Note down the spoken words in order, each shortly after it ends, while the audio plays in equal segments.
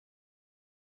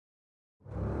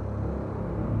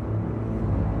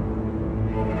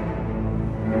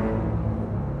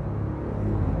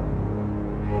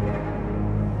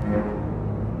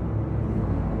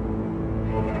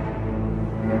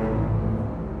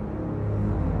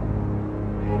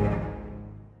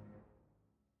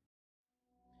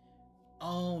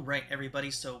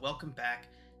everybody, so welcome back.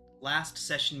 Last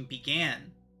session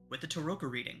began with the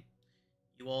Taroka reading.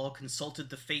 You all consulted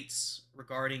the fates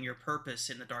regarding your purpose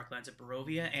in the Darklands of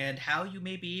Barovia and how you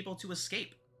may be able to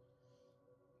escape.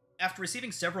 After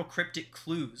receiving several cryptic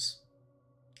clues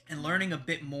and learning a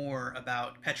bit more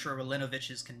about Petra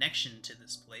Relenovich's connection to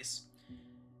this place,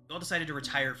 you all decided to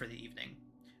retire for the evening.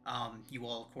 You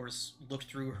all, of course, looked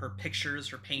through her pictures,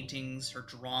 her paintings, her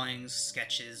drawings,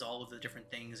 sketches, all of the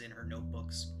different things in her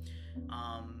notebooks,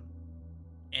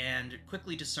 and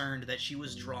quickly discerned that she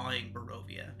was drawing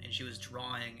Barovia, and she was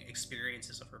drawing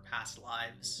experiences of her past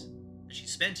lives that she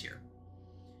spent here.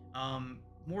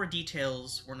 More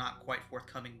details were not quite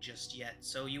forthcoming just yet,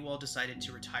 so you all decided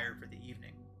to retire for the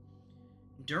evening.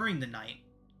 During the night,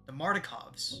 the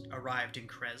Mardikovs arrived in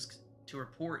Kresk to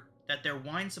report that their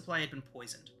wine supply had been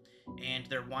poisoned, and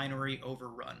their winery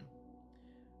overrun.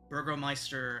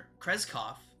 Burgomeister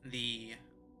Kreskov,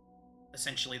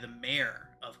 essentially the mayor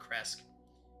of Kresk,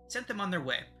 sent them on their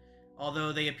way.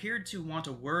 Although they appeared to want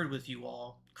a word with you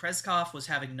all, Kreskov was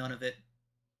having none of it,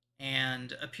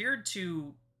 and appeared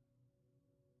to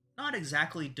not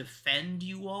exactly defend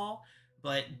you all,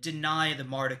 but deny the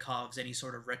Mardikovs any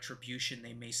sort of retribution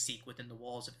they may seek within the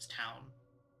walls of his town.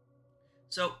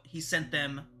 So he sent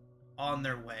them on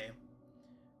their way,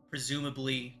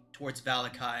 presumably towards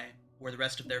Valakai, where the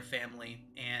rest of their family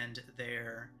and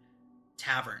their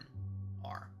tavern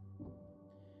are.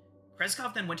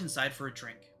 Kreskov then went inside for a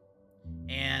drink,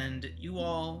 and you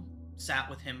all sat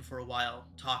with him for a while,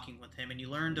 talking with him, and you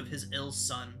learned of his ill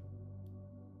son,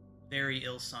 very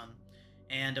ill son,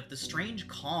 and of the strange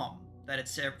calm that had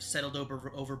settled over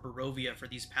Barovia for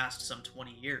these past some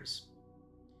 20 years,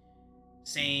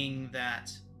 saying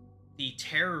that the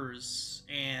terrors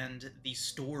and the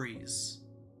stories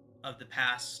of the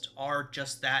past are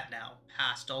just that now,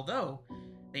 past, although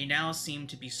they now seem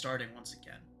to be starting once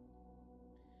again.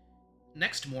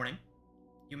 Next morning,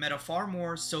 you met a far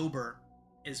more sober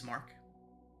Ismark,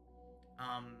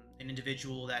 an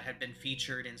individual that had been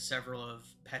featured in several of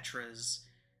Petra's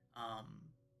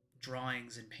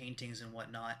drawings and paintings and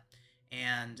whatnot,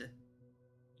 and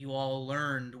you all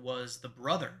learned was the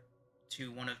brother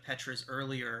to one of Petra's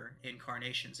earlier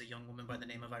incarnations, a young woman by the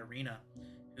name of Irina,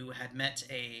 who had met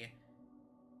a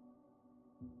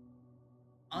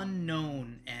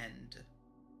unknown end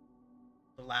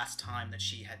the last time that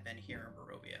she had been here in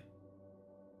Barovia.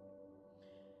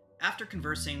 After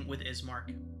conversing with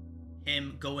Ismark,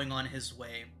 him going on his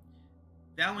way,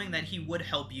 vowing that he would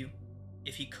help you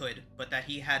if he could, but that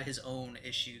he had his own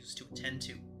issues to attend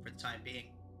to for the time being,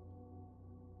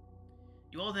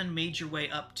 you all then made your way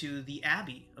up to the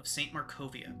Abbey of St.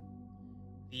 Markovia,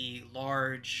 the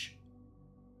large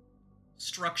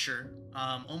structure,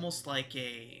 almost like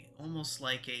a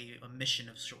mission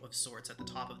of sorts at the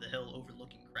top of the hill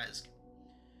overlooking Kresk,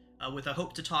 with a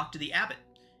hope to talk to the abbot,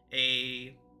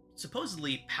 a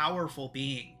supposedly powerful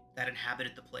being that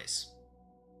inhabited the place.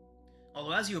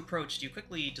 Although as you approached, you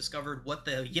quickly discovered what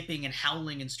the yipping and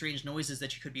howling and strange noises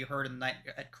that you could be heard in the night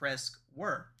at Kresk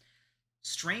were.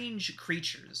 Strange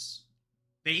creatures,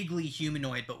 vaguely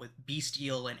humanoid but with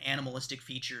bestial and animalistic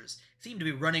features, seemed to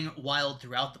be running wild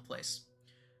throughout the place.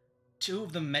 Two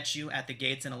of them met you at the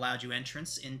gates and allowed you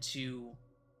entrance into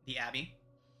the abbey,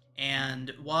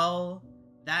 and while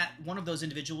that one of those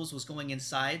individuals was going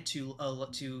inside to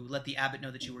let the abbot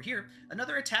know that you were here,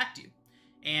 another attacked you,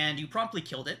 and you promptly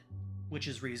killed it, which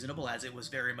is reasonable as it was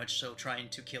very much so trying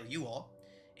to kill you all.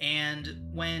 And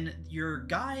when your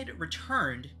guide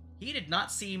returned, he did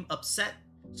not seem upset,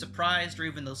 surprised, or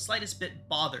even the slightest bit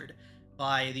bothered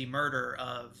by the murder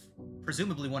of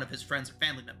presumably one of his friends or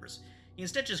family members. He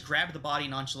instead just grabbed the body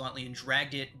nonchalantly and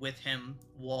dragged it with him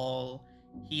while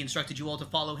he instructed you all to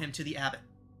follow him to the abbot.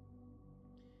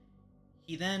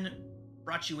 He then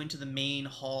brought you into the main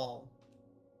hall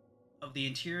of the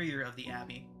interior of the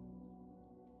abbey,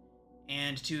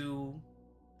 and to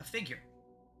a figure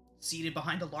seated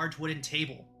behind a large wooden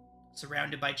table,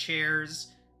 surrounded by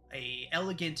chairs, a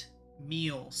elegant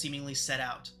meal seemingly set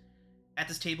out. At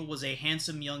this table was a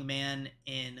handsome young man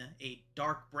in a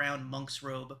dark brown monk's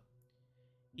robe.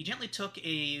 He gently took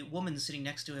a woman sitting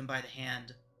next to him by the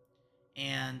hand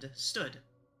and stood,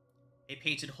 a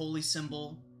painted holy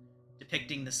symbol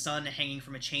depicting the sun hanging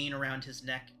from a chain around his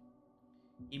neck.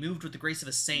 He moved with the grace of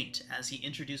a saint as he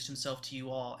introduced himself to you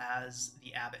all as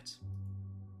the abbot.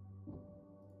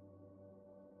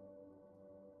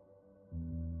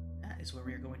 That is where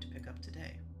we are going to pick up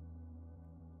today.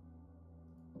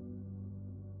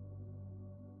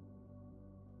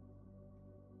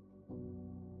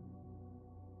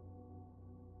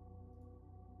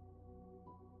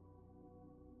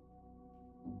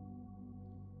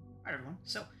 Alright, everyone.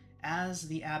 So, as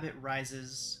the abbot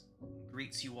rises,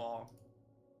 greets you all,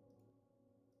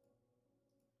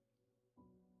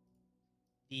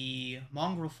 the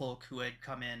mongrel folk who had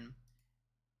come in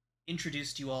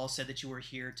introduced you all, said that you were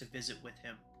here to visit with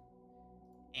him,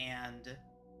 and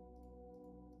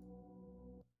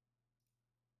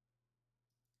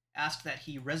asked that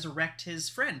he resurrect his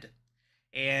friend.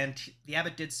 And the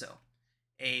abbot did so.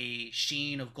 A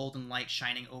sheen of golden light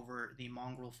shining over the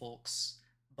mongrel folk's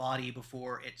body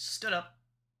before it stood up,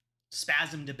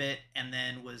 spasmed a bit, and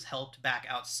then was helped back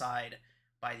outside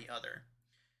by the other.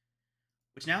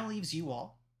 Which now leaves you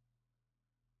all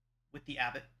with the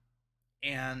abbot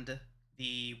and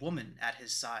the woman at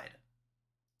his side.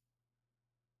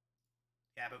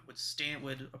 The abbot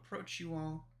would approach you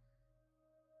all.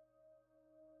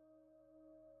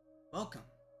 Welcome.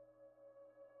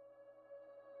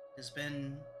 It has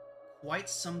been quite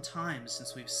some time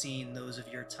since we've seen those of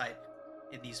your type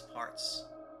in these parts.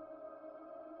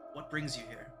 What brings you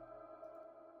here?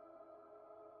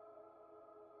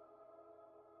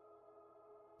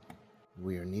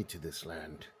 We are new to this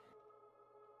land.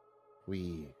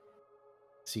 We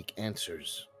seek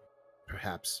answers,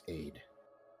 perhaps aid.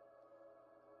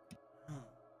 Oh.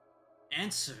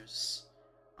 Answers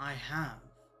I have.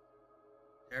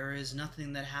 There is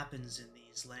nothing that happens in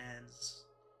these lands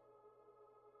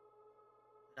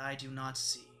that I do not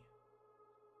see.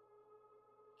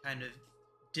 Kind of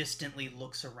distantly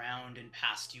looks around and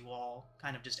past you all,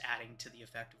 kind of just adding to the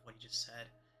effect of what he just said.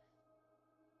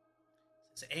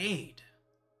 Says, aid.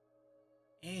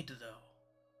 Aid, though.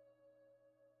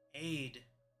 Aid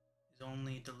is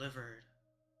only delivered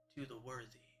to the worthy.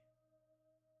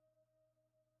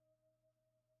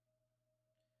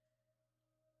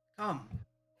 Come,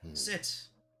 sit.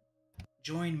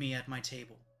 Join me at my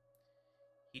table.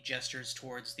 He gestures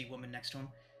towards the woman next to him.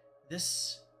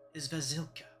 This is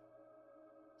Vasilka.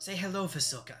 Say hello,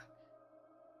 Vasilka.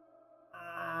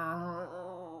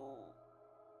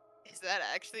 Is that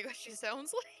actually what she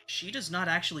sounds like? She does not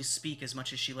actually speak as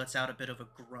much as she lets out a bit of a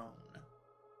groan.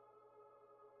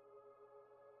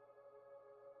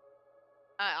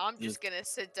 I'm just gonna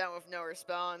sit down with no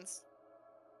response.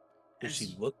 Does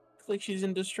she look like she's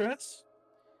in distress?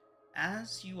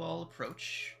 As you all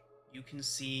approach, you can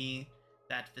see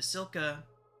that Vasilka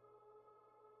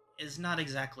is not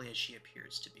exactly as she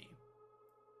appears to be.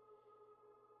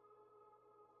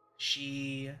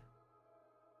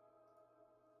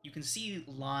 You can see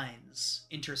lines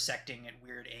intersecting at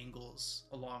weird angles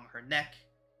along her neck,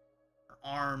 her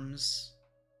arms.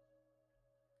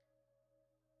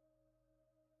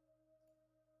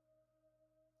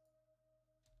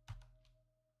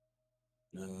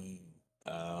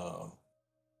 Oh.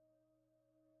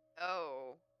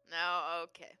 Oh, no,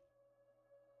 okay.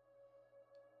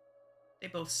 They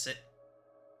both sit.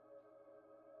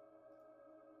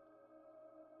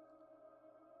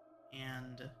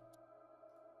 And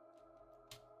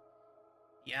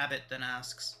the abbot then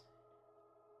asks,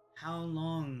 how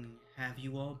long have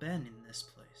you all been in this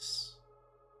place?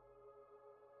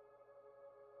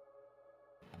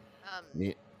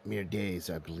 Mere days,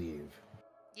 I believe.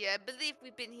 Yeah, I believe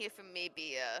we've been here for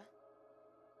maybe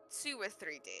 2 or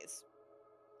 3 days.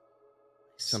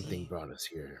 Something brought us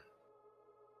here.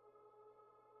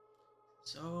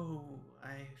 So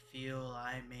I feel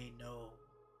I may know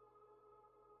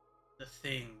the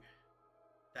thing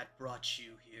that brought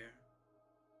you here.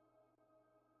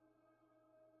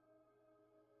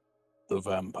 The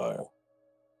vampire.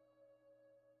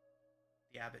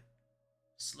 The abbot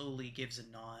slowly gives a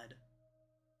nod.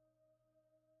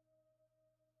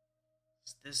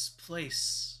 This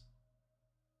place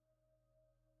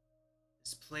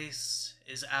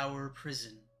is our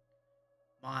prison,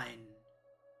 mine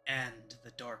and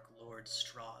the Dark Lord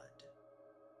Strahd.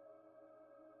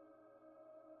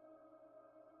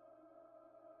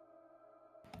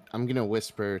 I'm gonna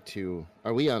whisper to...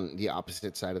 Are we on the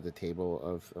opposite side of the table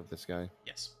of this guy?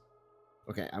 Yes.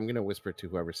 Okay, I'm gonna whisper to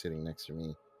whoever's sitting next to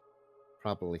me,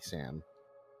 probably Sam,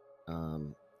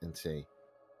 and say,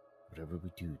 whatever we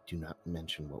do, do not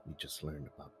mention what we just learned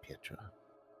about Pietra.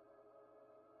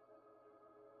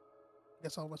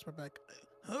 Guess I'll whisper back.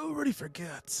 I already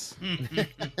forget.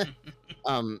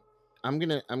 I'm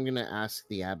gonna ask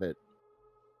the abbot,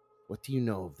 what do you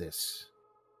know of this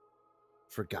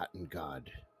forgotten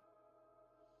god?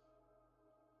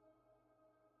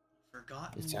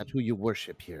 Forgotten? Is that who you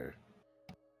worship here?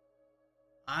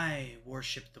 I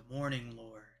worship the Morning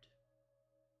Lord,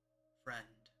 friend.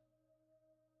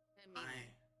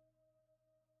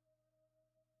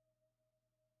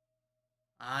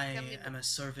 I am a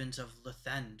servant of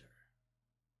Lathander.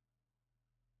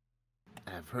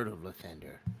 I've heard of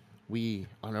Lathander.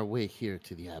 On our way here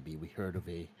to the Abbey, we heard of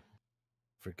a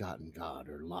forgotten god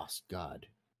or lost god.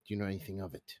 Do you know anything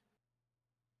of it?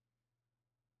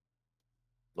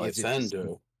 Is it the same-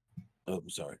 Lysander. Oh, I'm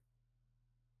sorry.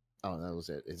 Oh, that was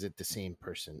it. Is it the same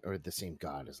person or the same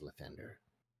god as Lathander?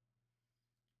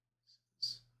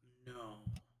 No.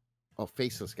 Oh,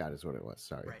 faceless god is what it was.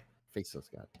 Sorry, Right. faceless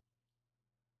god.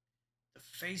 The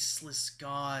faceless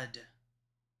god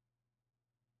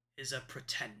is a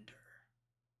pretender.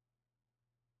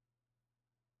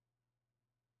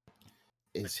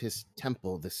 Is his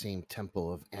temple the same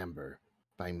temple of Amber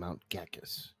by Mount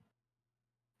Gacchus?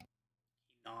 He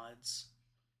nods.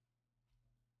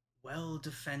 Well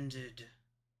defended,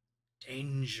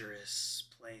 dangerous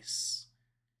place.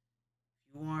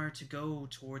 If you are to go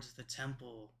towards the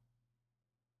temple,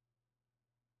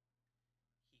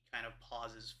 he kind of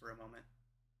pauses for a moment.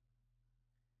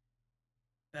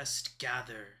 Best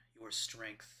gather your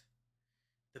strength.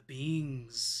 The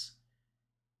beings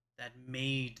that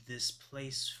made this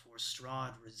place for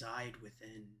Strahd reside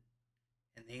within,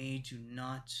 and they do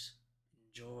not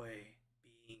enjoy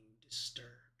being disturbed.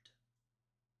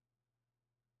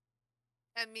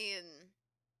 I mean,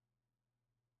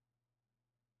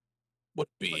 What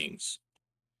beings?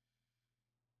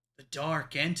 The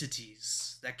dark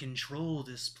entities that control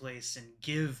this place and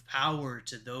give power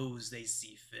to those they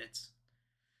see fit.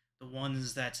 The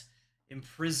ones that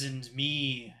imprisoned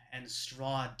me and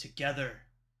Strahd together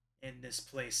in this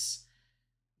place,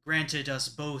 granted us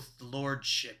both the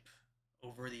lordship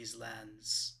over these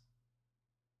lands.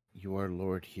 You are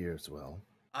lord here as well,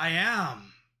 I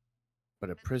am. but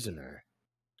a prisoner.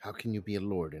 How can you be a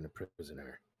lord and a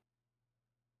prisoner?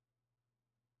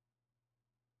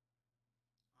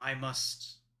 I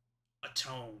must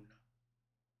atone,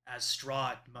 as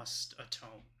Strahd must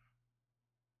atone.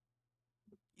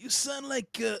 You sound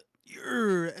like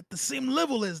you're at the same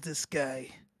level as this guy.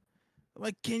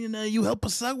 Why can't you help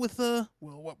us out with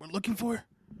what we're looking for?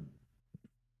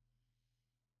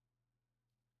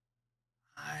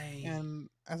 And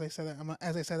as I said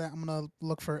that, I'm gonna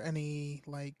look for any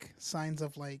like signs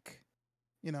of like,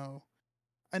 you know,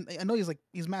 I know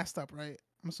he's masked up, right?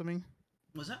 I'm assuming.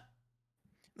 Was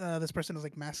that? This person is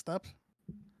like masked up.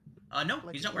 No,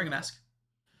 Like, he's not wearing a mask.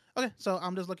 Okay, so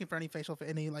I'm just looking for any facial, for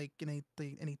any like any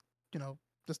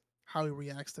just how he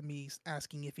reacts to me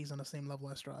asking if he's on the same level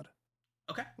as Strahd.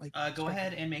 Okay. Like, Go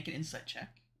ahead and make an insight check.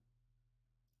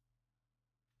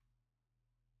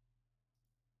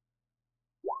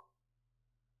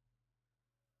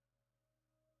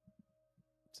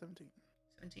 17.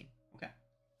 17. Okay.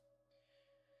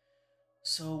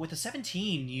 So with a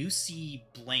 17, you see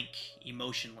blank,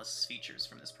 emotionless features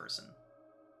from this person.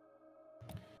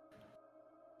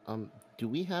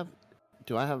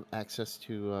 Do I have access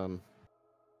to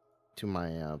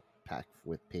my pack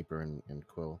with paper and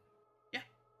quill?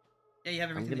 Yeah, you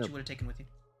have everything that you would have taken with you.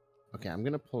 Okay, I'm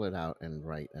gonna pull it out and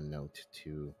write a note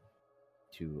to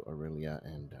Aurelia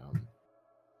and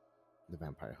the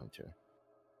vampire hunter.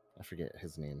 I forget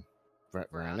his name.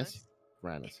 Varanus?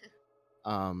 Varanus.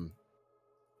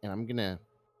 And I'm gonna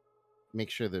make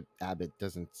sure that Abbott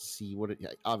doesn't see what it.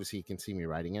 Obviously, he can see me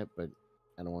writing it, but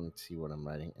I don't want to see what I'm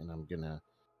writing. And I'm gonna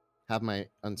have my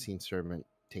unseen servant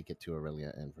take it to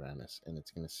Aurelia and Varanus, and it's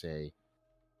gonna say,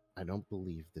 "I don't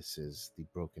believe this is the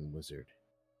broken wizard,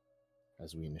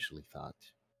 as we initially thought."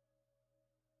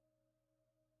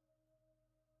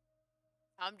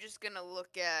 I'm just gonna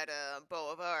look at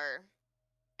Bolivar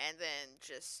and then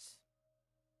just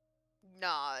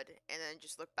nod and then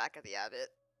just look back at the abbot.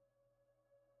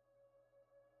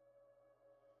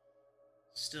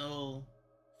 Still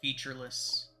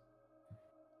featureless,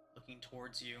 looking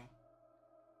towards you.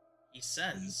 He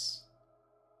says,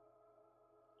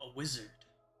 "A wizard.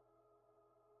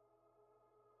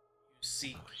 You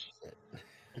seek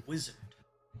a wizard.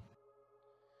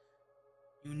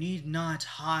 You need not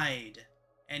hide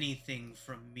anything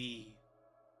from me,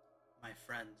 my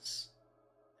friends.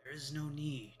 There is no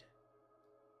need."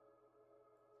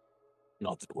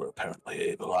 Not that we're apparently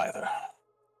able either.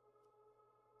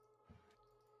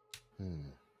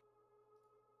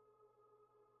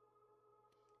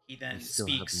 He then We still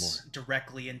have speaks more.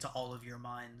 directly into all of your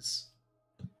minds.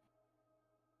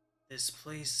 This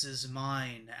place is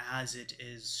mine as it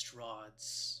is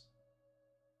Strahd's.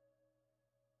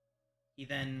 He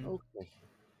then Okay.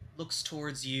 looks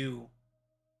towards you,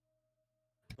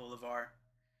 Bolivar,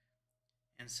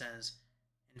 and says,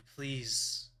 "And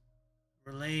please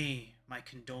relay my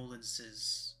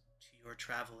condolences to your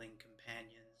traveling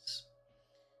companions.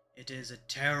 It is a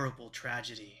terrible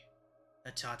tragedy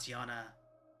that Tatiana's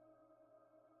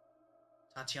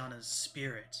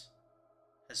spirit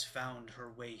has found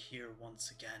her way here once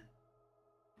again.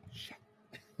 Shit.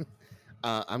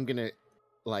 I'm gonna,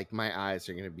 like, my eyes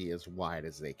are gonna be as wide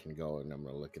as they can go, and I'm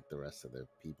gonna look at the rest of the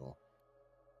people.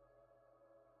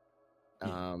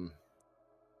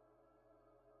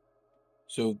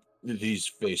 So these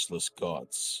faceless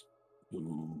gods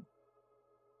who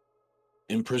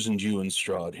imprisoned you and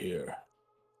Strahd here,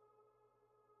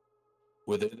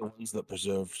 were they the ones that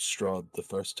preserved Strahd the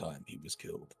first time he was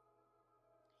killed?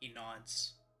 He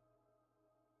nods.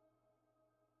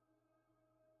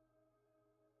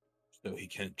 So he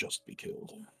can't just be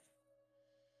killed,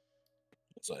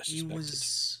 as I He suspected.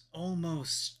 was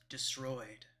almost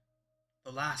destroyed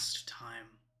the last time.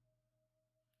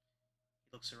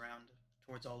 He looks around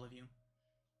towards all of you.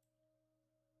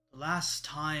 The last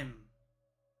time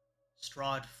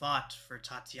Strahd fought for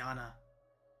Tatiana,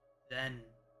 then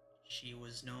she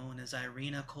was known as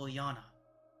Irina Kolyana.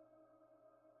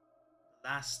 The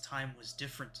last time was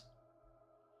different.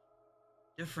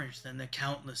 Different than the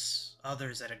countless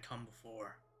others that had come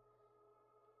before.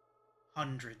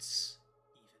 Hundreds,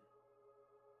 even.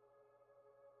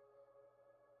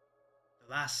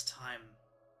 The last time,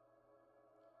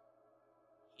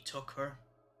 he took her,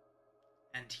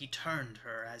 and he turned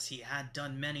her as he had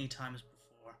done many times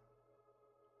before.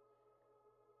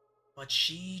 But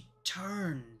she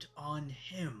turned on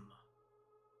him.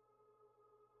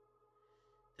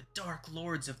 The Dark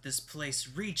Lords of this place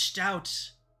reached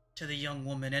out to the young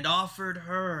woman and offered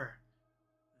her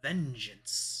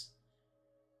vengeance.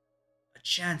 A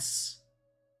chance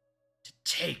to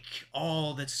take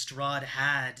all that Strahd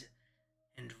had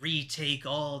and retake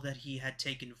all that he had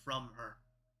taken from her.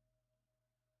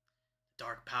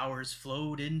 Dark powers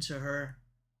flowed into her,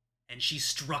 and she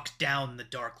struck down the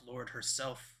Dark Lord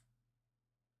herself,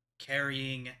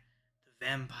 carrying the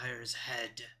vampire's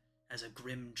head as a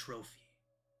grim trophy.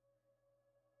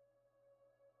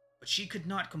 But she could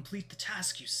not complete the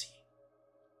task, you see.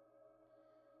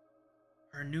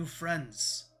 Her new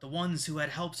friends, the ones who had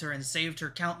helped her and saved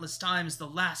her countless times, the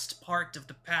last part of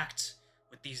the pact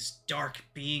with these dark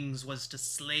beings was to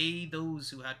slay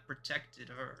those who had protected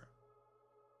her.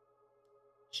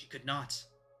 She could not,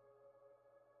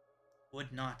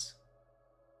 would not,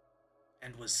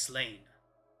 and was slain.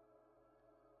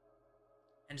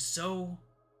 And so,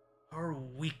 her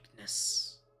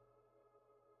weakness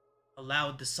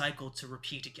allowed the cycle to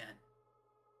repeat again.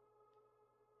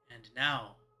 And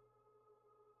now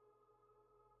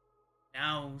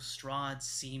Strahd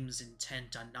seems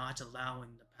intent on not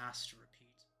allowing the past to repeat.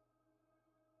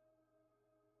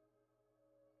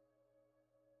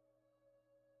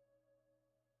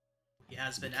 He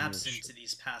has been absent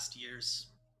these past years,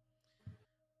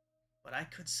 but I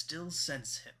could still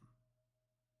sense him.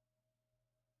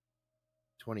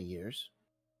 20 years?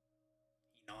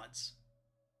 He nods.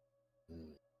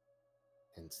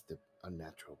 Hence the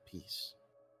unnatural peace.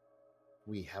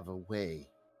 We have a way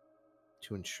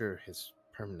to ensure his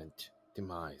permanent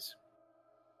demise.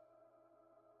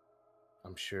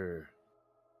 I'm sure,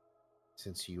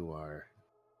 since you are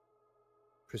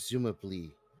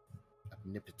presumably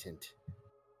omnipotent,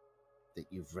 that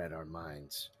you've read our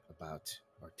minds about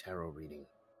our tarot reading.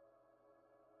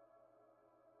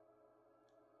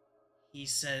 He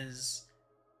says,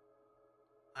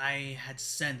 I had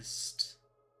sensed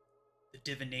the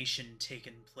divination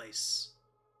taken place.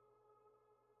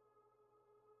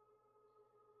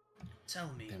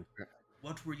 Tell me,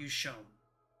 what were you shown?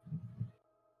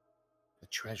 A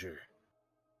treasure.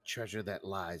 Treasure that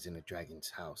lies in a dragon's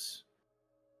house.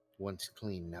 Once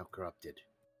clean, now corrupted.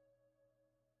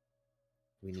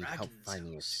 We need help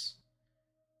finding it. This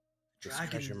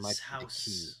treasure might be the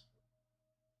key.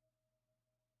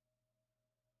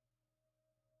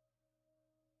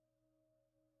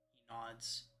 He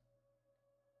nods.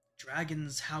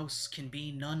 Dragon's house can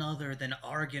be none other than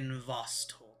Argon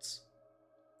Vostholt,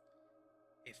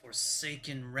 a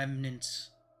forsaken remnant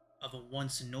of a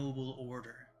once noble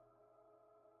order.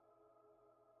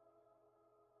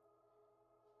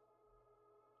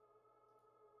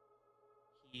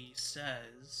 He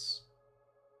says,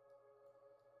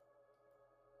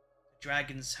 the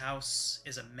Dragon's house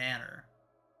is a manor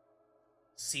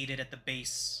seated at the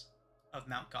base of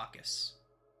Mount Caucasus.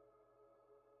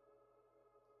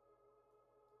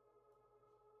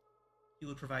 He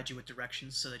would provide you with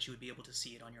directions so that you would be able to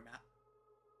see it on your map.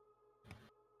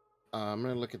 I'm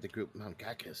going to look at the group Mount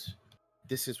Caucasus.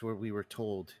 This is where we were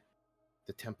told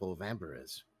the Temple of Amber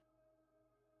is.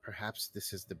 Perhaps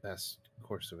this is the best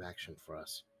course of action for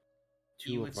us.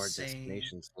 Two of our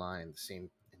destinations lie in the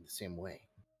same way.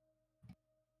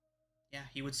 Yeah,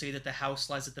 he would say that the house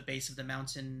lies at the base of the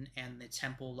mountain and the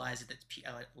temple lies at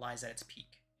its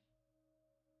peak.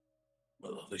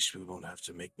 Well, at least we won't have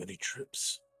to make many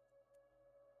trips.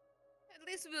 At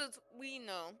least we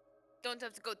know. Don't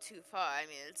have to go too far. I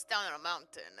mean, it's down on a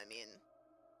mountain. I mean,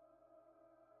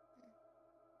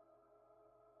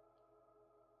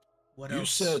 What You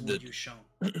else said were that- you shown?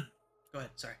 Go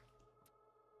ahead. Sorry.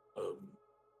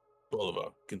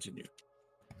 Bolivar, continue.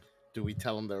 Do we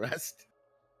tell him the rest?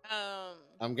 um,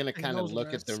 I'm gonna He kind of knows the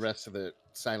look at the rest. rest of the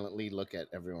silently look at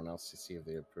everyone else to see if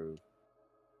they approve.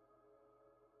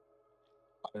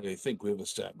 I think we've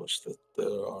established that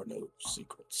there are no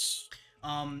secrets.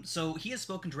 So he has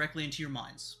spoken directly into your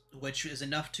minds, which is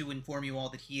enough to inform you all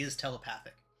that he is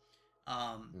telepathic.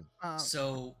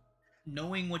 So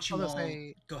knowing what you I was all, gonna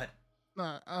say- go ahead.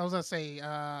 I was gonna say,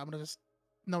 I'm gonna just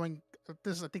knowing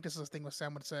this. I think this is the thing what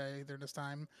Sam would say during this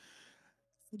time.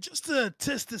 Just to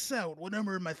test this out, what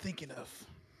number am I thinking of?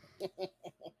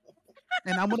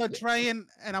 And I'm gonna try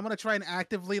and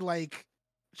actively like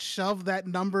shove that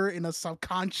number in a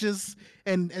subconscious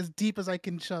and as deep as I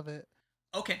can shove it.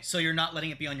 Okay, so you're not letting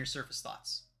it be on your surface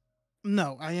thoughts.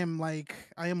 No, I am like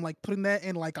putting that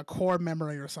in like a core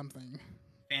memory or something.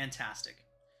 Fantastic.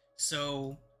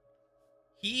 So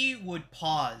he would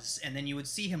pause, and then you would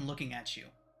see him looking at you,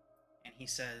 and he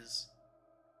says,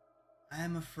 "I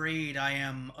am afraid I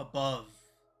am above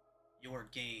your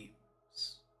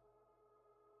games."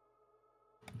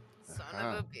 son of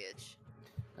Uh-huh. a bitch.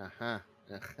 Uh-huh.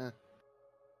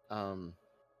 Uh-huh.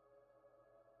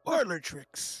 Parlor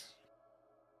tricks.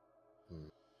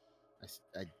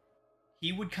 I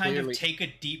He would kind Clearly- of take a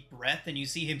deep breath, and you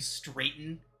see him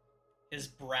straighten. His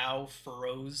brow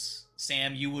furrows.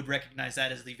 Sam, you would recognize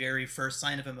that as the very first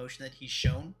sign of emotion that he's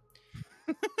shown.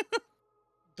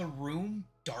 The room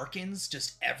darkens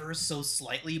just ever so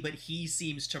slightly, but he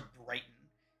seems to brighten,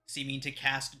 seeming to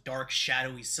cast dark,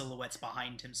 shadowy silhouettes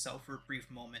behind himself for a brief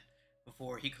moment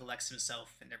before he collects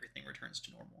himself and everything returns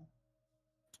to normal.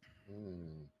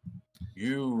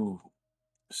 You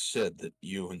said that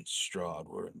you and Strahd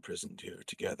were imprisoned here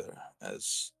together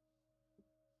as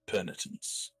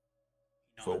penitents.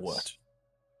 He For nods. what?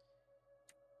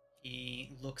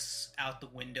 He looks out the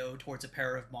window towards a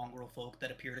pair of mongrel folk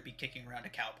that appear to be kicking around a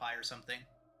cow pie or something.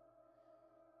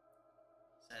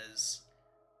 Says,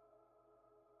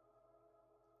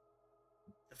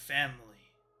 "The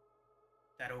family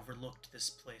that overlooked this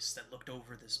place, that looked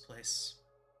over this place,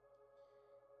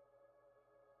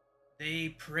 they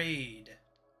prayed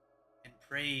and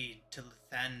prayed to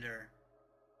Lathander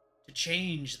to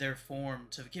change their form,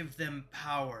 to give them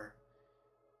power.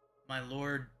 My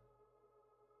lord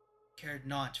cared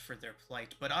not for their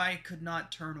plight, but I could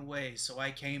not turn away, so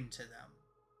I came to them.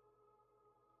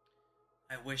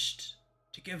 I wished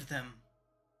to give them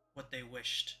what they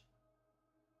wished,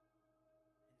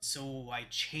 and so I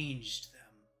changed them."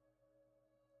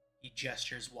 He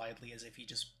gestures widely as if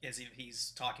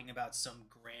he's talking about some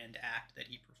grand act that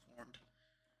he performed.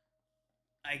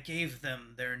 "I gave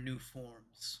them their new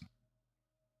forms,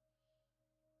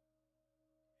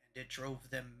 and it drove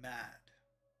them mad.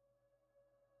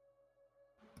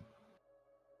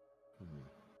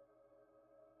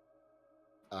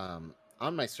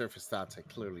 On my surface thoughts, I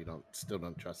clearly still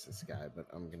don't trust this guy, but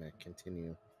I'm gonna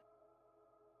continue.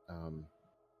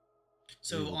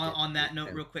 So We will on get that to note,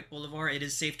 him. real quick, Bolivar, it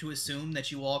is safe to assume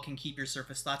that you all can keep your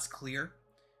surface thoughts clear,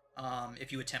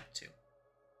 if you attempt to.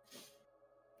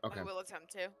 Okay. I will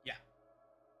attempt to. Yeah.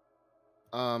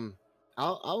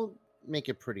 I'll make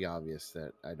it pretty obvious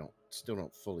that I still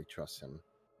don't fully trust him.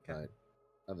 Okay.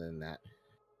 But other than that,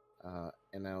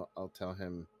 and I'll tell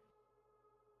him,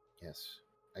 yes,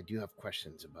 I do have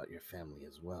questions about your family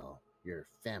as well. Your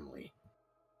family.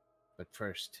 But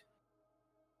first,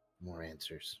 more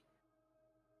answers.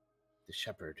 The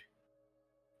shepherd.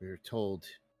 We were told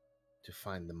to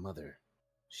find the mother,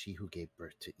 she who gave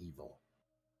birth to evil.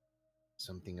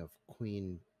 Something of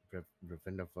Queen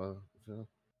Ravenova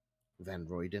Van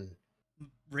Royden.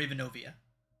 Ravenovia.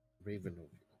 Ravenovia.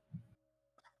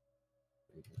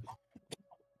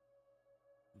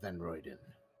 Van Royden.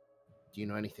 Do you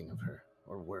know anything of her,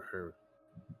 or where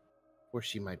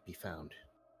she might be found?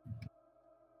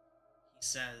 He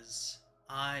says,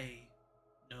 "I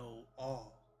know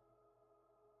all.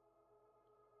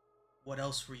 What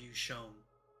else were you shown?"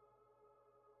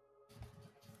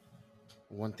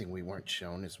 One thing we weren't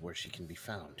shown is where she can be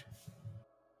found.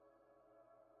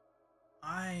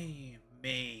 "I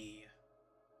may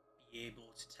be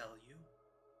able to tell you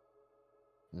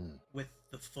with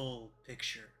the full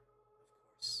picture,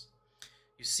 of course.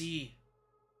 You see,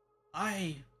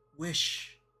 I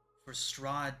wish for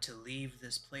Strahd to leave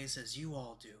this place as you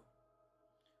all do.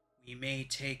 We may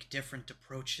take different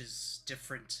approaches,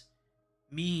 different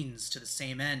means to the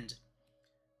same end,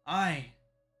 I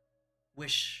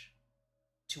wish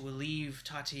to relieve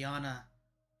Tatiana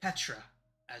Petra,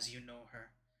 as you know her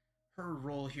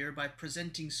role here by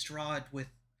presenting Strahd with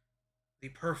the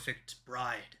perfect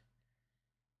bride.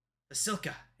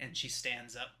 Vasilka, and she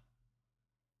stands up.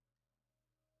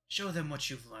 Show them what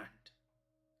you've learned.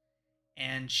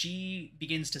 And she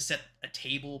begins to set a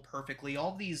table perfectly.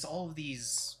 All of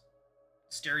these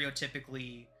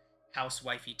stereotypically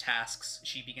housewifey tasks,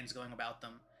 she begins going about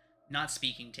them, not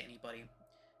speaking to anybody.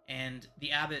 And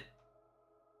the abbot,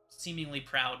 seemingly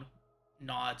proud,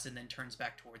 nods and then turns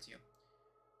back towards you.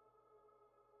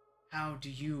 How do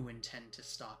you intend to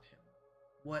stop him?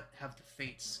 What have the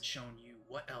fates shown you?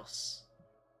 What else?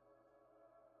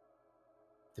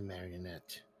 The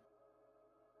marionette.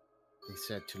 They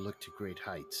said to look to great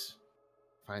heights,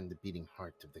 find the beating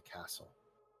heart of the castle.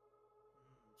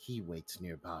 He waits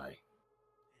nearby. And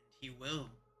he will.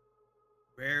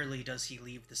 Rarely does he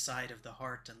leave the side of the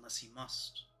heart unless he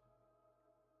must.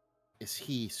 Is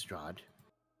he Strahd?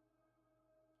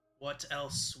 What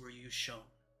else were you shown?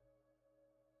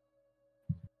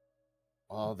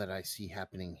 All that I see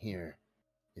happening here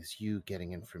is you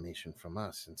getting information from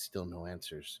us and still no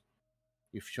answers.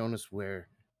 You've shown us where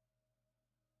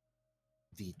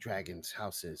the dragon's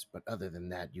house is, but other than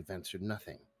that, you've answered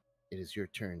nothing. It is your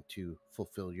turn to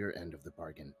fulfill your end of the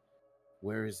bargain.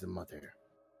 Where is the mother?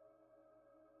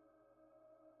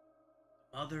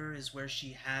 Mother is where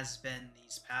she has been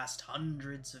these past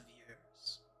hundreds of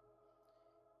years.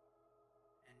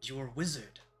 And your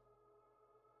wizard.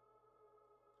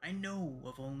 I know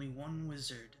of only one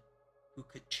wizard who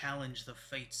could challenge the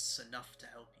fates enough to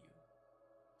help you.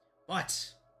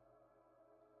 But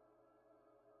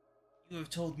you have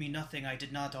told me nothing I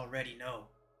did not already know.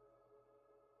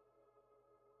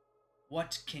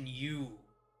 What can you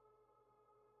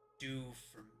do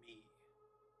for me?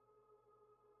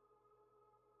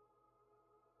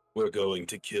 We're going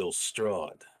to kill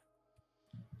Strahd.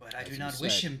 But I As do you not said.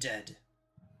 wish him dead.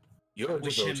 You're a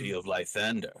Wish devotee him- of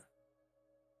Lythander.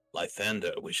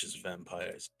 Lythander wishes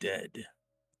vampires dead.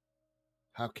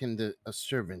 How can a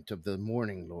servant of the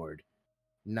Morning Lord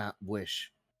not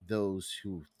wish those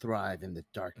who thrive in the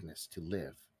darkness to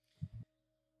live?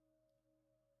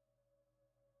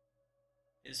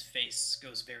 His face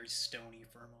goes very stony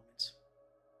for a moment.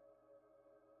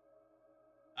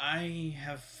 I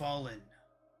have fallen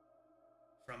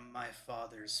from my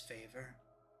father's favor.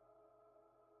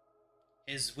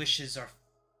 His wishes are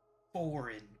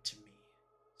foreign to me,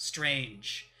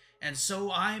 strange, and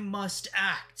so I must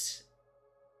act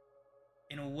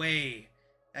in a way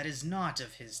that is not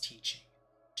of his teaching,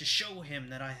 to show him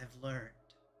that I have learned.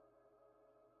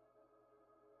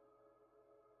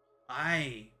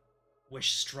 I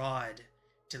wish Strahd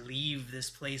to leave this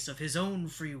place of his own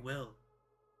free will.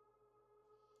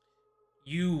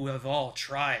 You have all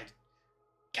tried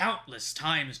countless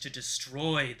times to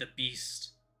destroy the beast.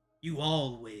 You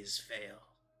always fail.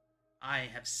 I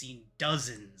have seen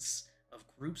dozens of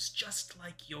groups just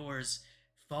like yours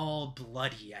fall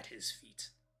bloody at his feet.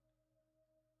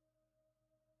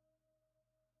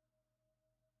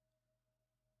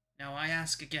 Now I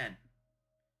ask again,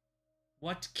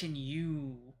 what can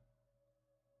you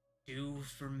do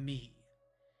for me?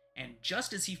 And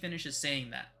just as he finishes saying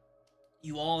that,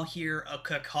 you all hear a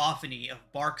cacophony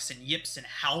of barks and yips and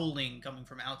howling coming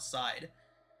from outside.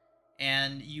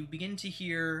 And you begin to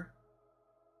hear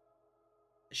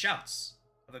the shouts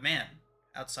of a man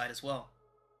outside as well.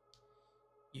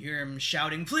 You hear him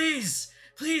shouting, "Please!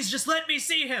 Please, just let me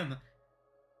see him!"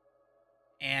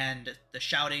 And the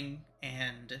shouting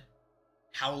and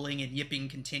howling and yipping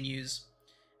continues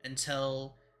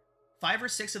until 5 or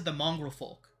 6 of the mongrel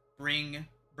folk bring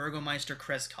Burgomeister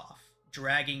Kreskov,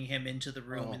 dragging him into the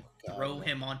room and God. throw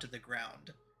him onto the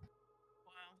ground.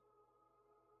 Wow.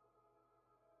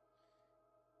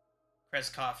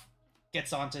 Kreskov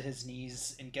gets onto his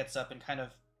knees and gets up and kind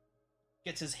of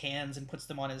gets his hands and puts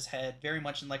them on his head, very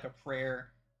much in like a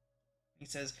prayer. He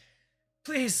says,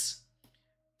 "Please,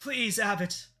 please,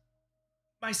 Abbot,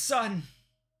 my son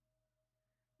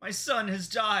has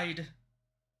died.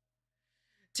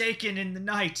 Taken in the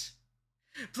night.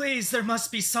 Please, there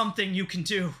must be something you can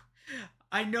do.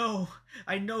 I know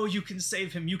you can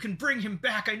save him. You can bring him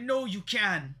back. I know you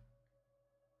can."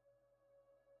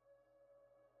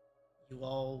 You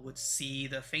all would see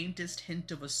the faintest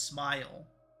hint of a smile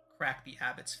crack the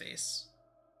abbot's face.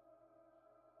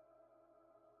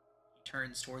 He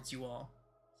turns towards you all.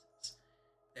 Says,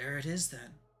 "There it is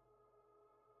then.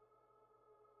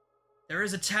 There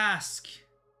is a task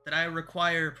that I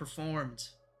require performed.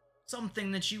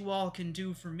 Something that you all can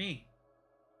do for me."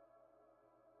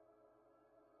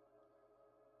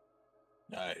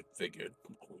 I figured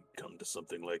we'd come to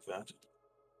something like that.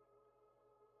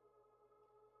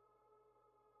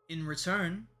 In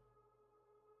return,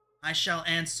 I shall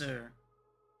answer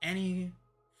any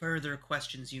further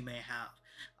questions you may have.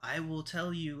 I will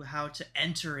tell you how to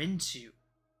enter into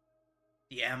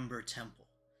the Amber Temple,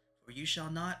 for you shall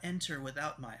not enter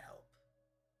without my help.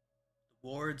 The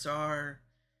wards are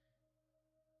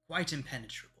quite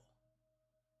impenetrable.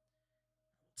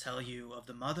 I will tell you of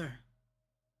the Mother,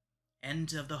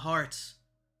 and of the Heart,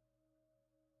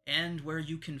 and where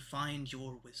you can find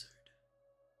your wizard.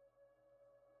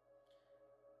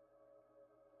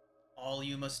 All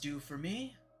you must do for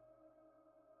me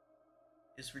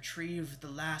is retrieve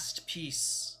the last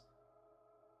piece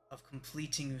of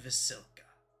completing Vasilka.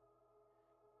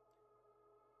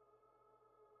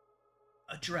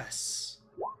 A dress.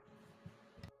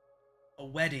 A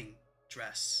wedding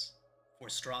dress for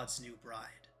Strahd's new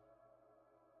bride.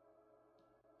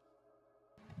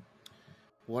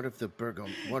 What of the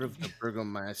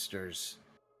burgomaster's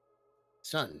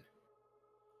son?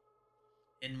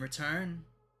 In return,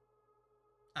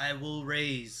 I will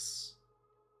raise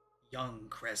young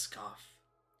Kreskov.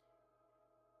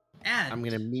 And I'm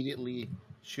going to immediately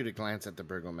shoot a glance at the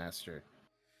burgomaster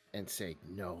and say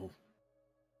no.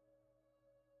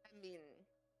 I mean,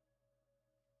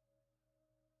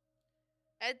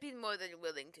 I'd be more than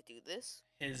willing to do this.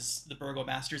 the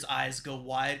burgomaster's eyes go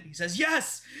wide. He says,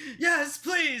 "Yes! Yes,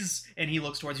 please!" And he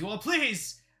looks towards you all.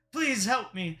 "Please! Please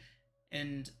help me!"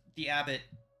 And the abbot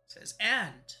says,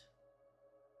 "And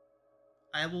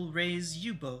I will raise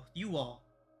you all.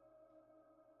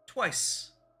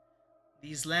 Twice.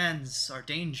 These lands are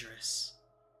dangerous.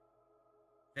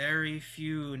 Very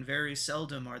few and very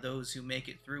seldom are those who make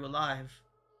it through alive.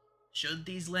 Should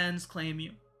these lands claim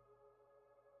you,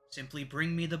 simply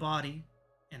bring me the body,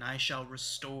 and I shall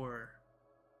restore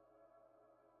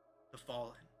the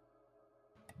fallen."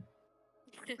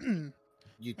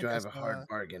 You I drive guess, a hard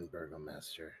bargain,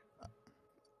 burgomaster.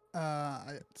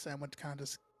 Sam would kind of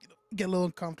just get a little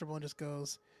uncomfortable and just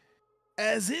goes,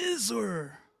 "As is,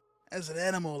 or as an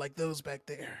animal like those back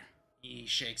there?" He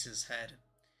shakes his head and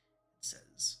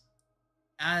says,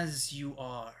 "As you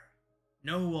are.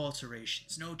 No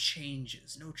alterations, no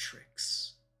changes, no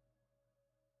tricks."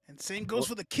 And same goes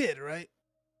for the kid, right?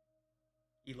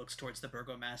 He looks towards the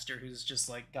burgomaster, who's just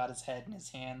like got his head in his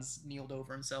hands, kneeled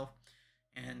over himself,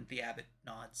 and the abbot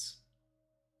nods.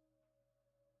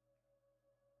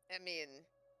 I mean,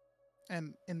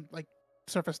 And in like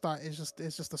surface thought is just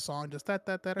a song, just that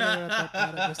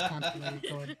just constantly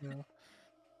going through.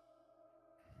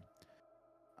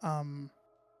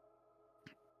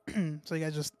 So you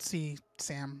guys just see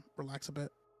Sam relax a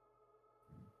bit.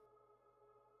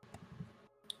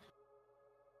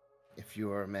 If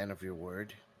you are a man of your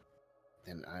word,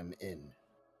 then I'm in.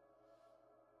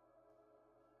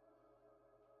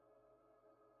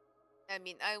 I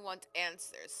mean, I want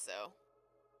answers, so.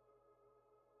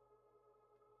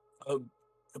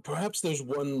 Perhaps there's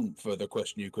one further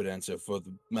question you could answer for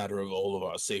the matter of all of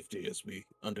our safety as we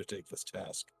undertake this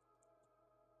task.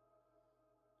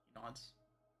 He nods.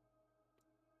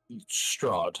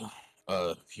 Strahd,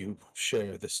 you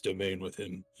share this domain with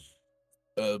him.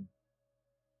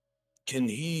 Can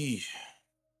he...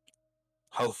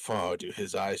 How far do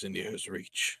his eyes and ears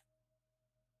reach?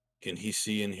 Can he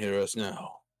see and hear us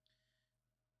now?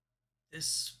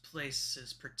 This place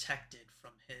is protected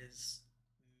from his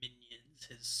minions,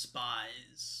 his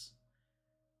spies,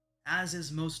 as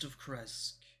is most of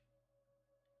Kresk.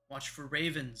 Watch for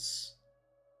ravens,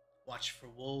 watch for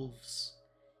wolves,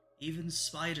 even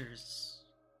spiders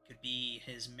could be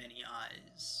his many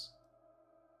eyes.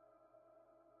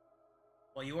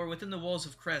 While you are within the walls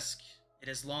of Kresk, it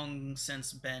has long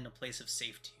since been a place of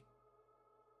safety.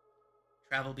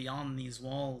 Travel beyond these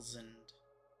walls and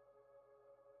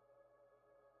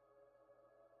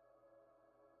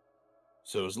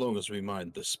So as long as we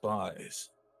mind the spies,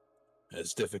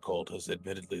 as difficult as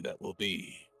admittedly that will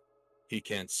be, he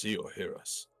can't see or hear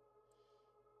us.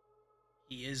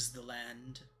 he is the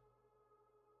land,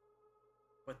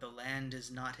 but the land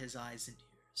is not his eyes and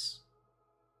ears.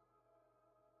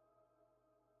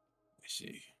 I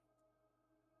see.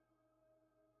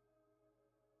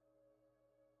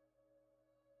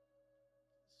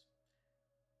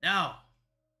 Now,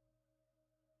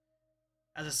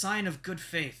 as a sign of good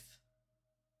faith,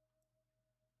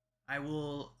 I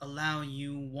will allow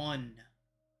you one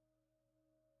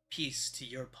piece to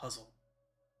your puzzle.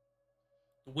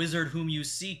 The wizard whom you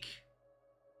seek.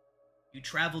 You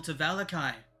travel to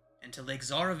Valakai and to Lake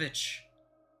Zarovich.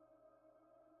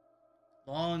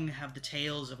 Long have the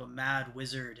tales of a mad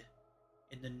wizard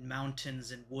in the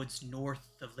mountains and woods north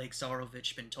of Lake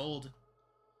Zarovich been told.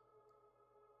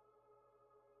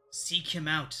 Seek him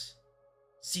out.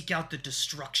 Seek out the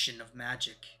destruction of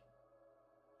magic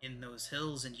in those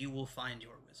hills, and you will find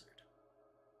your wizard.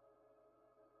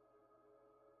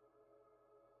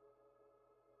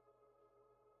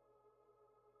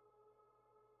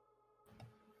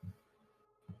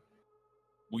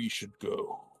 We should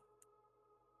go.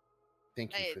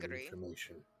 Thank you I for the agree.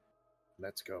 information.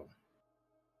 Let's go.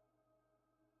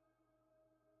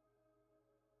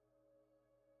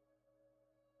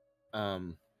 As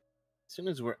soon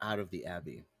as we're out of the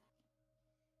abbey,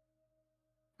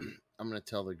 I'm gonna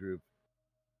tell the group,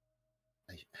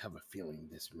 I have a feeling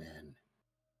this man,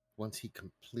 once he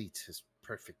completes his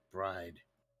perfect bride,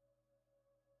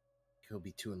 he'll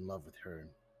be too in love with her and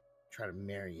try to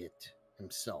marry it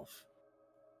himself.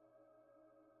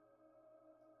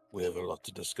 We have a lot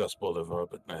to discuss, Bolivar,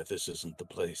 but no, this isn't the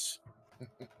place.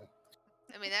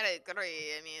 I mean, I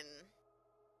agree. I mean,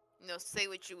 say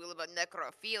what you will about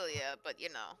necrophilia, but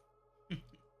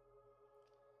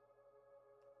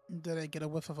Did I get a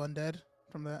whiff of undead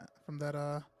from that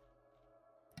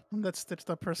stitched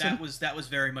up person? That was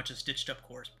very much a stitched up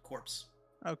corpse.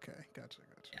 Okay, gotcha.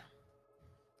 Yeah.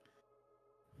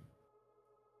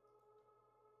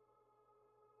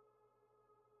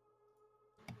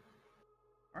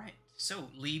 All right. So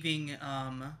leaving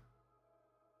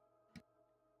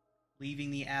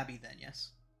the abbey then,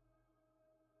 yes.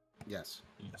 Yes.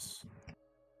 Yes.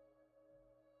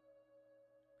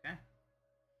 Okay.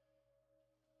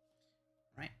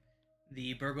 Right.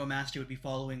 The burgomaster would be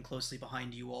following closely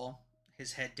behind you all,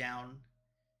 his head down.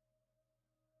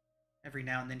 Every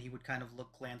now and then he would kind of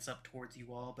glance up towards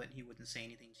you all, but he wouldn't say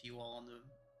anything to you all on the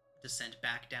descent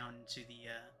back down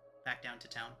to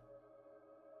town.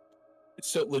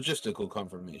 So, logistical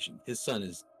confirmation. His son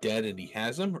is dead and he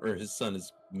has him, or his son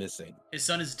is missing? His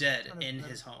son is dead in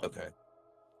his home. Okay.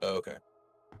 Oh, okay.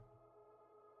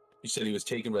 You said he was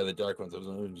taken by the Dark Ones.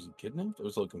 Was he kidnapped? I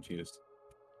was a little confused.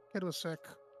 Kid was sick.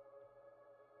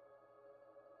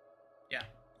 Yeah.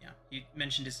 He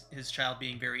mentioned his child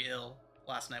being very ill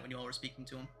last night when you all were speaking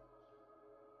to him.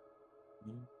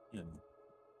 Yeah.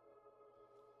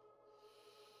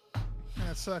 And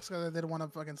it sucks because I didn't want to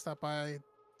fucking stop by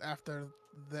after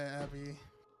the abbey.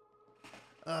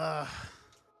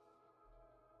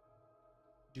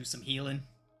 Do some healing.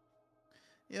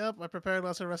 Yep, I prepared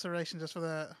lots of restoration just for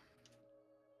that.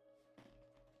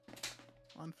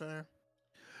 Unfair.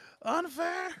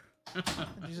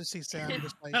 You just see Sam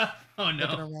just like oh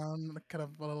looking no. around, kind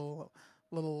of a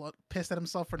little pissed at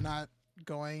himself for not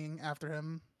going after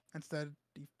him. Instead,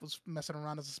 he was messing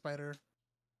around as a spider.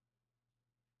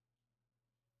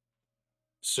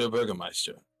 Sir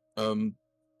Burgermeister, I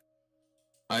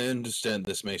understand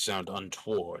this may sound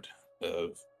untoward,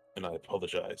 and I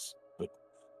apologize, but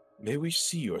may we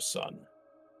see your son?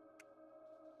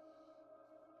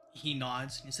 He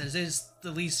nods. He says, "It is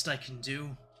the least I can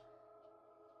do.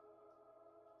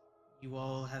 You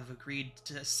all have agreed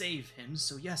to save him,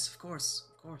 so yes, of course.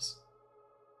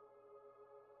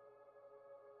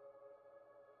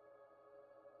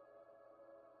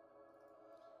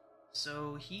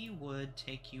 So he would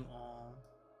take you all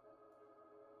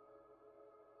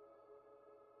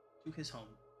to his home.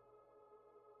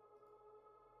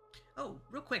 Oh,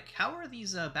 real quick, how are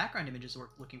these background images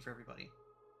looking for everybody?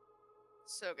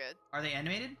 So good. Are they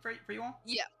animated for you all?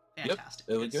 Yeah. Fantastic.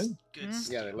 Yep, they look good. Good.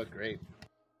 Mhm. Yeah, they look great.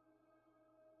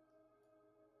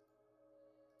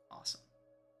 Awesome.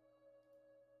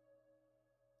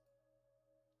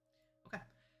 Okay.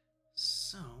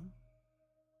 So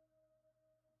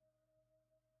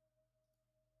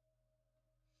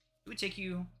it would take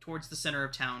you towards the center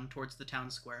of town, towards the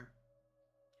town square.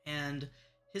 And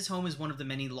his home is one of the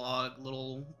many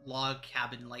little log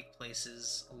cabin-like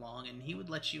places along, and he would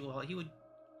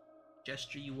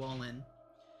gesture you all in.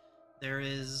 There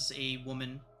is a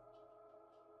woman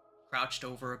crouched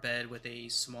over a bed with a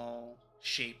small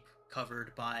shape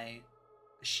covered by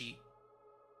a sheet.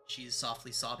 She's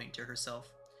softly sobbing to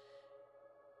herself.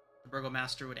 The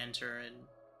burgomaster would enter and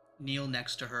kneel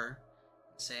next to her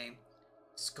and say,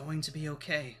 "It's going to be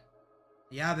okay.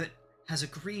 The abbot has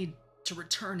agreed to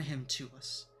return him to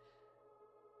us."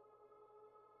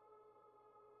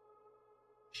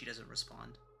 She doesn't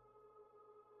respond.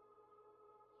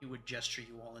 He would gesture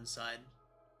you all inside.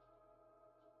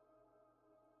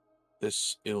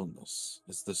 This illness,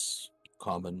 is this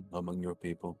common among your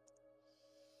people?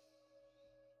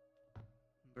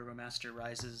 Burgomaster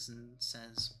rises and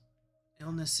says,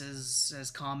 "Illness is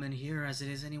as common here as it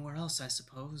is anywhere else, I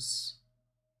suppose.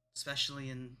 Especially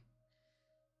in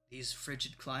these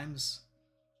frigid climes."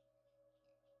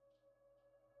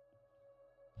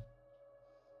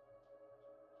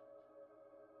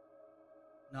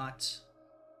 Not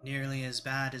nearly as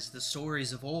bad as the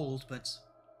stories of old, but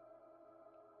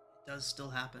it does still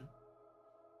happen.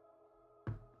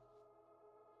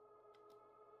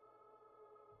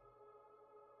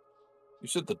 You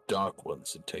said the Dark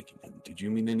Ones had taken him. Did you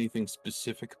mean anything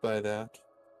specific by that?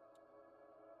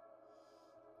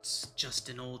 It's just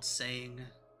an old saying. When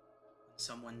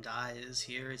someone dies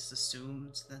here, it's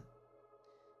assumed that the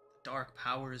dark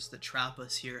powers that trap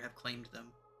us here have claimed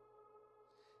them.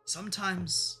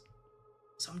 Sometimes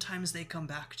they come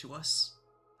back to us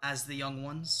as the young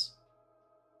ones,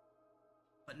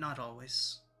 but not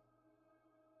always.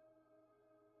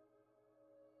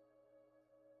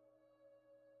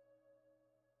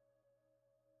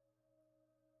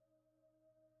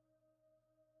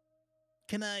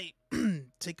 Can I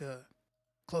take a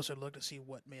closer look to see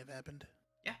what may have happened?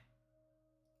 Yeah.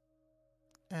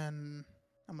 And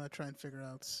I'm gonna try and figure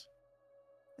out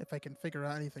if I can figure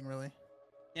out anything really.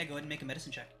 Yeah, go ahead and make a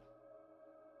medicine check.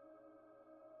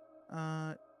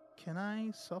 Can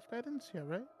I self-guidance? Yeah,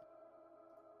 right?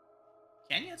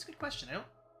 Can you? That's a good question. I don't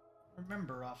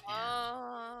remember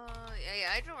offhand.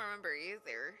 Yeah, I don't remember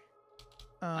either.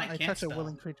 I I can't touch a spell.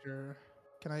 willing creature.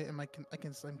 Can I? I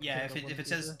can. Yeah, consider if a it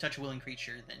says willing touch a willing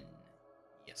creature, then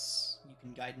yes, you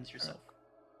can guidance yourself.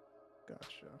 creature?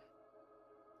 Gotcha.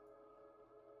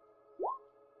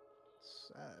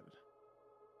 Sad.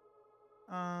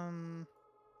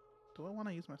 Do I want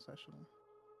to use my session?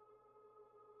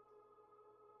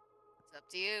 It's up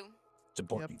to you. It's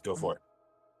important. Yep, Go for it.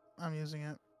 I'm using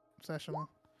it. Sessional.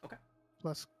 Okay.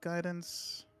 Plus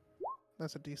guidance.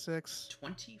 That's a D6.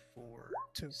 24.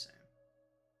 Two. Sam.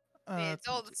 It's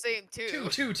all the same too.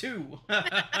 Two.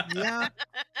 Yeah.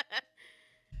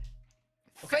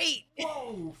 Fate.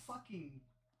 Whoa, fucking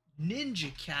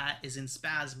Ninja Cat is in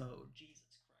spaz mode. Jesus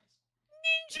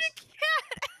Ninja cat.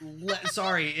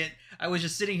 Sorry, I was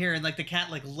just sitting here and like the cat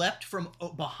like leapt from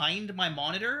behind my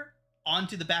monitor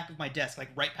onto the back of my desk, like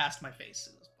right past my face.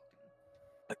 It was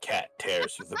A cat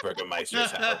tears through the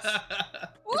Burgermeister's house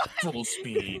What? at full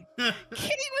speed. fucking.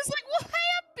 Kitty was like, "What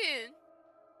happened?"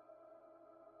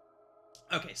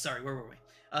 Okay, sorry, where were we?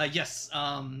 Yes,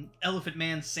 Elephant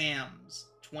Man Sam's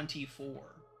 24.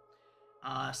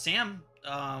 Sam,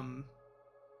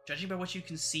 judging by what you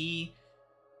can see,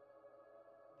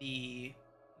 the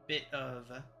bit of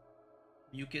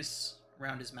mucus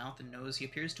around his mouth and nose, he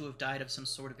appears to have died of some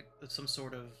sort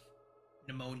of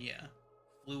pneumonia,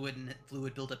 fluid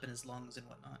buildup in his lungs and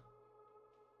whatnot.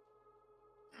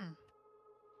 Hmm.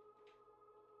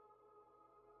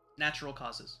 Natural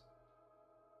causes.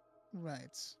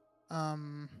 Right.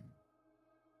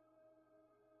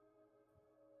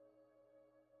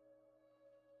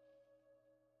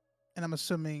 And I'm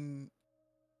assuming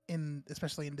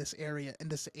especially in this area, in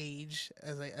this age,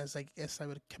 as I guess I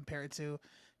would compare it to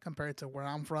where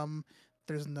I'm from,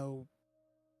 there's no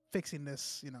fixing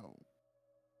this,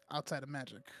 outside of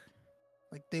magic.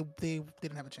 Like they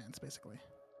didn't have a chance, basically.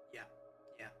 Yeah.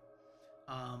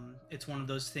 It's one of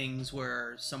those things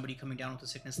where somebody coming down with a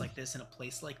sickness like this in a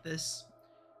place like this,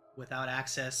 without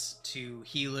access to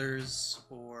healers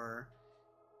or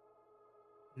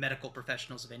medical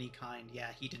professionals of any kind, yeah,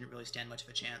 he didn't really stand much of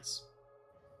a chance.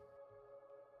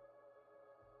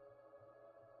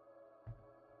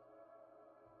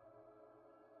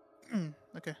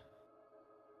 Okay.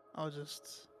 I'll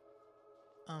just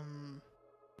I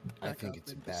back think up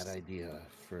it's a and bad just- idea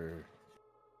for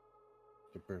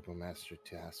the Burgomaster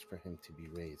to ask for him to be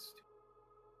raised.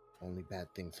 Only bad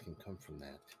things can come from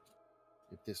that.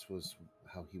 If this was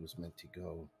how he was meant to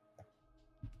go,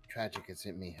 tragic as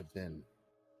it may have been,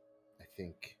 I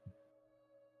think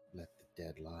let the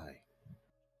dead lie.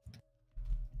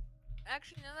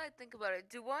 Actually, now that I think about it,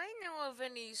 do I know of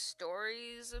any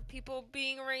stories of people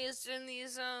being raised in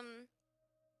these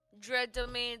dread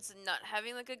domains and not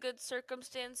having like a good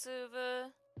circumstance of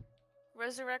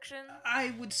resurrection?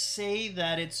 I would say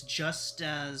that it's just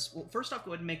as well. First off,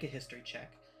 go ahead and make a history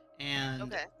check. And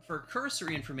Okay. for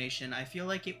cursory information, I feel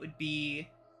like it would be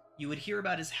you would hear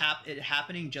about it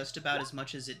happening just about as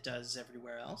much as it does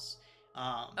everywhere else.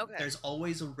 Okay. There's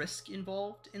always a risk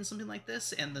involved in something like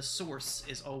this, and the source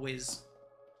is always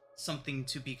something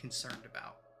to be concerned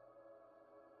about.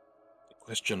 The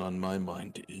question on my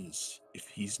mind is, if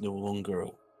he's no longer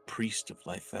a priest of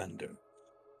Lythander,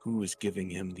 who is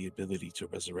giving him the ability to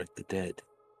resurrect the dead?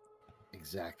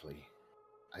 Exactly.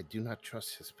 I do not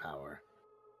trust his power,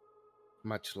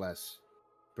 much less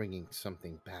bringing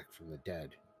something back from the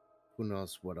dead. Who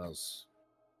knows what else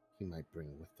he might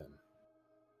bring with them.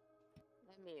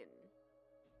 I mean,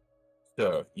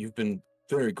 Sir, you've been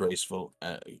very graceful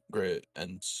and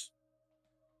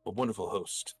a wonderful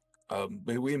host.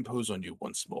 May we impose on you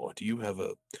once more? Do you have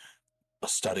a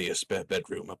study, a spare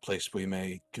bedroom, a place we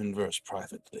may converse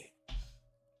privately?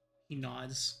 He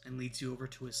nods and leads you over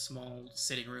to his small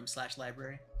sitting room /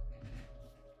 library.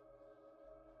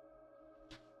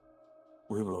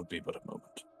 We will be but a moment.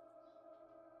 He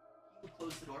would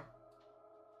close the door.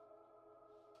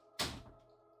 He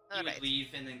All would right. leave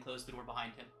and then close the door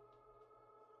behind him.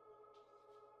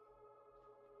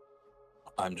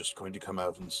 I'm just going to come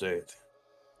out and say it.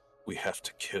 We have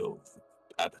to kill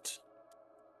the abbot.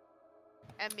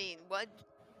 I mean, what?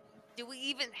 Do we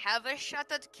even have a shot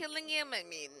at killing him? I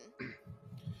mean,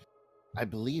 I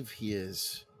believe he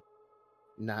is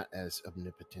not as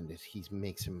omnipotent as he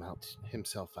makes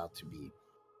himself out to be.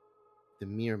 The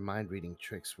mere mind-reading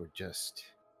tricks were just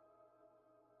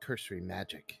cursory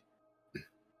magic.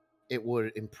 It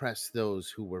would impress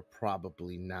those who were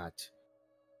probably not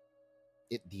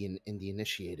in the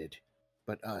initiated,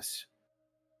 but us,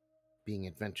 being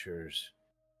adventurers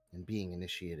and being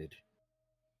initiated,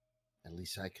 at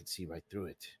least I could see right through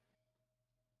it.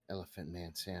 Elephant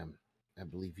Man Sam, I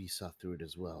believe you saw through it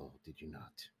as well, did you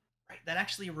not? Right, that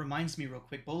actually reminds me real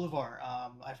quick, Bolivar.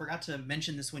 I forgot to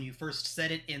mention this when you first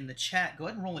said it in the chat. Go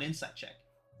ahead and roll an insight check.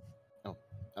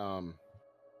 And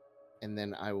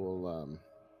then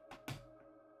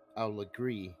I'll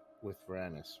agree with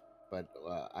Varanus, but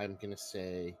I'm gonna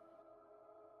say,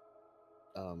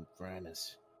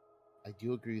 Varanus, I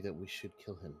do agree that we should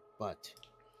kill him, but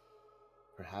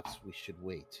perhaps we should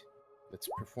wait. Let's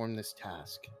perform this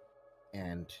task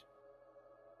and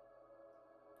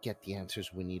get the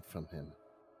answers we need from him.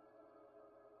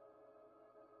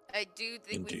 I do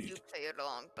think we do Indeed. play it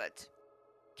along, but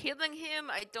killing him,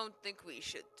 I don't think we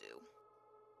should do.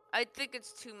 I think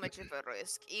it's too much of a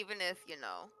risk, even if,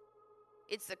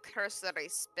 it's a cursory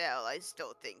spell. I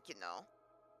still think,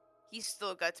 he's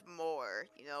still got more,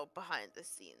 behind the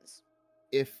scenes.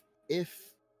 If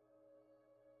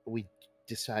we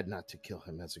decide not to kill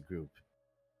him as a group,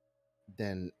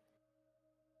 then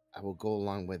I will go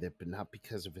along with it, but not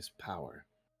because of his power,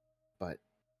 but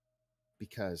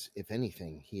because, if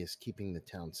anything, he is keeping the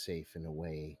town safe in a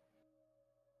way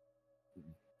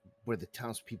where the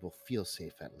townspeople feel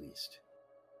safe, at least.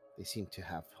 They seem to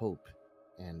have hope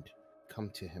and come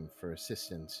to him for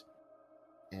assistance,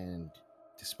 and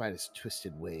despite his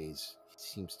twisted ways, he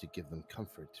seems to give them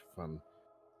comfort from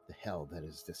the hell that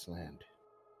is this land.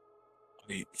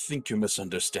 I think you're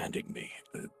misunderstanding me.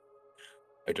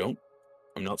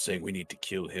 I'm not saying we need to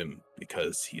kill him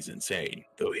because he's insane,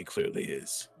 though he clearly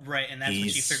is. Right, and that's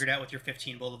what you figured out with your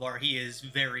 15 Bolivar. He is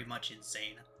very much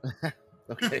insane.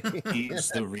 Okay. He's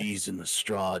the reason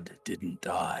Strahd didn't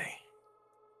die.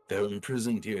 They're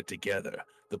imprisoned here together.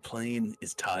 The plane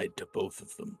is tied to both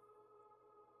of them.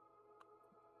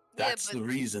 That's the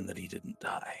reason that he didn't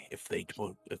die. If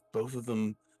both of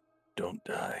them don't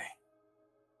die,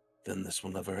 then this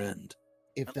will never end.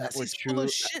 If that were he's true, full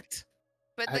of shit.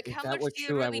 But if how that much were do you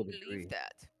true, I really would believe agree.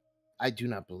 that? I do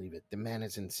not believe it. The man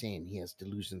is insane. He has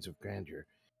delusions of grandeur.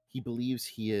 He believes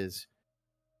he is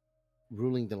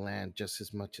ruling the land just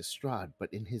as much as Strahd,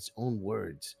 but in his own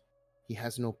words, he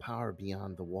has no power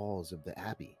beyond the walls of the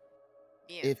abbey.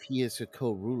 Yeah. If he is a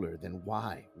co-ruler, then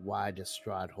why? Why does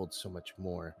Strahd hold so much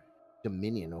more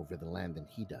dominion over the land than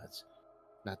he does?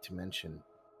 Not to mention,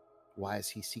 why is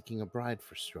he seeking a bride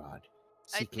for Strahd?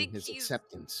 Seeking his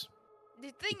acceptance.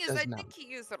 The thing is, I think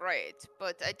he is right,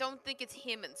 but I don't think it's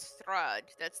him and Strahd.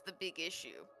 That's the big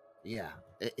issue. Yeah,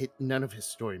 none of his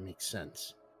story makes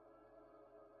sense.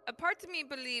 A part of me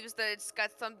believes that it's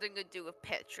got something to do with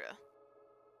Petra.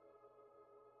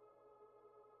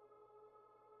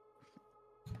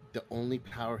 The only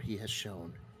power he has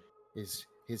shown is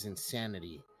his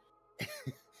insanity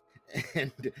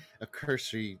and a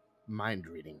cursory mind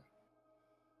reading.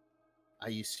 I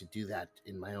used to do that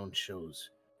in my own shows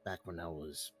back when I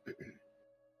was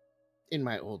in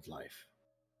my old life.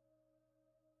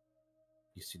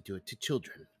 Used to do it to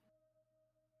children.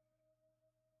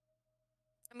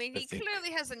 I mean, he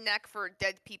clearly has a knack for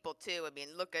dead people too. I mean,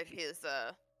 look at his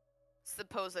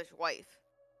supposed wife.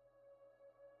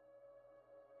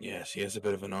 Yes, he has a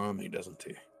bit of an army, doesn't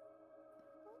he?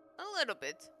 A little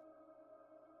bit.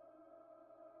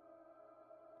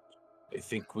 I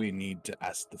think we need to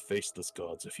ask the faceless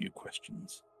gods a few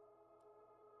questions.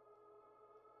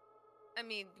 I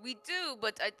mean, we do,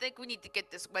 but I think we need to get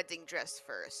this wedding dress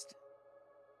first.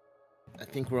 I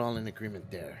think we're all in agreement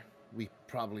there. We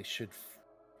probably should...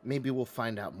 Maybe we'll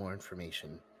find out more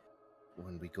information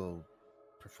when we go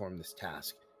perform this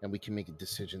task, and we can make a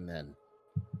decision then.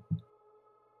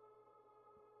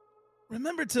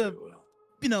 Remember to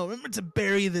remember to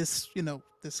bury this,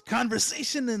 this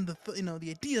conversation and the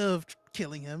idea of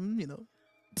killing him,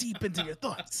 deep into your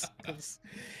thoughts, because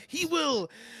he will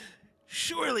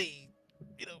surely,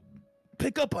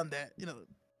 pick up on that,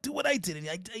 do what I did, and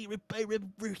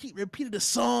repeated a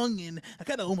song, and I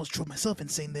kind of almost drove myself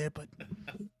insane there, but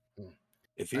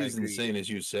If I he's agree. insane as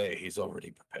you say, he's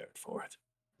already prepared for it.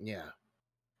 Yeah,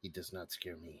 he does not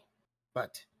scare me.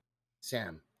 But,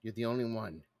 Sam, you're the only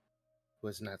one who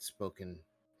has not spoken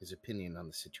his opinion on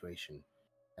the situation,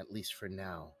 at least for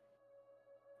now.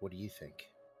 What do you think?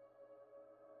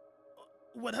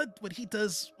 what he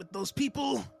does with those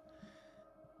people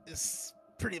is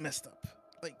pretty messed up.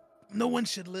 Like, no one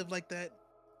should live like that.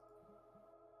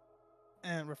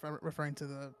 And referring to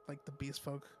the beast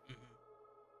folk.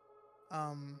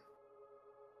 Mhm.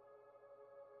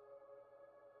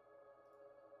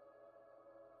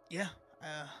 Yeah,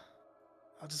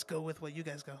 I'll just go with what you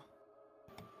guys go.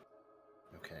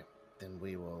 Okay, then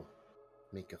we will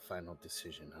make a final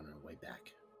decision on our way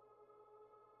back.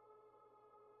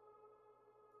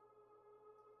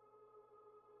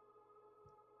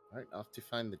 All right, off to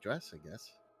find the dress, I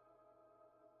guess.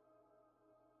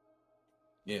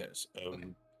 Yes. Okay.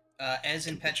 Ez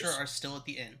and and Petra just- are still at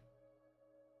the inn.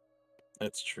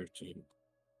 That's true too.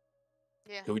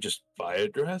 Yeah. Can we just buy a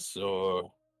dress,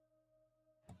 or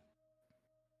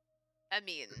I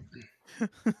mean,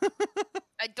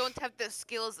 I don't have the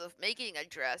skills of making a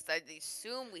dress. I'd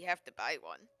assume we have to buy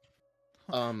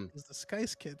one. Does the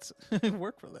Skies kids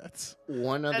work for that?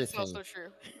 One other That's thing, also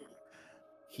true.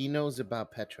 he knows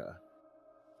about Petra.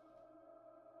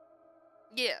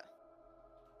 Yeah.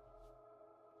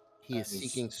 He is He's-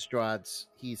 seeking Strahd's.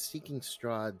 He's seeking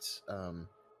Strahd's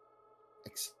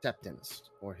acceptance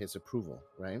or his approval,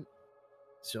 right?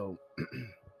 So,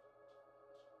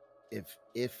 if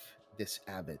this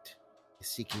abbot is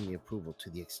seeking the approval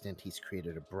to the extent he's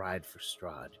created a bride for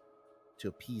Strahd to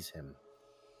appease him,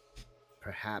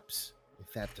 perhaps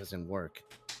if that doesn't work,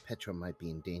 Petra might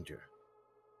be in danger.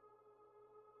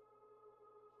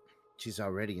 She's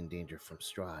already in danger from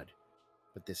Strahd,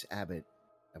 but this abbot,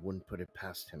 I wouldn't put it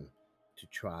past him to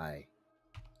try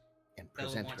and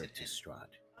present her wanted to him. Strahd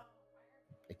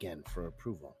again for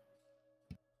approval.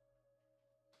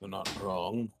 you're not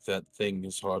wrong. That thing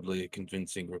is hardly a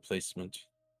convincing replacement.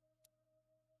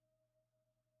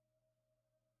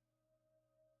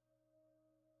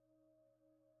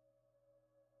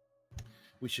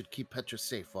 We should keep Petra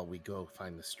safe while we go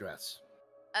find the stress.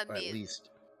 I Or at mean, least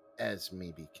Ez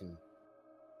maybe can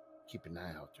keep an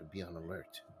eye out or be on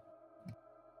alert.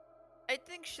 I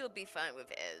think she'll be fine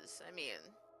with Ez. I mean,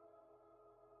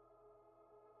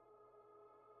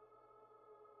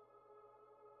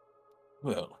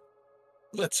 Well,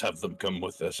 let's have them come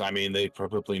with us. I mean, they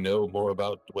probably know more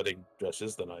about wedding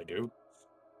dresses than I do.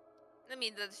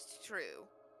 that's true.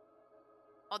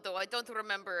 Although I don't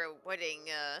remember a wedding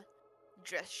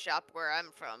dress shop where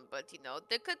I'm from, but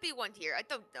there could be one here. I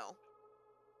don't know.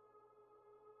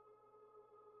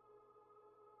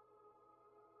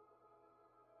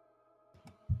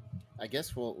 I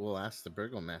guess we'll ask the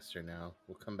burgomaster now.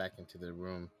 We'll come back into the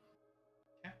room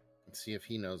Okay. and see if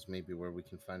he knows maybe where we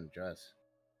can find a dress.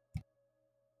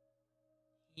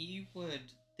 He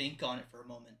would think on it for a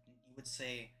moment, and he would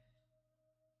say,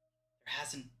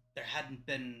 there hadn't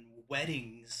been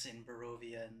weddings in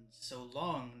Barovia in so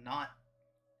long, not...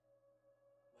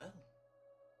 Well...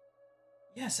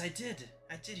 Yes, I did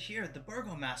hear the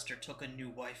burgomaster took a new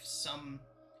wife some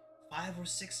 5 or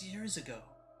 6 years ago.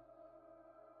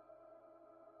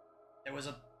 There was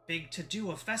a big to-do,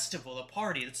 a festival, a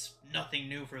party. It's nothing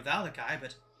new for Valakai,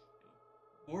 but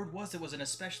word was it was an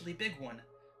especially big one.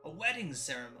 A wedding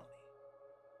ceremony.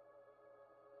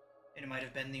 It might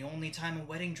have been the only time a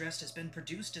wedding dress has been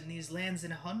produced in these lands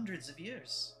in hundreds of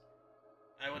years.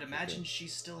 I would imagine she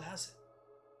still has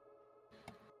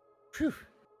it. Phew.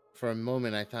 For a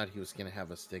moment, I thought he was going to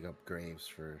have us dig up graves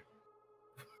for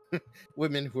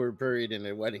women who were buried in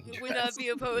a wedding dress. Would not be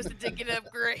opposed to digging up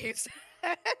graves.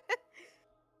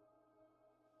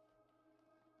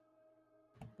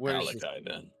 Where is mean- this? Malachi,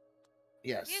 then.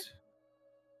 Yes.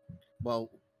 Well,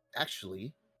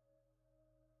 actually,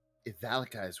 if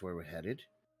Valakai is where we're headed,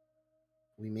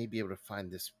 we may be able to find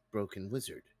this broken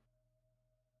wizard.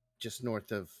 Just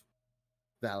north of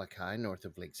Valakai, north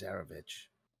of Lake Zarovich.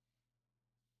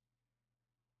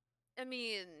 I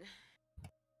mean,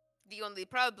 the only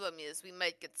problem is we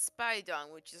might get spied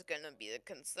on, which is gonna be a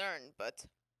concern, but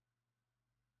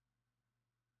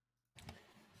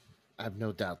I have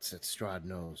no doubts that Strahd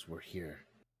knows we're here.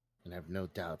 And I have no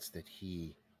doubts that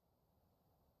he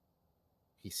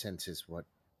senses what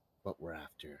we're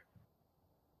after.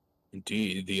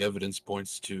 Indeed, the evidence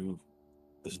points to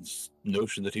this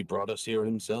notion that he brought us here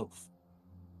himself.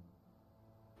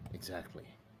 Exactly.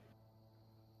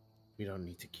 We don't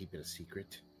need to keep it a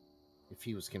secret. If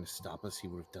he was going to stop us, he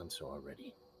would have done so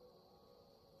already.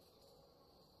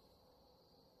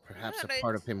 Perhaps a Alright.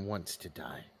 part of him wants to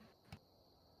die.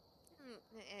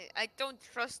 I don't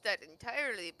trust that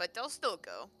entirely, but I'll still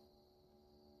go.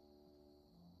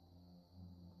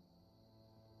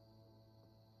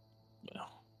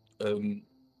 Well,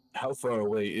 how far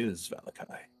away is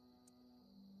Valakai?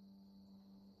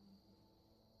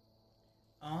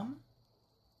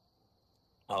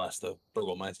 I'll ask the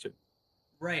Burgomeister.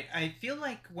 Right. I feel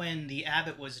like when the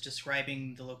abbot was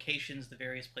describing the locations, the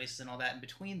various places, and all that, and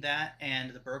between that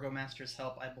and the Burgomaster's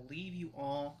help, I believe you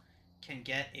all can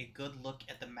get a good look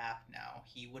at the map now.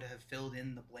 He would have filled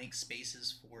in the blank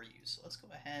spaces for you. So let's go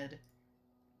ahead,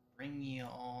 bring you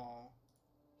all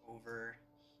over here.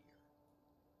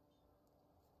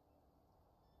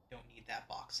 Don't need that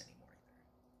box anymore either.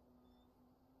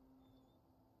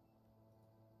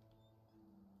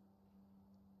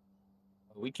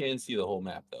 We can see the whole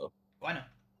map, though. Why not?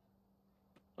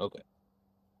 Okay.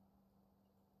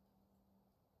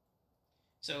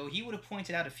 So he would have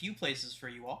pointed out a few places for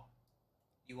you all.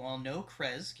 You all know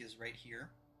Kresk is right here.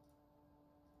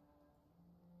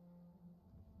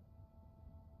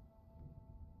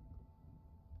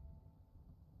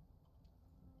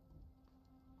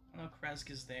 Oh, Kresk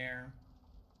is there.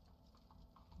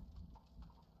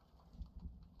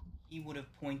 He would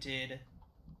have pointed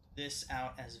this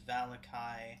out as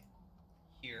Valakai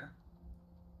here.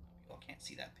 You all can't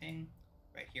see that ping.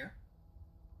 Right here.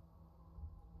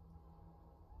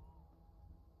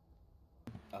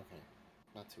 Okay,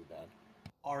 not too bad.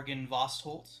 Argen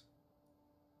Vostholt.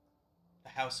 The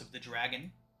House of the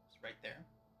Dragon is right there.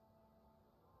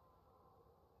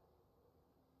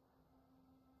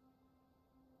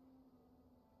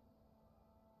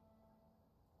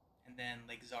 And then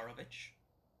Lake Zarovich.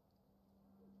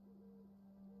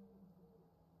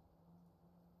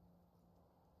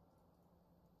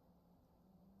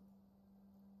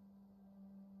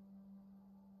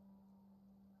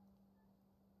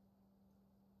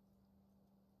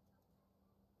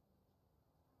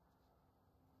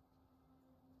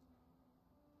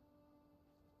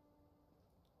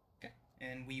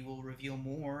 And we will reveal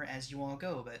more as you all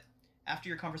go. But after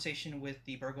your conversation with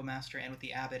the Burgomaster and with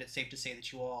the Abbot, it's safe to say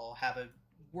that you all have a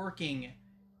working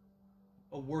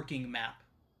map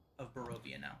of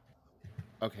Barovia now.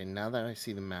 Okay, now that I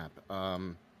see the map,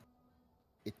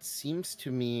 it seems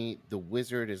to me the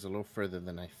wizard is a little further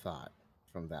than I thought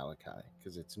from Valakai,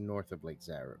 because it's north of Lake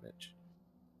Zarovich.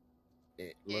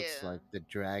 It looks Yeah. like the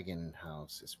Dragon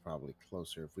House is probably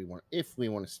closer if we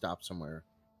want to stop somewhere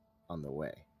on the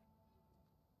way.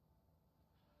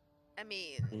 I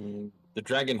mean, The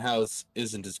Dragon House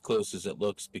isn't as close as it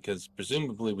looks because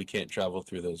presumably we can't travel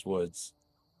through those woods.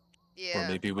 yeah. Or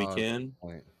maybe we Oh, can.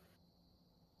 Point.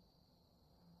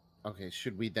 Okay,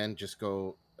 should we then just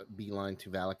go beeline to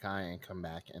Valakai and come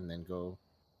back and then go?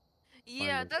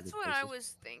 Yeah, those that's other what I places?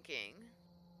 was thinking.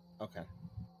 Okay.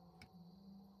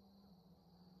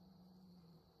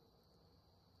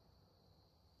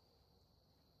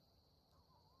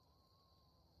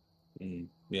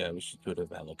 Yeah, we should go to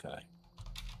Valakai.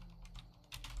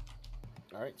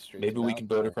 All right, straight. Maybe to we can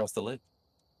boat Valakai. across the lake.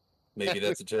 Maybe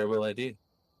that's a terrible idea.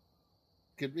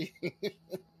 Could be.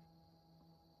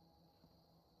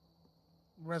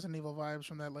 Resident Evil vibes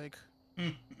from that lake.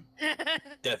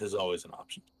 Death is always an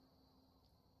option.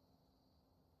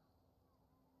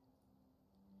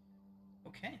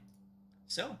 Okay.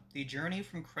 So, the journey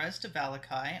from Krez to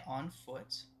Valakai on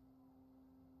foot.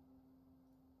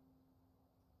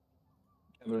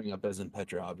 Covering up as in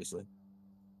Petra, obviously.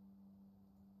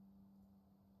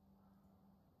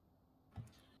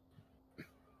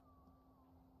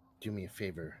 Do me a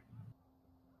favor.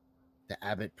 The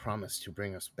abbot promised to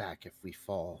bring us back if we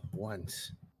fall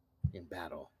once in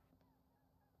battle.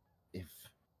 If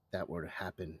that were to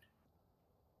happen,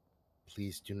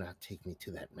 please do not take me to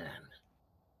that man.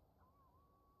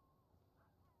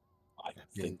 I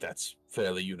think that's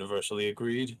fairly universally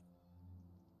agreed.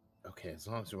 Okay, as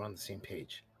long as we're on the same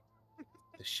page.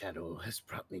 The shadow has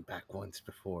brought me back once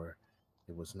before.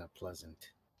 It was not pleasant.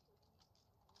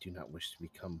 Do not wish to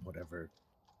become whatever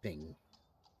thing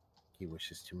he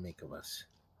wishes to make of us.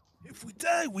 If we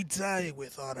die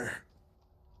with honor.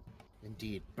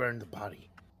 Indeed, burn the body.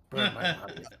 Burn my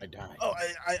body if I die. Oh,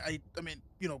 I mean,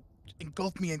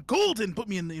 engulf me in gold and put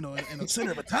me in, in the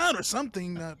center of a town or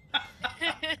something. I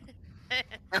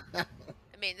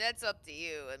mean, that's up to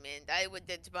you. I mean, I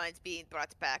wouldn't mind being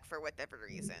brought back for whatever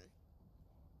reason.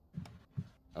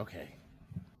 Okay.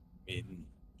 I mean,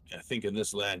 I think in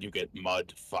this land you get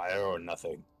mud, fire, or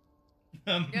nothing.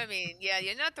 I mean, yeah,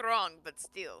 you're not wrong, but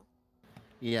still.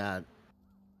 Yeah,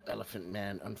 Elephant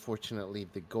Man. Unfortunately,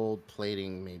 the gold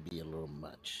plating may be a little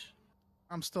much.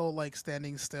 I'm still like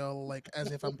standing still, like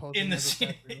as if I'm in posing as a the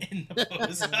statue. in the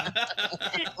pose.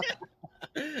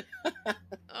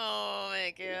 Oh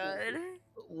my god.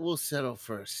 We'll settle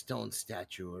for a stone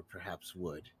statue or perhaps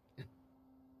wood.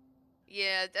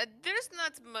 Yeah, there's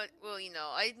not much. Well,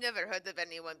 I've never heard of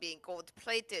anyone being gold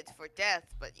plated for death,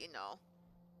 but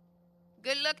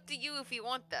good luck to you if you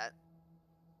want that.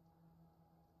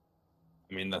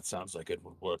 I mean, that sounds like it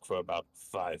would work for about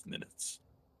 5 minutes.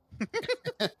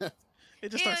 It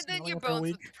just Yeah, starts then smelling your after a bones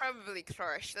week. would probably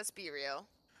crush. Let's be real.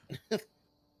 Like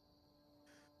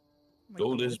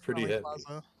Gold the is wood pretty smelling heavy.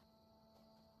 plaza.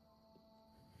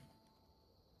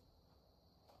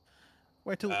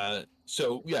 Where to?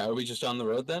 So, yeah, are we just on the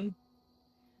road then?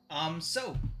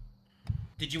 So,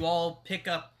 did you all pick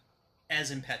up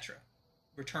Ez and Petra?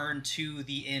 Return to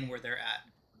the inn where they're at?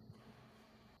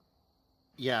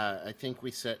 Yeah, I think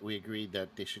we agreed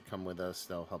that they should come with us.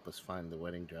 They'll help us find the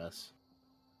wedding dress.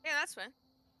 Yeah, that's fine.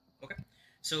 Okay.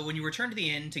 So when you return to the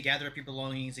inn to gather up your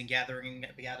belongings and gather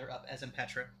up Ez and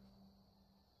Petra,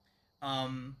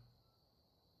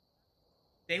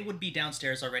 they would be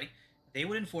downstairs already. They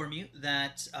would inform you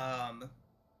that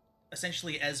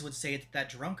essentially Ez would say that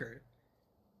drunkard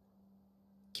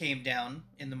came down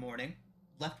in the morning,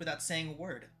 left without saying a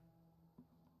word.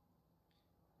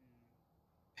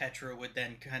 Petra would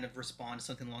then kind of respond to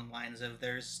something along the lines of,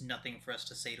 "There's nothing for us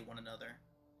to say to one another.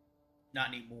 Not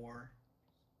anymore."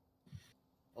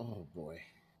 Oh boy.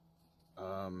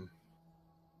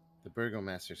 The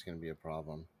burgomaster's going to be a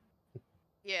problem.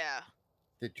 Yeah.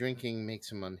 The drinking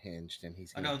makes him unhinged, and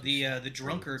he's. Oh no, the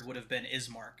drunkard would have been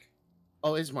Ismark.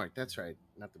 Oh, Ismark, that's right,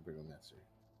 not the burgomaster.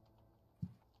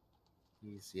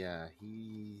 He's gonna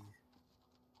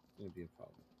be a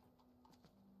problem.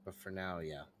 But for now,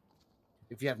 yeah.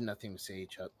 If you have nothing to say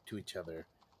to each other,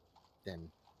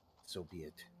 then so be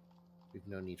it. We've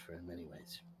no need for him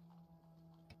anyways.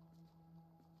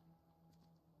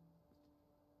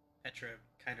 Petra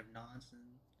kind of nods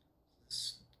and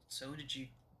says, "So, did you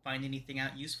find anything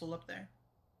out useful up there?"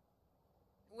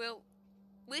 Well,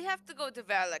 we have to go to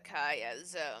Valakai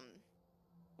as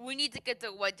we need to get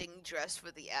the wedding dress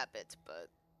for the abbot, but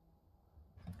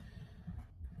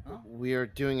We are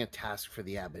doing a task for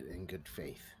the abbot in good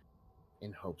faith,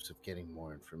 in hopes of getting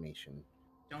more information.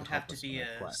 Don't have to be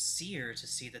a seer to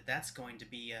see that that's going to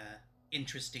be a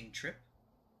interesting trip.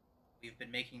 We've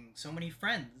been making so many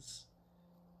friends.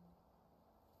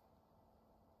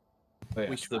 But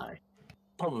We yes, the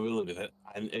probability that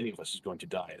any of us is going to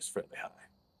die is fairly high.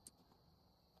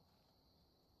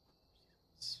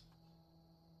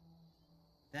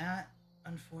 That,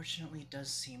 unfortunately, does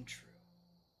seem true.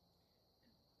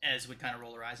 Ez would kind of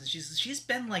roll her eyes, and she's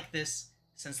been like this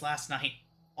since last night.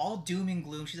 All doom and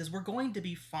gloom. She says, "We're going to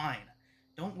be fine.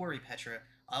 Don't worry, Petra.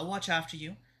 I'll watch after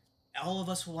you. All of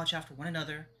us will watch after one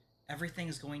another. Everything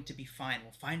is going to be fine.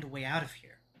 We'll find a way out of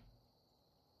here."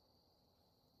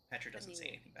 Petra doesn't say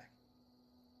anything back.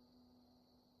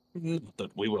 Not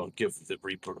that we won't give the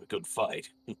Reaper a good fight.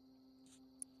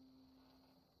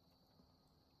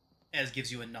 Ez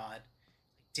gives you a nod.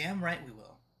 Damn right we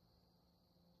will.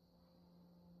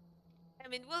 I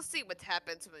mean, we'll see what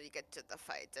happens when we get to the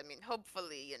fight. I mean,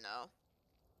 hopefully,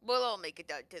 we'll all make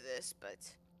it out to this, but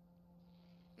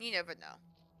you never know.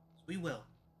 We will.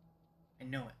 I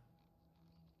know it.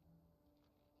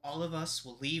 All of us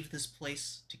will leave this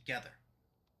place together.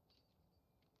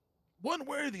 One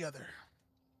way or the other.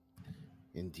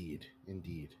 Indeed,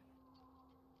 indeed.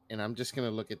 And I'm just gonna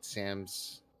look at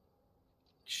Sam's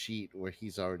sheet where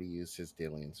he's already used his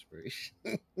daily inspiration.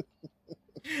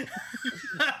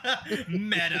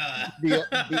 Meta.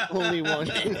 The only one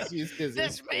who's used his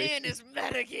This inspiration. man is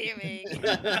metagaming.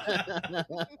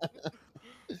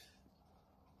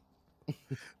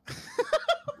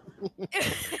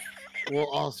 We'll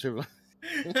all survive.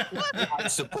 I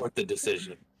support the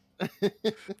decision.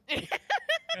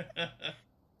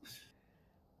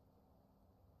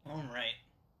 All right.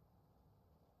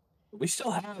 We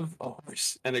still have a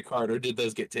horse and a cart, or did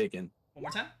those get taken? One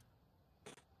more time.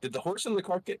 Did the horse and the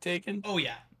cart get taken? Oh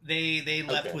yeah, they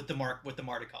left Okay. with the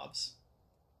Mardikovs.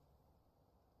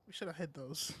 We should have hid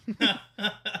those. Yeah.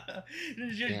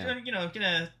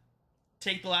 Gonna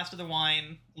take the last of the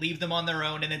wine, leave them on their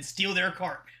own, and then steal their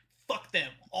cart. Fuck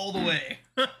them all the way.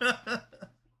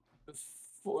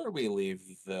 Before we leave,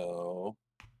 though,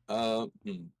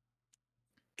 can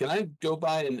I go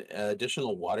buy an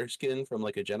additional water skin from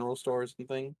like a general store or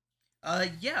something?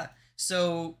 Yeah.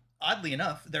 So, oddly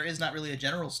enough, there is not really a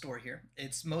general store here.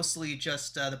 It's mostly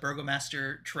just the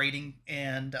Burgomaster trading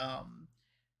and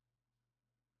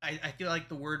I feel like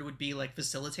the word would be like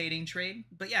facilitating trade.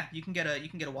 But yeah, you can get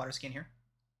a water skin here.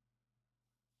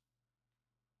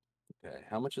 Okay,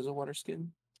 how much is a water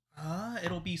skin?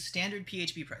 It'll be standard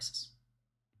PHB prices.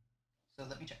 So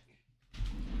let me check.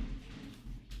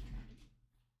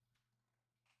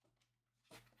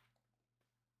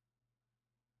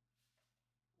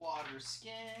 Water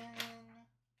skin.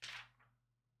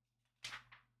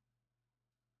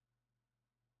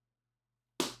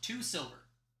 2 silver.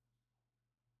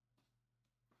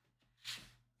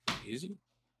 Easy.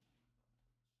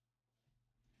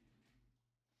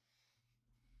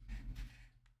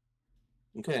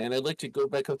 Okay, and I'd like to go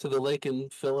back up to the lake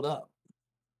and fill it up.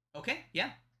 Okay,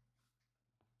 yeah.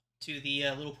 To the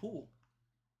little pool.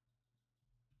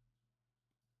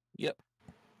 Yep.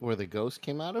 Where the ghost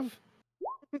came out of?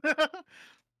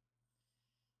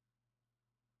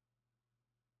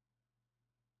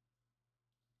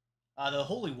 The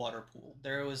holy water pool.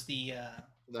 There was the.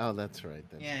 Oh, that's right.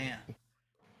 That's Yeah, right. yeah.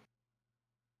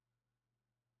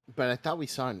 But I thought we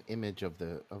saw an image of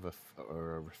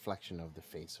or a reflection of the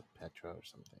face of Petra or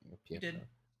something. Or You Pietro. did.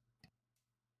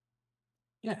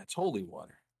 Yeah, it's holy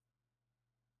water.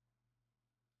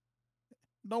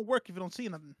 Don't work if you don't see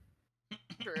nothing.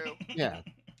 True. Yeah,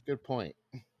 good point.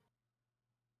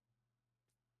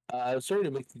 Sorry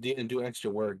to make the DM do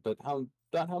extra work, but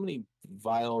about how many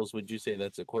vials would you say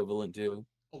that's equivalent to?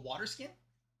 A water skin?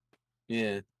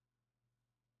 Yeah.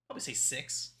 Probably say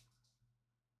 6.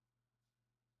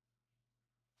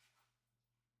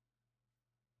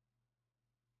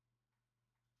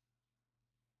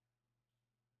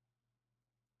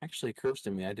 Actually occurs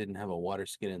to me I didn't have a water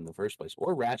skin in the first place.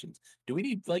 Or rations. Do we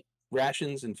need like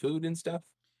rations and food and stuff?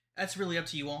 That's really up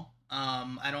to you all.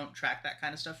 I don't track that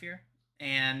kind of stuff here.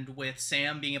 And with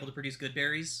Sam being able to produce good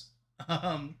berries,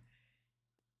 I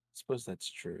suppose that's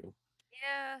true.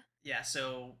 yeah,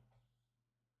 so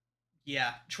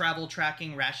yeah, travel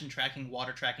tracking, ration tracking,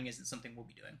 water tracking isn't something we'll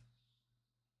be doing.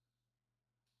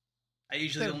 I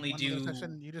usually Then only one other do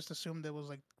session, you just assumed it was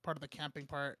like part of the camping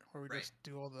part where we Right. just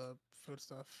do all the food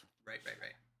stuff. Right.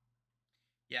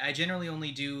 Yeah, I generally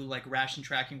only do like ration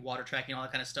tracking, water tracking, all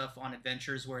that kind of stuff on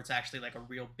adventures where it's actually like a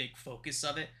real big focus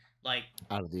of it. Like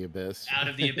Out of the abyss. Out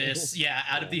of the Abyss. Yeah,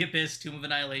 Out of the Abyss, Tomb of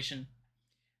Annihilation.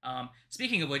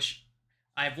 Speaking of which,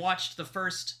 I've watched the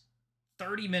first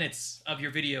 30 minutes of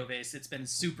your video, Vase. It's been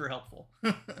super helpful.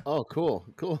 Oh, cool.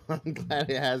 I'm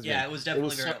glad it has been. Yeah, it was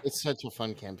definitely very helpful. It's such a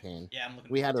fun campaign. Yeah, I'm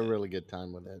looking We had a forward to it. really good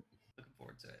time with it. Looking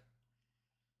forward to it.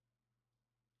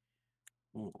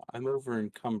 Oh, I'm over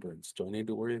encumbrance. Do I need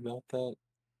to worry about that?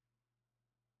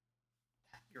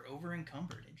 You're over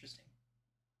encumbered. Interesting.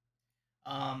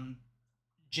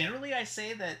 Generally I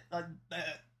say that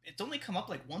it's only come up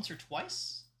like once or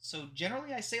twice. So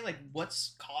generally I say like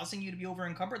what's causing you to be over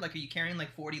encumbered? Like are you carrying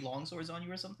like 40 longswords on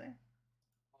you or something?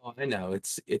 Oh, I know.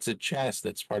 It's a chest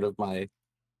that's part of my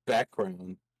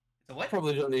background. It's a I what?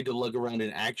 probably don't need to lug around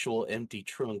an actual empty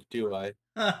trunk, do I?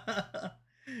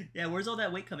 Yeah, where's all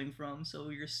that weight coming from? So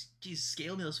your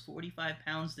scale meal is 45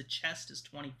 pounds. The chest is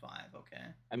 25. Okay.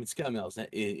 I mean, scale mail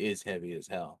is heavy as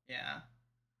hell. Yeah.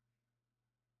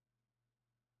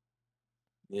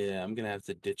 Yeah, I'm gonna have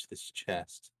to ditch this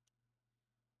chest.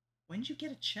 When did you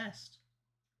get a chest?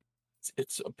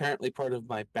 It's apparently part of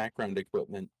my background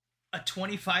equipment. A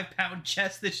 25-pound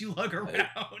chest that you lug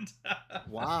around.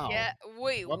 Wow. Yeah.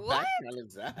 Wait. What What? background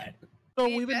is that? So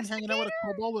The we've been hanging out with a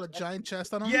kobold with a giant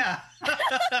chest on him. Yeah.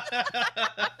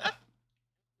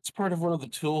 It's part of one of the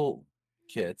tool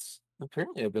kits.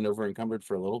 Apparently, I've been over encumbered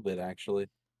for a little bit, actually.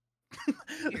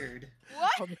 Weird.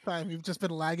 What? All the time, you've just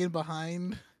been lagging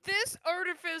behind. This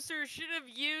artificer should have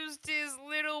used his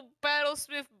little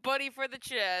battlesmith buddy for the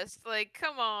chest. Like,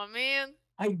 come on, man.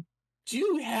 I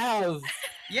do have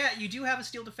Yeah, you do have a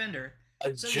steel defender.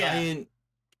 a So, yeah. giant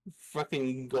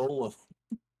fucking golem.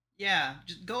 Yeah,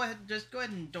 just go ahead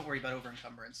and don't worry about over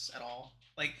encumbrance at all.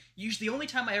 Like usually the only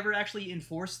time I ever actually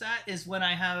enforce that is when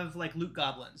I have like loot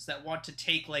goblins that want to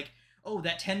take like, oh,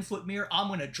 that 10-foot mirror, I'm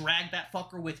gonna drag that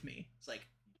fucker with me. It's like,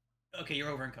 okay, you're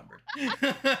over encumbered.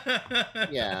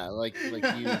 Yeah, like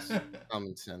use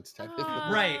common sense type of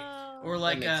thing. Right. Or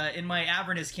like makes in my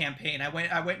Avernus campaign, I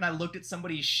went and I looked at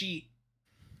somebody's sheet,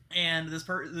 and this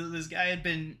guy had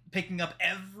been picking up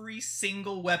every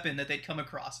single weapon that they'd come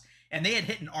across, and they had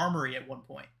hit an armory at one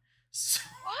point. So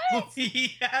What?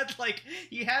 he had like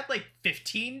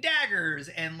 15 daggers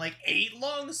and like 8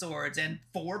 longswords and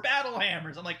 4 battle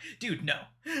hammers. I'm like, dude, no.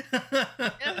 Yeah,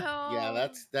 No.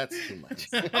 that's too much.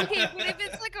 Okay, but if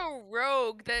it's like a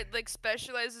rogue that like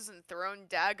specializes in throwing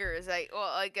daggers,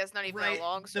 I guess not even right, a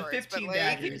long the sword, 15 but like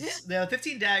daggers. The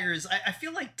 15 daggers. I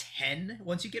feel like 10.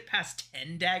 Once you get past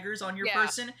 10 daggers on your Yeah.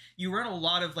 person, you run a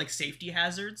lot of like safety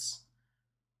hazards.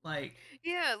 Like,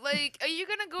 yeah, like are you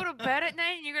gonna go to bed at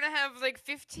night and you're gonna have like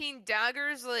 15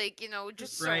 daggers like,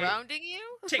 just Right. surrounding you?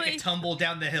 take a Like, tumble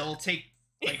down the hill, take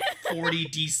like 40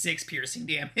 d6 piercing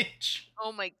damage.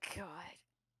 oh my god.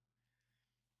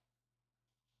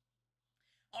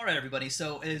 All right, everybody.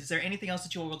 So, is there anything else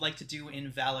that you would like to do in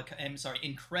in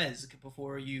Krezk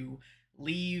before you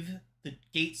leave the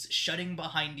gates shutting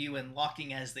behind you and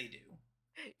locking as they do?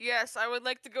 Yes, I would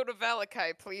like to go to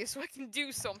Valakai, please, so I can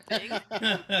do something.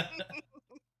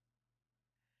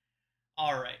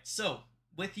 All right. So,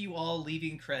 with you all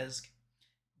leaving Krezk,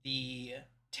 the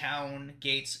town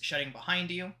gates shutting behind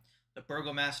you, the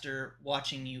burgomaster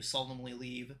watching you solemnly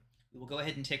leave, we will go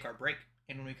ahead and take our break.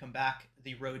 And when we come back,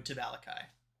 the road to Valakai.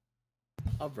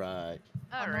 All right.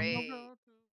 Alright.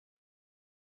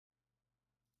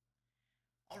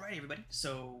 Alright, everybody.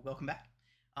 So, welcome back.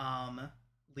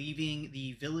 Leaving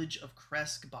the village of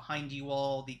Krezk behind you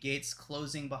all, the gates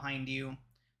closing behind you,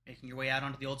 making your way out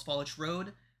onto the Old Svalich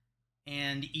Road,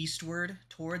 and eastward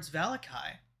towards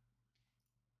Valakai.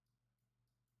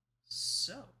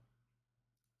 So,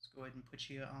 let's go ahead and put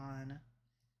you on that.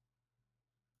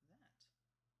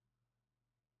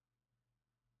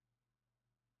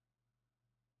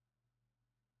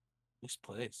 This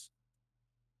place.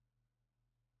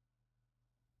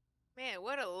 Man,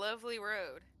 what a lovely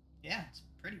road. Yeah, it's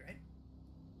pretty, right?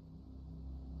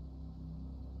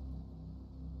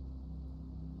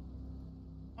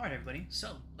 Alright, everybody,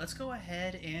 so let's go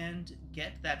ahead and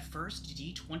get that first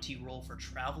d20 roll for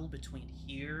travel between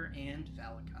here and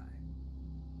Valakai.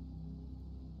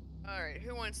 Alright,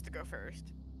 who wants to go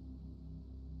first?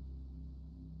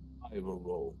 I will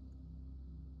roll.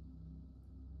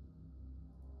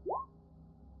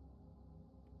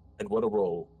 And what a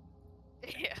roll.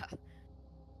 Yeah.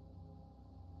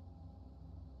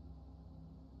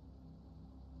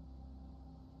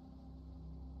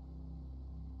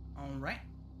 Alright,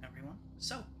 everyone.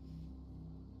 So,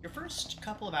 your first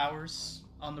couple of hours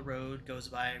on the road goes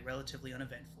by relatively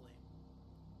uneventfully.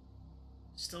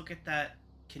 Still get that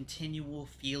continual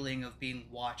feeling of being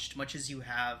watched, much as you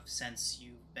have since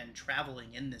you've been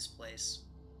traveling in this place.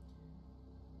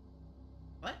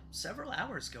 But several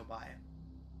hours go by.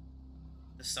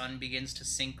 The sun begins to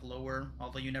sink lower,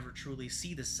 although you never truly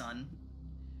see the sun.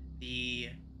 The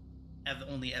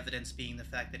only evidence being the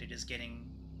fact that it is getting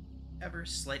ever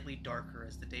slightly darker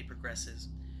as the day progresses,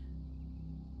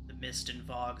 the mist and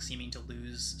fog seeming to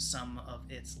lose some of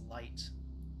its light.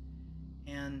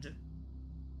 And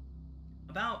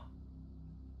about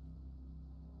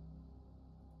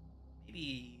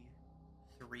maybe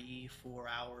 3-4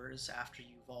 hours after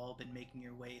you've all been making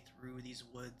your way through these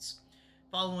woods,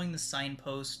 following the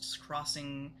signposts,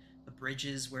 crossing the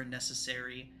bridges where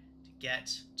necessary to get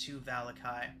to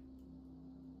Valakai,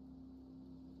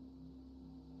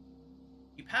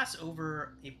 you pass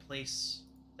over a place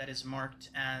that is marked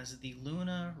as the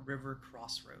Luna River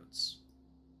Crossroads.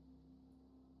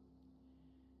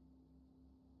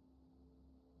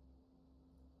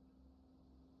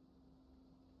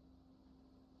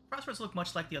 Crossroads look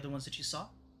much like the other ones that you saw.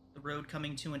 The road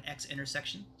coming to an X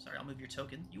intersection. Sorry, I'll move your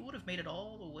token. You would have made it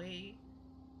all the way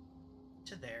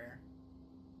to there.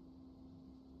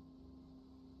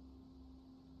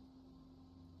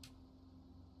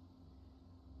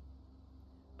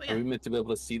 But Are we yeah, meant to be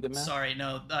able to see the map? sorry,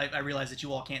 no, I realize that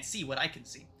you all can't see what I can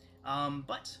see.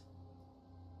 But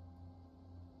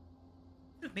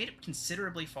you have made it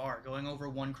considerably far, going over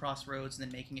one crossroads and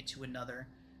then making it to another,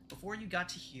 before you got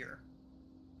to here.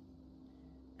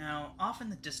 Now, off in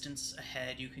the distance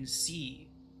ahead, you can see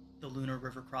the Lunar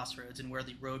River Crossroads and where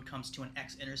the road comes to an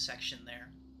X intersection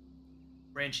there.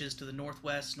 Branches to the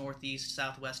northwest, northeast,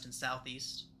 southwest, and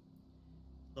southeast.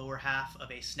 Lower half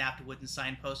of a snapped wooden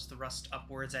signpost thrust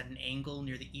upwards at an angle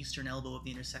near the eastern elbow of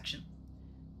the intersection.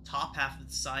 Top half of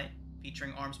the sign,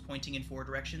 featuring arms pointing in 4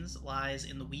 directions, lies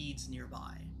in the weeds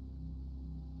nearby.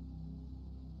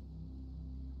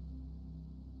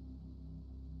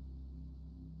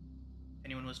 If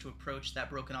anyone was to approach that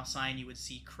broken off sign, you would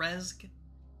see Krezk,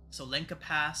 Solenka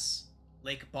Pass,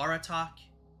 Lake Baratok,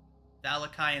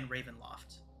 Valakai, and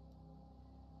Ravenloft.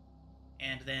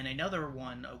 And then another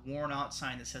one, a worn out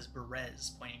sign that says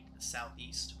Berez, pointing to the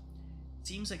southeast. It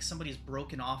seems like somebody's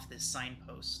broken off this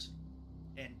signpost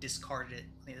and discarded it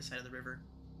on the other side of the river.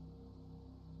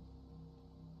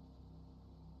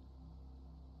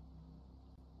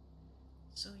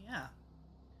 So yeah.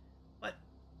 But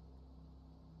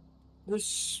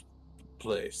This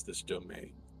place, this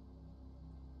domain.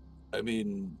 I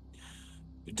mean,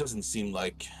 it doesn't seem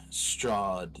like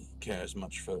Strahd cares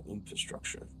much for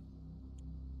infrastructure.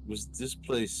 Was this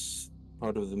place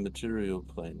part of the material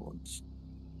plane once?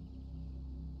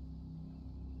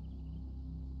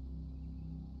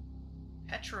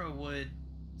 Petra would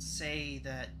say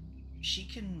that she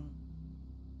can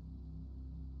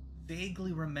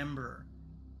vaguely remember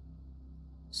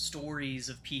stories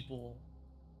of people,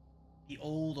 the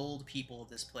old people of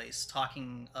this place,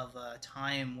 talking of a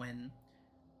time when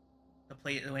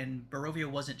when Barovia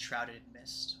wasn't shrouded in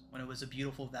mist, when it was a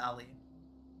beautiful valley.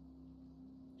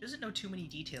 She doesn't know too many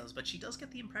details, but she does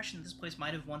get the impression that this place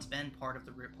might have once been part of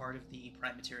the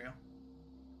prime material.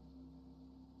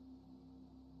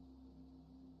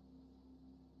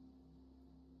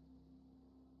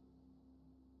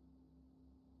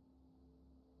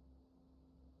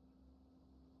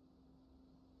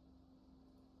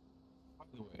 By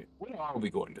the way, what are we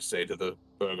going to say to the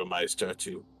Burgermeister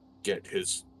to get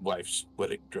his wife's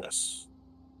wedding dress?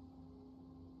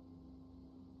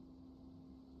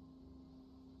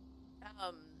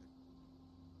 Um,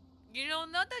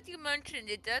 now that you mentioned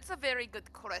it, that's a very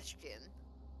good question.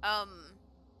 I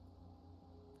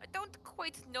don't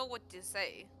quite know what to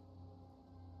say.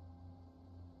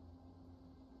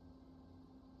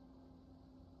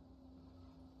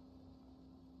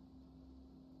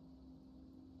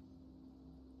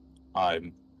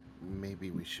 Maybe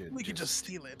we should. We could just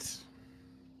steal it.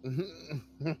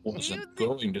 Wasn't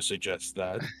going to suggest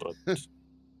that, but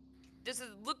Does it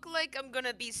look like I'm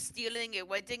gonna be stealing a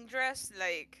wedding dress?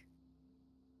 Like,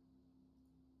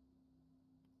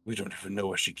 we don't even know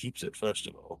where she keeps it, first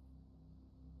of all.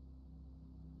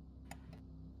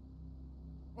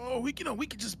 Oh, we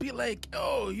could just be like,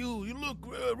 oh, you look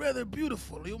rather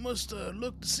beautiful. You must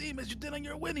look the same as you did on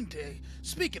your wedding day.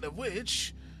 Speaking of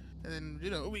which, and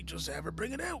we just have her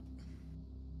bring it out.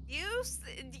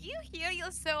 do you hear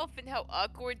yourself and how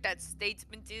awkward that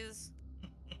statement is?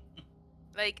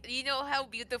 Like, you know how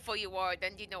beautiful you are,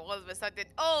 then all of a sudden,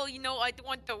 oh, I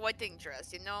want the wedding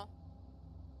dress,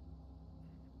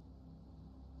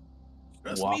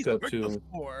 Trust Walk me, up worked to him.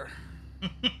 before.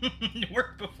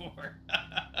 Worked before.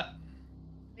 Are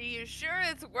you sure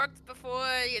it's worked before,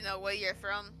 where you're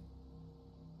from?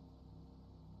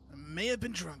 I may have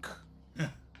been drunk.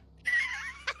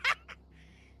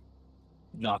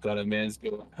 Knock on a man's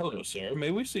door. Hello, sir.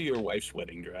 May we see your wife's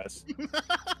wedding dress?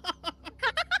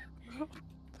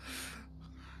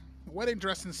 Wedding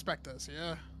dress inspect us,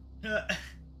 yeah.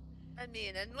 I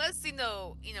mean, unless,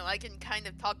 I can kind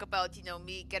of talk about,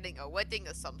 me getting a wedding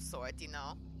of some sort,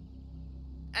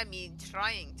 I mean,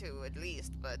 trying to, at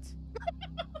least, but...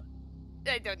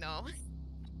 I don't know.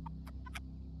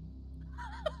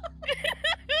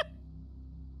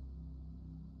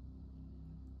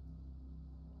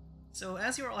 So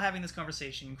as you're all having this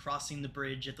conversation, crossing the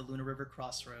bridge at the Luna River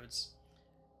crossroads,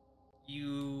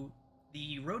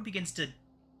 the road begins to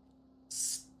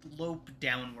slope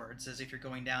downwards as if you're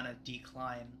going down a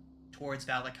decline towards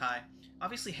Valakai,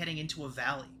 obviously heading into a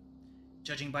valley.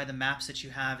 Judging by the maps that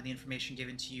you have and the information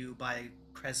given to you by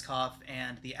Kreskov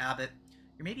and the abbot,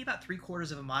 you're maybe about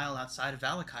 3/4 of a mile outside of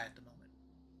Valakai at the moment.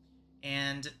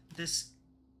 And this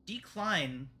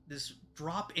decline, this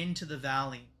drop into the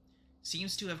valley,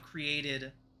 seems to have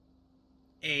created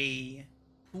a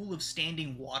pool of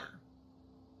standing water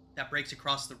that breaks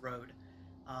across the road.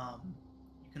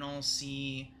 You can all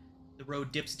see the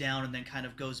road dips down and then kind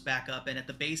of goes back up, and at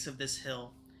the base of this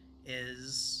hill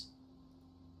is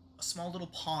a small little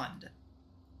pond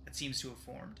that seems to have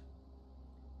formed.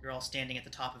 You're all standing at the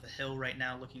top of a hill right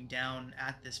now looking down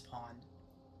at this pond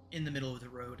in the middle of the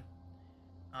road.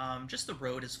 Just the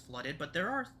road is flooded, but there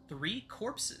are 3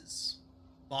 corpses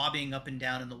bobbing up and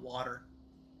down in the water.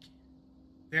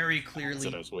 Very clearly... That's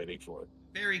what I was waiting for.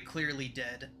 Very clearly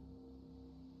dead.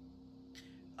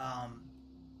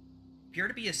 Appear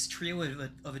to be a trio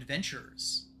of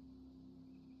adventurers.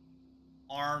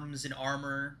 Arms and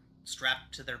armor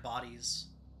strapped to their bodies.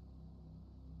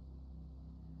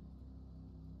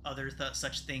 Other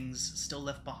such things still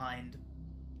left behind.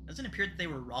 Doesn't appear that they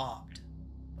were robbed,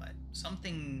 but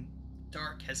something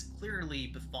dark has clearly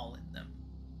befallen them.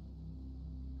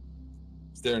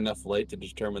 Is there enough light to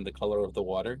determine the color of the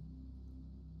water?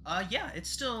 Yeah, it's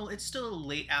still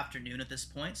late afternoon at this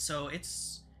point, so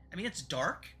it's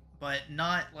dark, but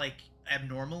not like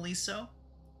abnormally so.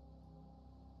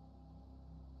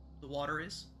 The water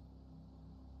is.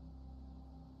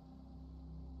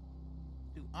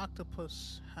 Do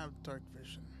octopus have dark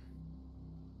vision?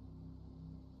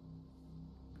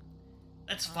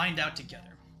 Let's find out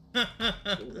together.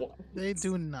 They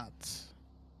do not.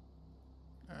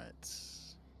 Alright.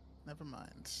 Never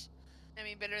mind. I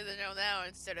mean, better to know now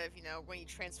instead of, you know, when you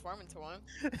transform into one.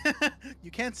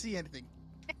 You can't see anything.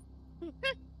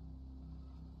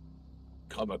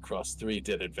 Come across 3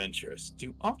 dead adventurers.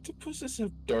 Do octopuses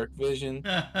have dark vision?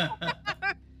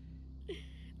 The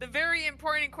very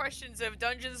important questions of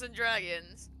Dungeons and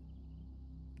Dragons.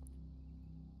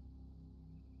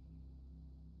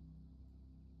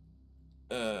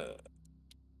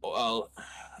 Well,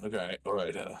 okay,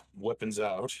 alright, weapons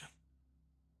out.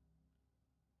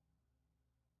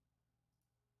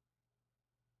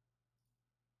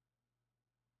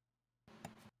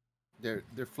 They're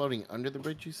floating under the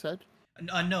bridge, you said?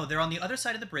 No, they're on the other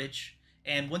side of the bridge.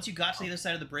 And once you got to the other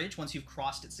side of the bridge, once you've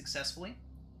crossed it successfully,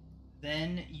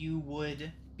 then you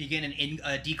would begin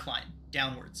a decline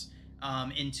downwards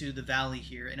into the valley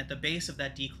here. And at the base of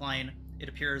that decline, it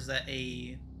appears that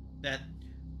that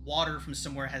water from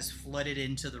somewhere has flooded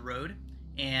into the road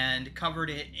and covered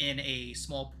it in a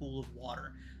small pool of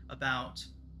water, about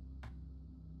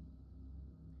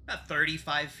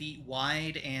 35 feet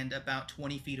wide and about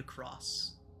 20 feet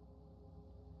across.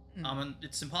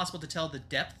 It's impossible to tell the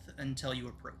depth until you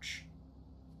approach.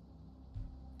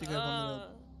 Do you guys want me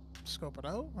to scope it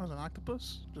out as an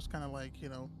octopus? Just kind of like, you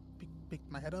know, peek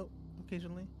my head out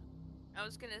occasionally? I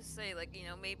was gonna say, like, you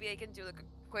know, maybe I can do like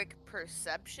a quick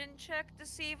perception check to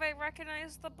see if I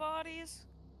recognize the bodies.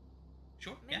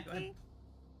 Sure, Maybe? yeah, go ahead.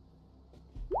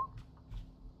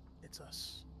 It's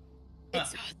us.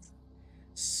 It's us.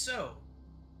 So,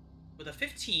 with a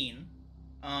 15,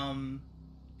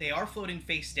 they are floating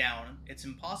face down. It's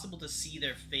impossible to see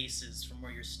their faces from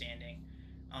where you're standing.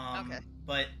 Okay.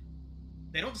 But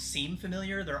they don't seem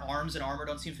familiar. Their arms and armor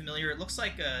don't seem familiar. It looks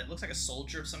like a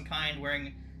soldier of some kind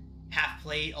wearing half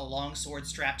plate, a long sword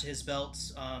strapped to his belt,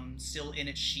 still in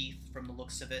its sheath from the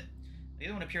looks of it. The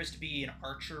other one appears to be an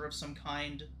archer of some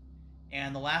kind,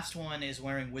 and the last one is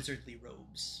wearing wizardly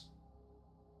robes.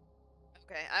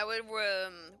 Okay, I would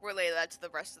relay that to the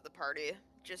rest of the party,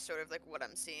 just sort of like what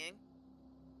I'm seeing.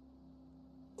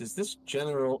 Does this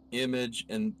general image,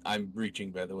 and I'm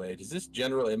reaching by the way, does this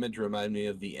general image remind me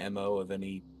of the MO of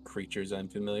any creatures I'm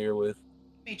familiar with?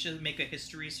 Make a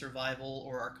history, survival,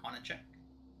 or arcana check.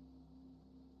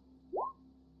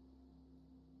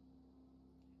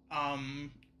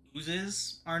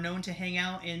 Oozes are known to hang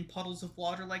out in puddles of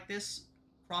water like this,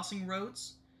 crossing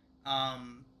roads.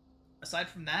 Aside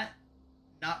from that,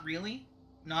 not really.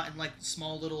 Not in like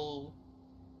small little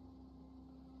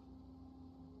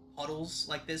puddles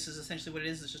like this is essentially what it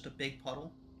is. It's just a big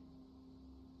puddle.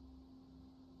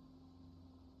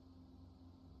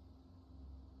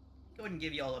 Go ahead and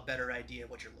give you all a better idea of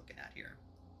what you're looking at here.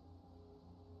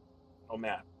 Oh,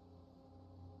 man.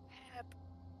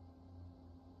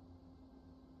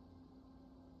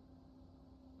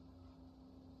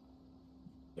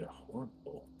 They're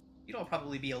horrible. You'd all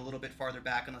probably be a little bit farther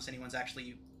back unless anyone's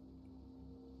actually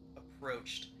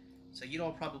approached. So you'd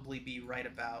all probably be right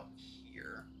about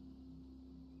here.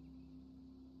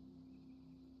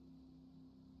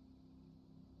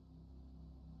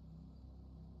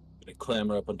 I'm gonna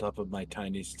clamber up on top of my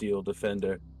tiny steel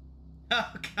defender.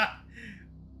 Oh, God.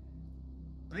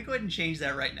 Let me go ahead and change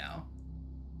that right now.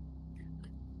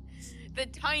 The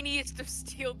tiniest of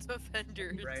steel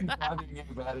defenders. Right. Bothering me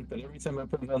about it, but every time I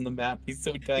put it on the map, he's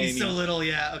so tiny. He's so little,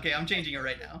 yeah. Okay, I'm changing it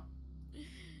right now.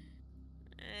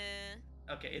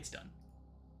 Eh. Okay, it's done.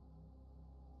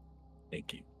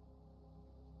 Thank you.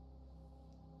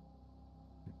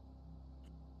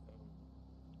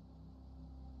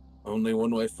 Only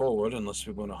one way forward, unless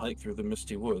we want to hike through the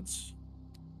misty woods.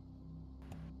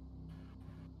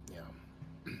 Yeah.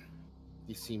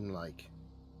 These seem like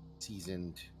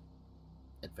seasoned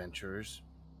adventurers.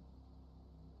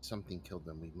 Something killed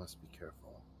them. We must be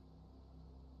careful.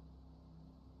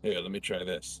 Here, let me try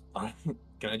this.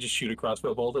 Can I just shoot a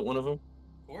crossbow bolt at one of them?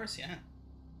 Of course, yeah.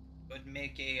 Go ahead and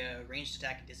make a ranged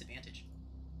attack at disadvantage.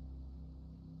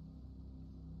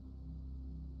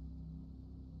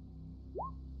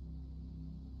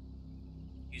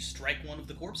 You strike one of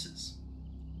the corpses.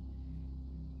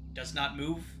 Does not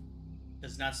move.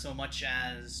 Does not so much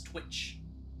as twitch.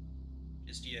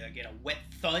 Just you get a wet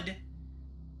thud.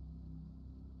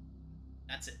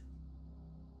 That's it.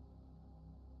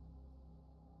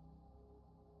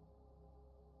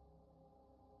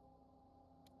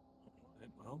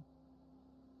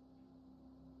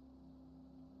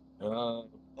 Well,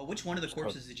 Oh, which one of the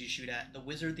corpses did you shoot at? The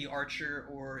wizard, the archer,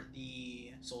 or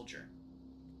the soldier?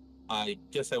 I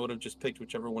guess I would have just picked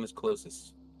whichever one is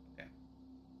closest. Okay.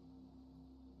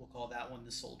 We'll call that one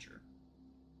the soldier.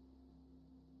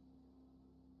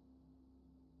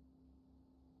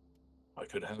 I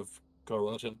could have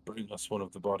Carlotta bring us one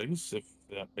of the bodies, if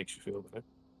that makes you feel better.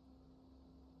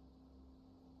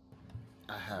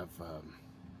 I have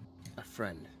a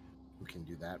friend who can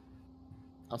do that.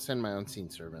 I'll send my unseen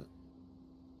servant.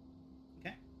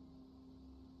 Okay.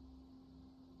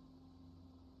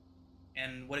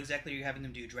 And what exactly are you having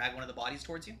them do? Drag one of the bodies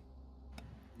towards you?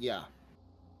 Yeah.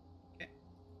 Okay.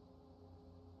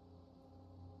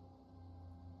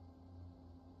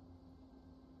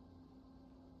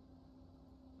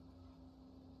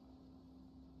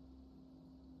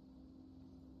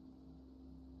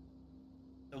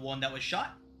 The one that was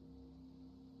shot?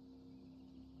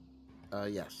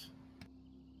 Yes.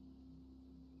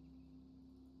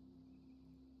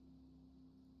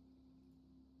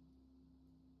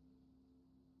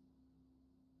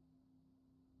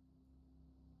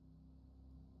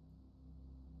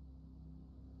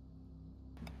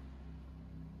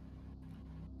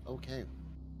 Okay.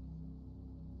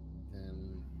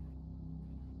 Then,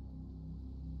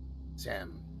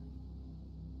 Sam,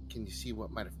 can you see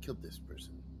what might have killed this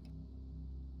person?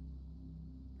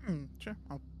 Sure,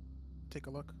 I'll take a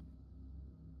look. Go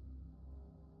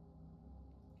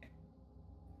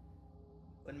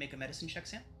ahead and make a medicine check,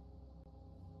 Sam.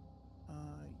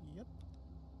 Yep.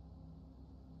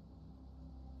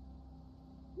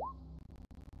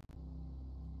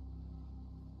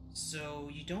 So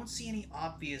you don't see any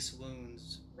obvious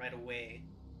wounds right away,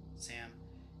 Sam,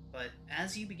 but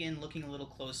as you begin looking a little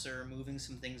closer, moving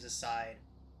some things aside,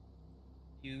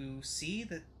 you see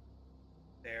that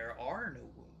there are no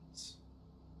wounds.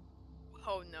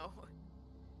 Oh no.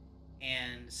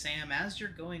 And Sam, as you're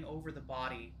going over the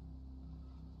body,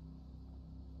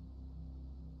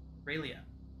 Aurelia,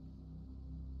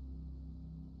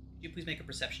 could you please make a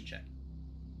perception check?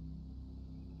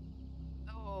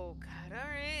 Oh god,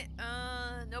 alright.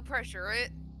 No pressure, right?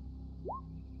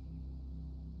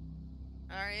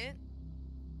 Alright.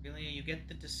 Aurelia, you get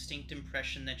the distinct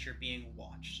impression that you're being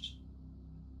watched.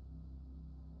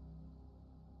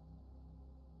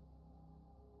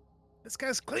 This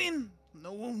guy's clean.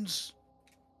 No wounds.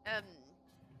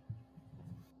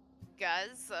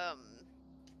 Guys,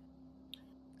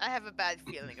 I have a bad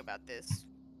feeling about this.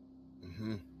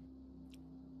 Mm-hmm.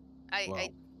 I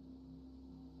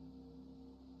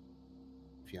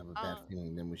If you have a bad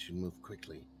feeling, then we should move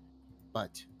quickly.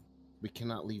 But we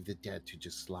cannot leave the dead to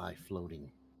just lie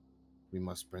floating. We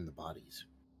must burn the bodies.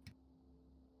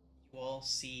 You all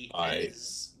see I-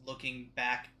 Ez looking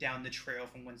back down the trail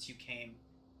from whence you came,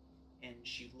 and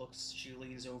she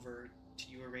leans over to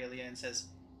you, Aurelia, and says,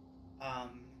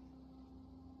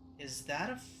 is that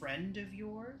a friend of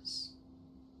yours?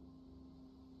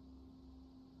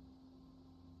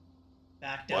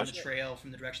 Back down What? the trail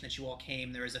from the direction that you all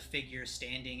came, there is a figure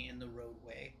standing in the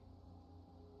roadway.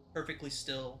 Perfectly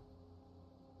still,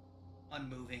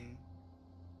 unmoving,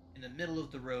 in the middle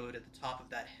of the road at the top of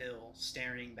that hill,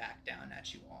 staring back down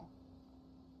at you all.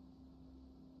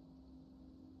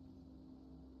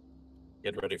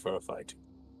 Get ready for a fight.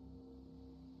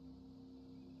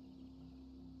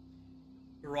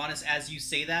 Uranus, as you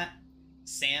say that,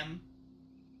 Sam,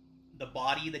 the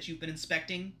body that you've been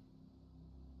inspecting,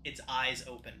 its eyes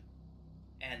open.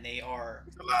 And they are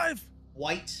He's alive.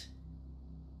 white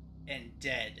and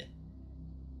dead.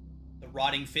 The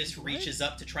rotting fist What? reaches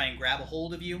up to try and grab a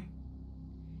hold of you.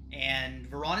 And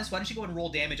Veronis, why don't you go and roll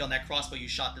damage on that crossbow you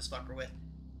shot this fucker with?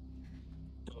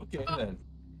 Okay, Oh. then.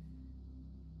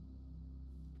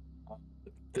 I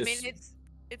This, mean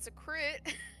it's a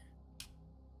crit.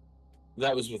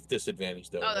 that was with disadvantage,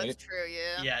 though, Oh, right? that's true,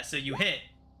 yeah. Yeah, so you hit.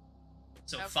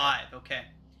 So Okay. 5, okay.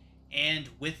 And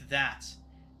with that,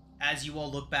 as you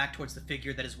all look back towards the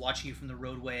figure that is watching you from the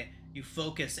roadway, you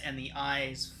focus and the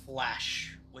eyes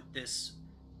flash with this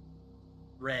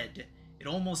red. It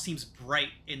almost seems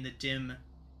bright in the dim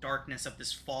darkness of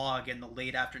this fog in the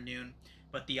late afternoon,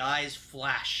 but the eyes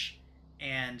flash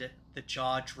and the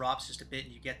jaw drops just a bit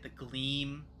and you get the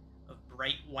gleam of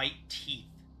bright white teeth.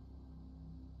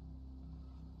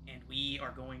 And we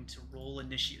are going to roll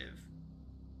initiative.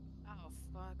 Oh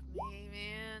fuck me,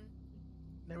 man.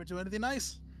 Never do anything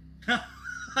nice.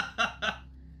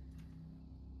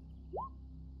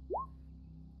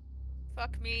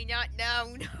 Fuck me, not now,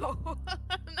 no.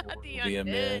 Not the Be a undead.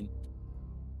 man.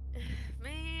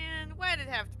 Man, why did it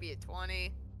have to be a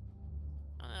 20?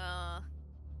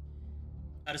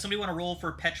 Does somebody want to roll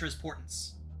for Petra's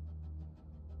Portents?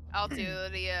 I'll do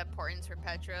the portents for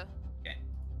Petra.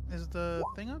 Is the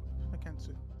thing up? I can't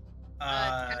see. It's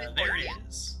kind of There it important.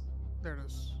 is. There it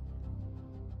is.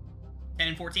 10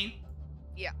 and 14?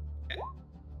 Yeah. Okay.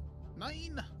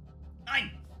 9.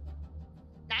 9!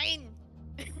 9!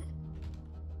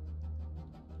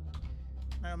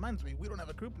 That reminds me, we don't have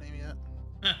a group name yet.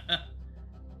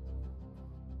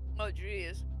 Oh,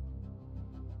 jeez.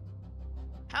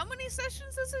 How many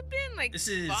sessions has it been? Like This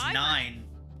is 5? 9.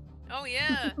 Oh,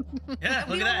 yeah. Yeah,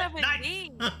 We look at don't that. have a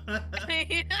name.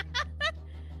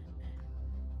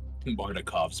 9!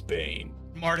 Mardikov's Bane.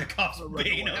 Mardikov's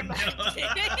Bane. Oh, no.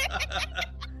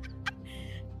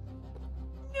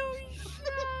 No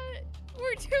shit.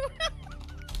 We're doing.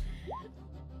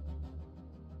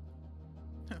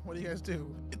 What do you guys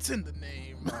do? It's in the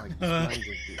name. Oh, I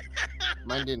guess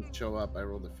mine didn't show up. I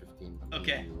rolled a 15. But let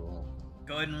me Okay. reroll.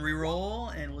 Go ahead and re-roll,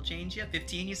 and we'll change you.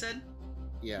 15, you said?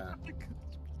 Yeah.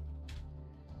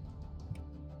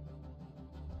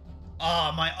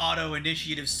 Ah, my auto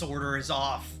initiative sorter is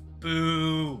off.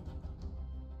 Boo.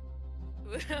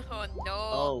 Oh no.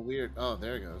 Oh, weird. Oh,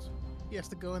 there it goes. He has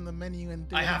to go in the menu and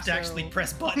do I it have to himself. actually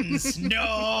press buttons.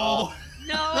 No.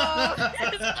 No.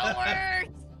 It's the worst.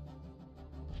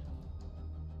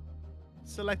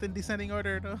 Select in descending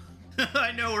order, no?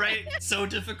 I know, right? It's so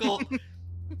difficult.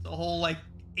 The whole like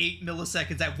 8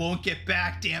 milliseconds I won't get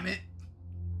back, damn it.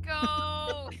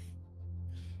 Go.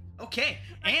 Okay,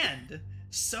 and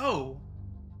so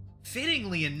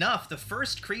fittingly enough, the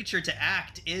first creature to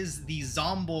act is the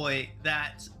zomboid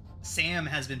that Sam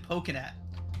has been poking at.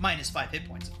 -5 hit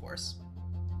points, of course.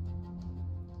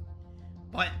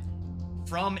 But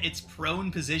from its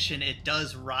prone position, it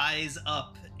does rise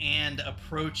up and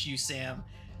approach you, Sam.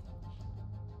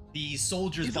 The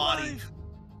soldier's He's body alive.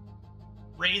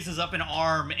 raises up an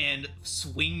arm and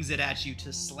swings it at you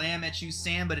to slam at you,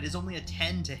 Sam, but it is only a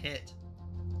 10 to hit.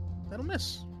 That'll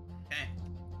miss. Okay.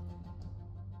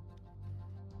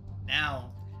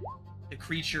 Now, the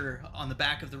creature on the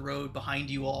back of the road behind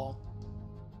you all,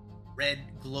 red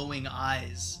glowing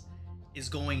eyes, is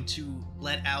going to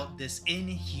let out this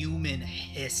inhuman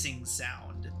hissing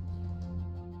sound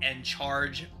and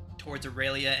charge towards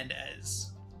Aurelia and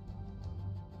Ez.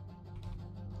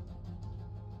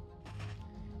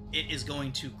 It is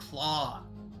going to claw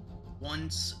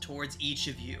once towards each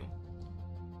of you.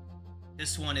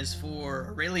 This one is for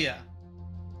Aurelia.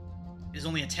 It is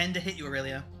only a 10 to hit you,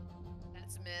 Aurelia.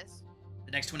 That's a miss.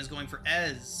 The next one is going for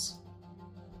Ez.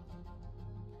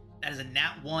 That is a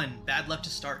nat 1. Bad luck to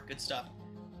start. Good stuff.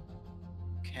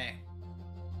 Okay.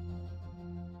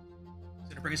 It's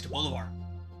going to bring us to Bolivar.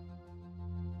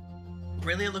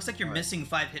 Aurelia, it looks like you're Alright. missing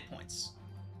 5 hit points.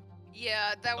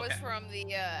 Yeah, that was Okay. from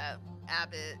the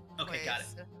Abbott. Okay, quiz. got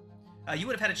it. You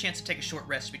would have had a chance to take a short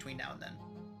rest between now and then.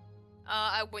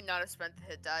 I would not have spent the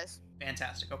hit dice.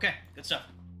 Fantastic. Okay, good stuff.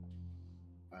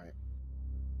 Alright.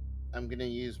 I'm gonna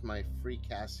use my free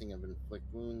casting of Inflict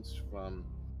Wounds from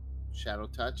Shadow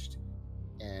Touched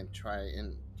and try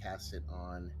and cast it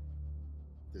on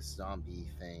this zombie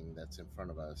thing that's in front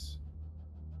of us.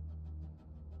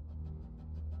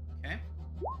 Okay.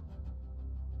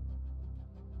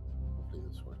 Hopefully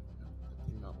this works. No,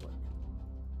 that did not work.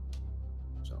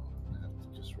 So I have to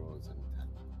just roll as an attack.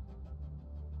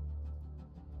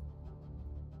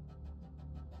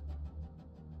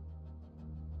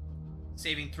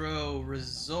 Saving throw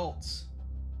results.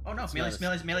 Oh no, It's melee,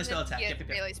 not a- melee spell attack. Yeah, Yep, yep,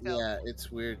 yep. melee spell. Yeah,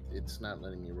 it's weird. It's not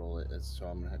letting me roll it, so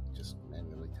I'm gonna have to just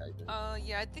manually type it.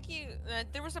 Yeah, I think you.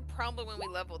 There was a problem when we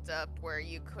leveled up where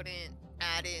you couldn't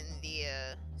add in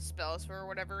the spells for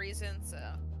whatever reason.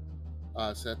 So.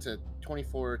 So that's a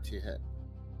 24 to hit.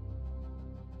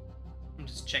 I'm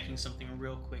just checking something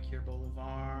real quick here,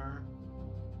 Bolivar.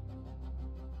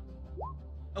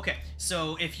 Okay,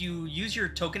 so if you use your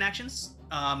token actions,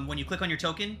 when you click on your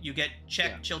token, you get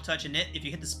check, Yeah. chill, touch, and knit. If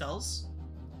you hit the spells,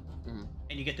 Mhm.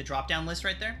 and you get the drop-down list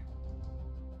right there,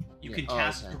 you Yeah. can Oh,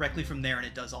 cast okay. directly from there, and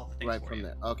it does all the things Right for from you.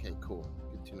 there. Okay, cool.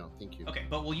 Good to know. Thank you. Okay,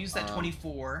 but we'll use that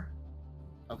 24.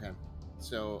 Okay.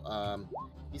 So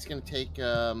he's gonna take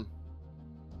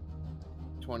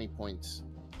 20 points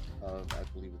of, I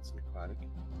believe it's necrotic.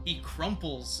 He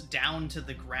crumples down to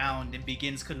the ground and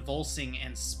begins convulsing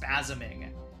and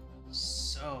spasming.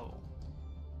 So,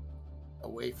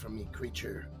 Away from me,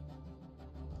 creature.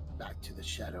 Back to the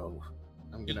shadow.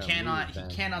 I'm he gonna cannot move then.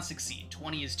 he cannot succeed.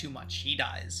 20 is too much. He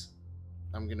dies.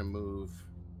 I'm gonna move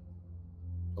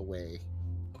away,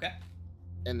 Okay.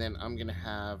 and then I'm gonna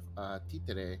have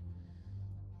Titere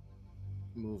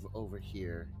move over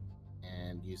here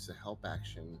and use the help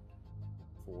action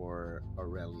for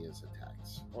Aurelia's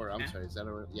attacks. Or I'm Okay. sorry, is that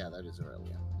Aurelia? Yeah, that is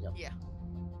Aurelia. Yep. Yeah.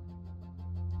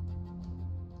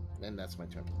 And that's my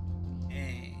turn.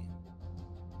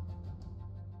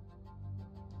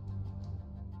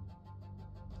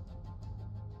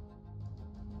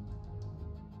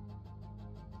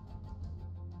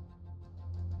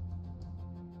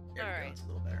 There we go. Alright. It's a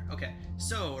little better. Okay.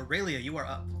 So Aurelia, you are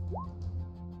up.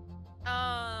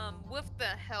 With the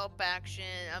help action,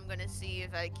 I'm gonna see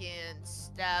if I can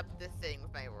stab the thing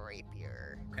with my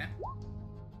rapier. Okay.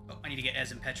 Oh, I need to get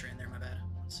Ez and Petra in there. My bad.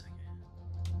 1 second.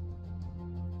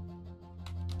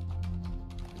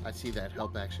 I see that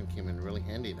help action came in really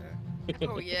handy there.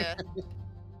 Oh yeah.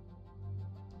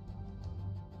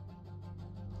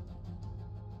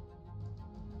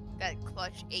 That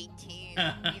clutch 18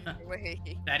 either way.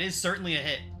 That is certainly a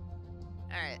hit.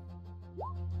 Alright.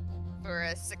 For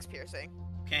a 6 piercing.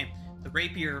 Okay. The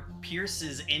rapier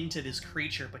pierces into this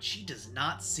creature, but she does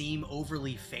not seem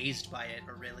overly phased by it,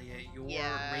 Aurelia. Your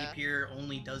rapier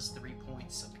only does 3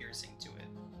 points of piercing to it.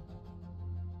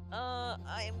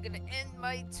 I am gonna end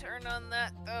my turn on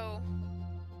that though.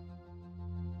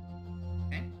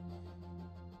 Okay.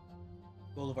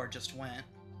 Boulevard just went.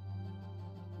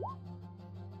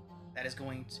 That is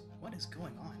going to... What is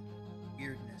going on?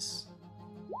 Weirdness.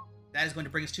 That is going to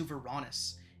bring us to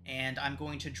Veronis. And I'm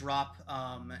going to drop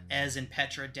Ez and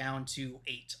Petra down to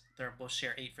 8. They'll both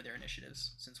share 8 for their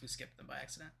initiatives, since we skipped them by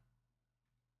accident.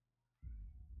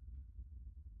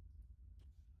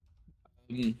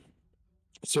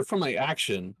 So for my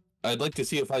action, I'd like to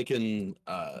see if I can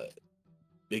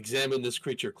examine this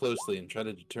creature closely and try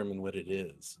to determine what it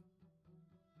is.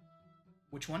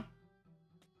 Which one?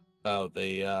 Oh,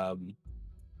 the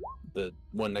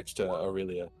one next to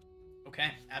Aurelia.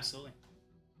 Okay, absolutely.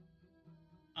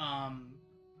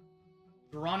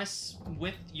 Veronis,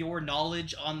 with your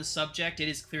knowledge on the subject, it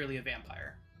is clearly a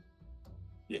vampire.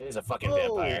 It is a fucking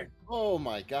vampire. Oh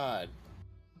my god.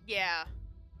 Yeah.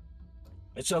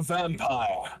 It's a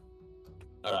vampire.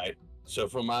 All right. So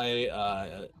for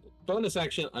my bonus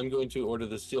action, I'm going to order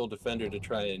the Steel Defender to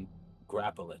try and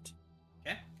grapple it.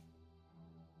 Okay.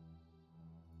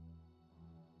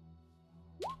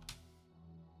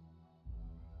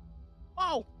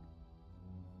 Oh!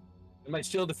 Did my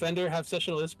Steel Defender have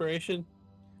Sessional Inspiration?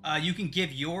 You can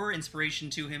give your inspiration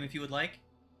to him if you would like.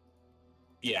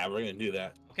 Yeah, we're gonna do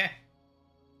that. Okay.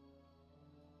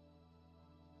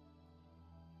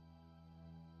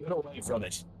 Get away from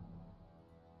it.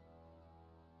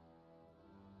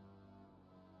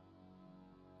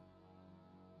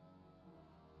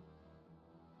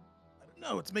 I don't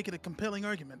know. It's making a compelling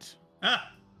argument.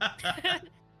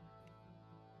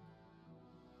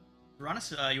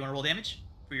 Veronis, you want to roll damage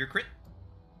for your crit?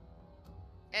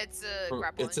 It's a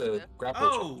grapple. It's a grapple.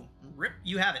 Oh, rip!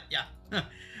 You have it. Yeah.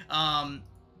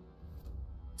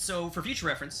 So for future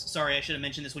reference, sorry, I should have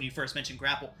mentioned this when you first mentioned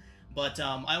grapple, but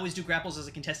I always do grapples as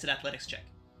a contested athletics check.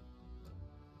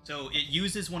 So it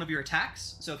uses one of your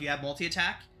attacks. So if you have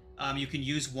multi-attack, you can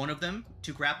use one of them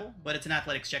to grapple, but it's an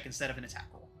athletics check instead of an attack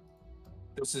roll.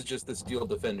 This is just the Steel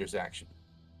Defender's action.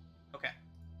 Okay.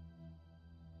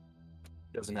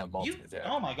 Doesn't have multi-attack.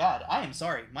 Oh my god, I am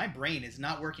sorry. My brain is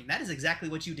not working. That is exactly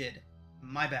what you did.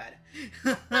 My bad.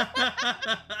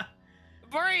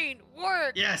 Brain,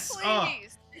 work! Yes. Please! Oh.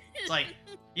 It's like,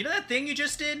 you know that thing you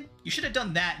just did? You should have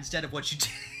done that instead of what you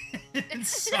did.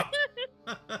 So...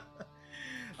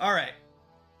 Alright.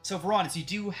 So, Veronis, you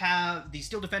do have... The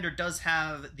Steel Defender does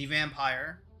have the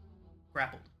vampire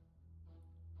grappled.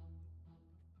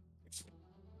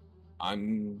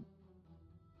 I'm...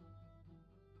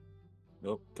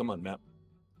 Nope, come on, map.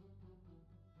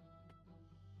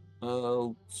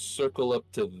 I'll circle up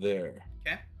to there.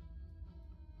 Okay.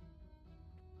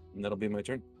 And that'll be my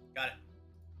turn. Got it.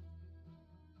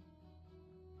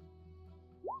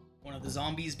 One of the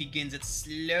zombies begins its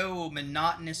slow,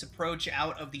 monotonous approach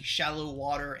out of the shallow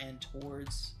water and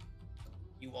towards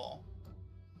you all.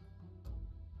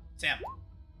 Sam.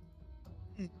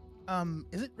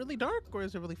 Is it really dark or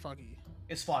is it really foggy?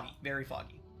 It's foggy. Very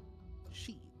foggy.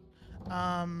 Sheet.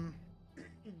 Well.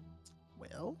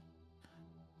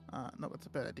 No, that's a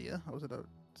bad idea. I was at a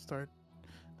start.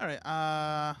 Alright,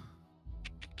 I'm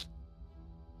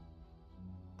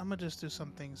gonna just do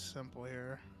something simple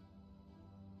here.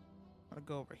 I'm gonna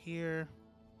go over here.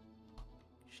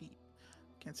 Sheet.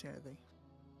 Can't see anything.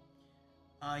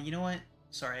 You know what?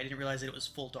 Sorry, I didn't realize that it was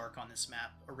full dark on this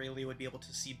map. Aurelia would be able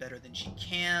to see better than she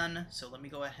can, so let me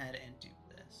go ahead and do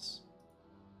this.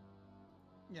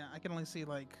 Yeah, I can only see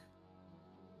like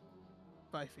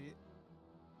 5 feet.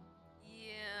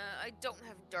 Yeah, I don't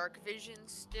have dark vision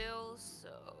still, so...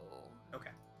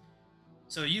 Okay.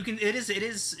 So you can it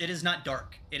is not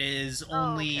dark. It is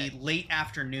only okay. late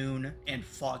afternoon and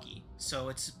foggy. So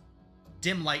it's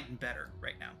dim light and better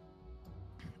right now.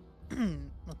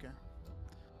 Okay.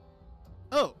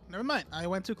 Oh, never mind. I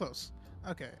went too close.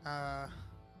 Okay, gotta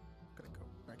go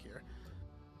back here.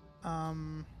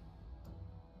 And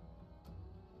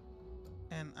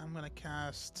And I'm gonna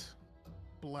cast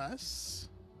Bless.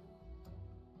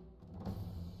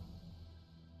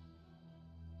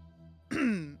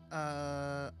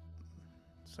 Sorry,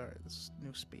 this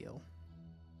new spiel.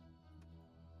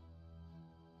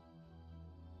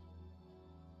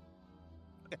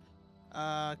 Okay.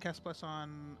 Cast Bless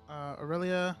on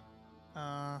Aurelia,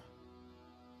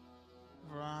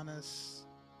 Varanus,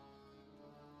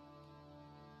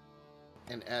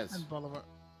 And Ez. and Bolivar.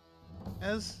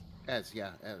 Ez? Ez,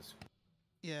 yeah, Ez.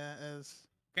 Yeah, Ez.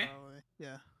 Okay. Probably.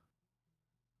 Yeah.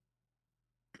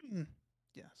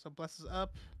 Yeah, so Bless is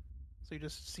up. So you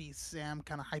just see Sam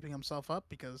kind of hyping himself up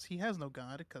because he has no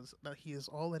god, because he is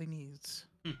all that he needs.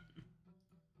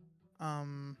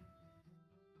 Let's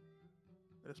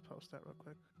post that real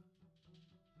quick.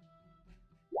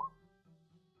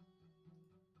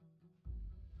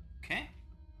 Okay.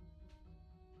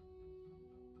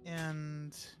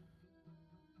 And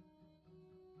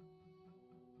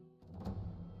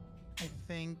I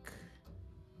think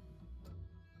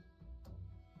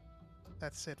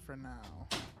that's it for now.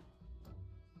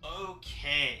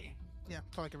 Okay. Yeah,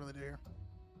 that's all I can really do here.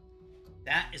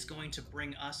 That is going to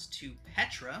bring us to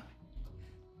Petra.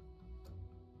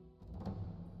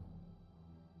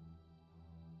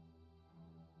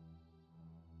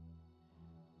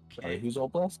 Sorry, who's all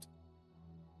blessed?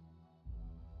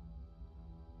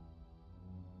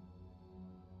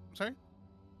 Sorry?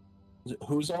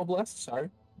 Who's all blessed? Sorry.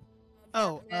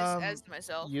 Oh, as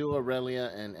myself. You,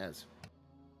 Aurelia, and Ez.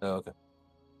 Oh, okay.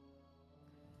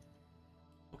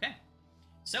 Okay.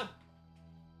 So,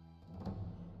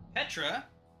 Petra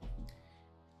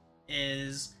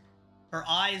is her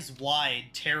eyes wide,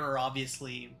 terror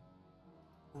obviously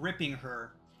gripping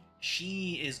her.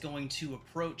 She is going to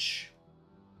approach.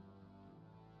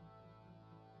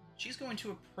 She's going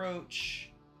to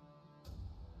approach.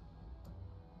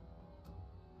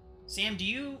 Sam, do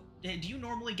you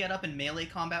normally get up in melee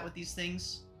combat with these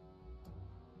things?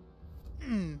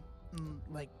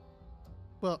 Like,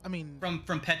 well, I mean,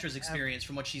 From Petra's experience,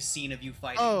 from what she's seen of you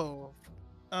fighting. oh,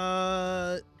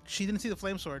 she didn't see the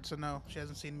flame sword, so no, she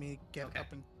hasn't seen me get Okay.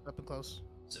 up and close.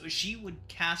 So she would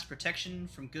cast protection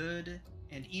from good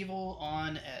and evil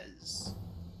on Ez.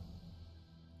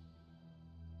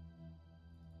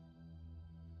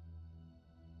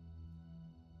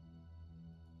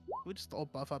 We just all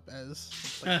buff up Ez.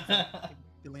 It's like a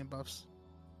billion buffs.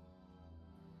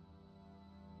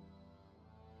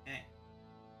 Okay.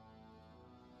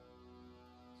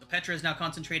 So Petra is now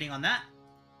concentrating on that.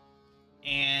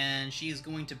 And she is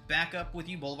going to back up with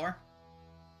you, Bolivar.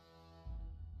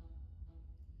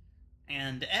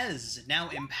 And Ez, now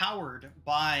empowered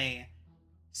by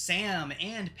Sam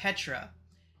and Petra,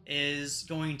 is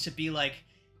going to be like,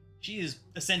 she is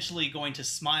essentially going to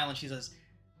smile and she says,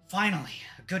 "Finally,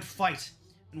 a good fight.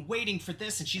 Been waiting for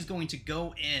this," and she's going to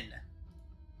go in.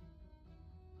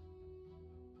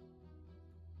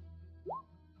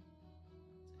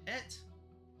 Hit.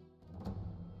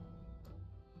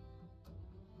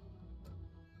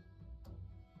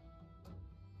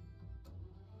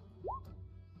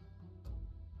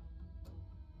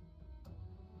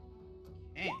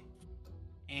 Okay.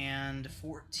 And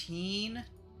 14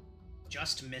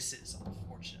 just misses,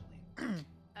 unfortunately.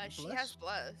 She Bless? has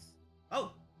bless.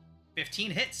 Oh,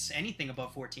 15 hits. Anything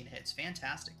above 14 hits.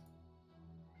 Fantastic.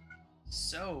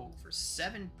 So, for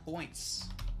 7 points,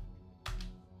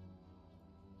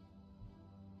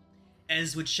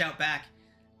 Ez would shout back,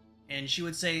 and she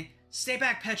would say, "Stay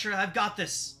back, Petra, I've got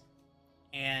this."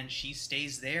 And she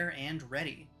stays there and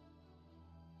ready.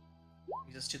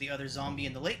 Brings us to the other zombie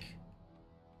in the lake.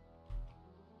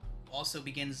 Also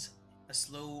begins a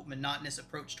slow, monotonous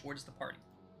approach towards the party.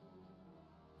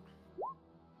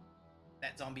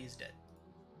 That zombie is dead.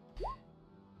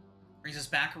 Brings us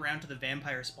back around to the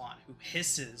vampire spawn, who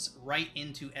hisses right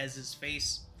into Ez's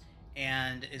face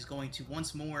and is going to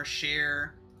once more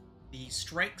share the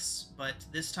strikes, but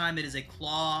this time it is a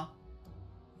claw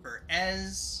for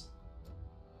Ez.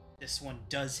 This one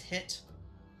does hit.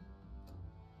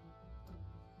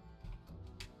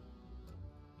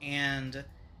 And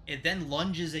it then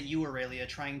lunges at you, Aurelia,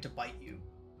 trying to bite you.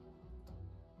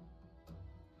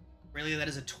 Aurelia, that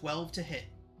is a 12 to hit.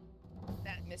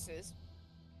 That misses.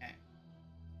 Okay.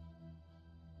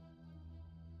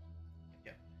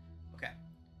 Yep. Okay.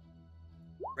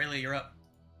 Aurelia, you're up.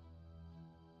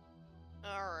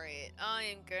 Alright, I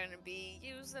am gonna be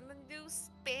using a new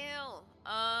spell.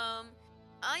 I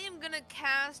am gonna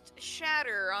cast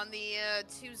Shatter on the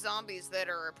two zombies that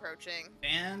are approaching.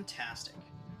 Fantastic.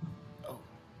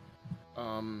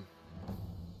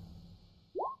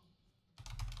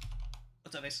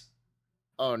 What's up, Ace?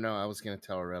 Oh no, I was gonna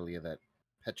tell Aurelia that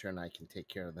Petra and I can take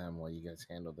care of them while you guys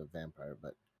handle the vampire,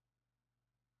 but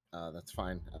that's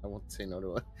fine. I won't say no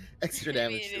to extra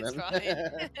damage to it's them.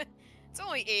 fine. It's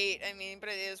only 8, I mean, but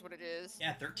it is what it is.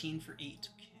 Yeah, 13 for 8.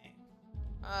 Okay.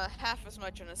 Half as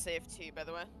much on a safety, by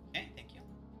the way. Okay, thank you.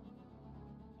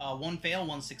 1 fail,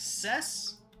 1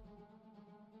 success.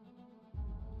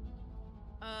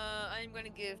 I'm gonna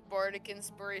give Bardic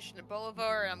Inspiration to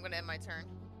Bolivar, and I'm gonna end my turn.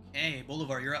 Okay,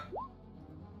 Bolivar, you're up.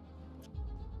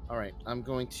 All right, I'm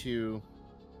going to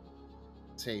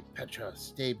say, Petra,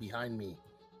 stay behind me.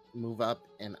 Move up,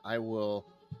 and I will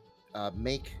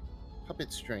make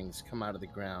puppet strings come out of the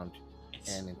ground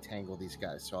and entangle these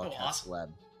guys. So I'll cast awesome.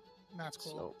 web. That's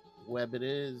cool. So web it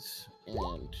is,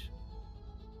 and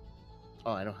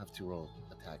I don't have to roll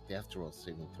attack. They have to roll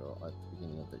saving throw at the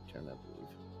beginning of their turn, I believe.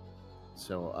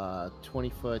 So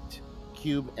 20-foot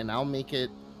cube, and I'll make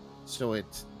it so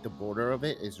it's the border of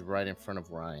it is right in front of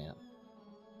where I am.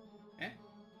 Okay.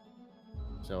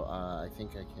 So I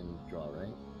think I can draw,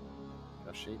 right?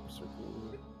 Draw shape,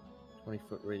 circle,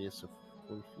 20-foot radius of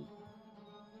 40 feet.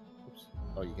 Oops.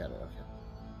 Oh, you got it. Okay.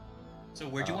 So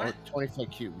where'd you want it? 20-foot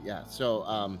cube. Yeah.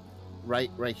 So right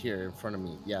here in front of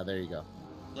me. Yeah, there you go.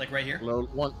 Like right here? Low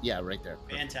one. Yeah, right there.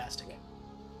 Perfect. Fantastic.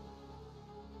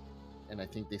 And I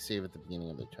think they save at the beginning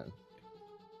of their turn.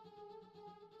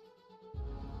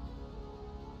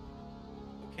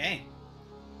 Okay.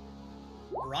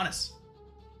 Uranus.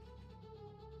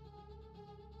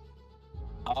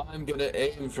 I'm gonna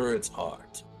aim for its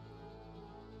heart.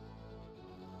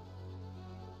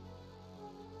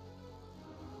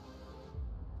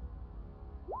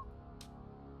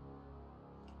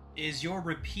 Is your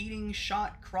repeating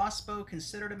shot crossbow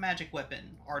considered a magic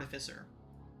weapon, Artificer?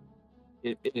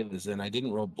 It is, and I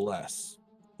didn't roll bless.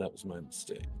 That was my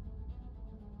mistake.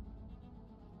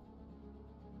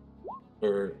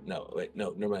 Or no, wait, no,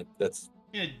 never mind. That's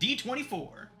Yeah,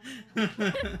 D24.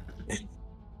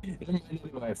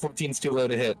 anyway, 14's too low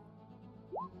to hit.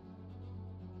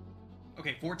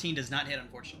 Okay, 14 does not hit,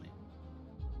 unfortunately.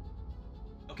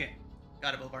 Okay,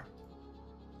 got it, Bolivar.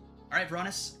 All right,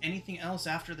 Uranus, anything else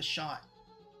after the shot?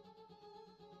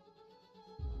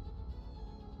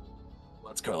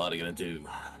 What's Carlotta gonna do?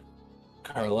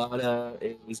 Carlotta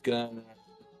is gonna...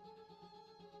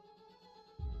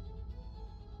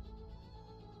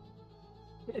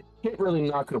 Can't really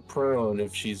knock her prone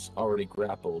if she's already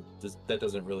grappled. That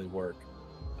doesn't really work.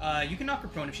 You can knock her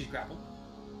prone if she's grappled.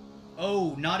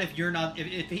 Oh, not if you're not...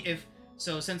 If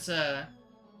so, since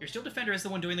your Steel Defender is the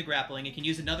one doing the grappling, it can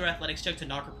use another athletics check to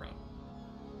knock her prone.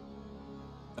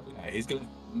 Okay, he's gonna...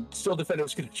 Steel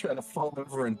Defender's gonna try to fall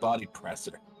over and body press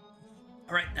her.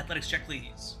 All right, athletics check,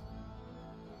 please.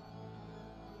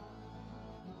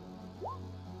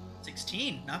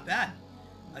 16, not bad.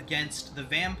 Against the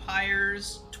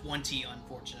vampires, 20,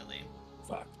 unfortunately.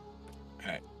 Fuck.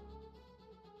 Alright.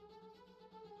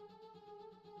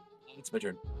 It's my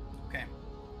turn. Okay.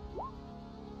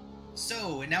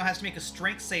 So, it now has to make a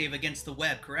strength save against the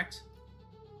web, correct?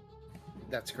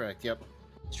 That's correct. Yep.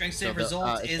 Strength save So result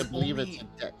I is believe only... it's a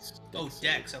dex. Oh,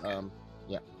 dex, okay.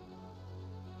 Yeah.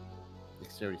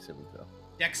 Dexterity saving throw.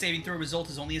 Dex saving throw result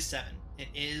is only a 7. It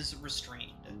is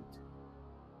restrained.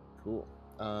 Cool.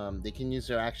 They can use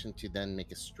their action to then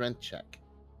make a strength check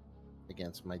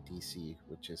against my DC,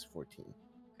 which is 14.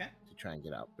 Okay. To try and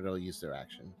get out, but it'll use their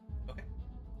action. Okay.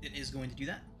 It is going to do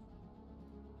that.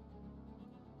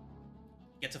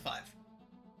 Gets a 5.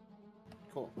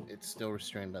 Cool. It's still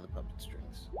restrained by the puppet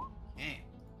strings. Okay.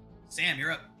 Sam,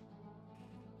 you're up.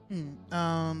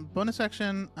 Bonus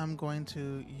action, I'm going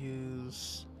to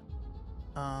use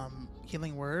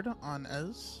Healing Word on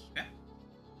Ez. Okay.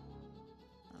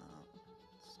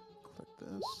 Click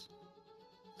this.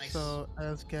 Nice. So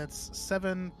Ez gets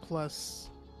 7 plus...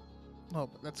 Oh,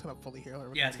 but that's gonna fully heal her.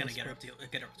 Yeah, it's gonna get her up to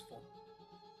full.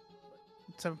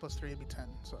 7 plus 3 would be 10,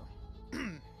 so...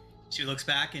 She looks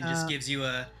back and just gives you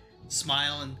a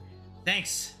smile and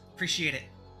thanks, appreciate it.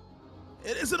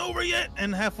 It isn't over yet!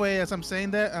 And halfway as I'm saying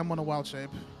that, I'm gonna wild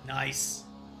shape. Nice.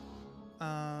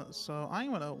 So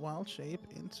I'm gonna wild shape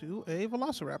into a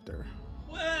Velociraptor.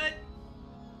 What?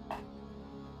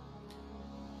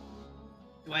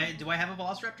 Do I have a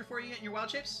Velociraptor for you in your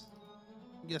wild shapes?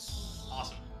 Yes.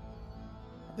 Awesome.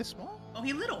 Are they small? Oh,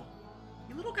 he little.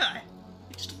 He little guy.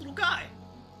 He's just a little guy.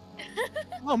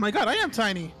 Oh my god, I am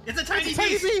tiny! It's a tiny It's a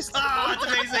tiny beast. beast. Ah, it's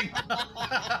amazing.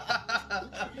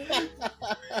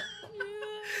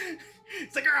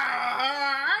 It's like.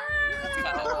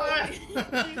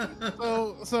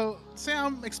 So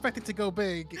Sam expecting to go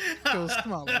big goes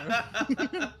smaller.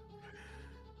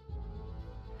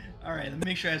 All right, let me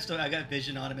make sure I got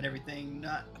vision on him and everything.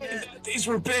 Not. These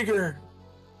were bigger.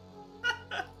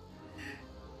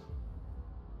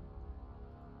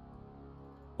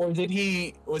 Or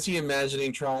was he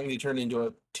imagining trying to turn into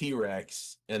a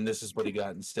T-Rex, and this is what he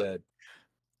got instead?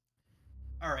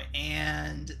 All right,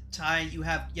 and Ty, you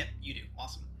have. Yep, you do.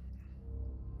 Awesome.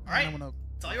 All And right, I'm gonna,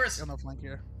 it's all yours. I'm gonna flank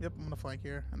here. Yep, I'm gonna flank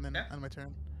here, and then Okay. end my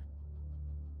turn.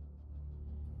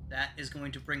 That is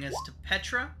going to bring us to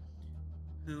Petra,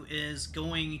 who is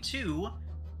going to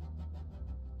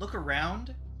look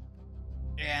around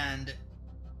and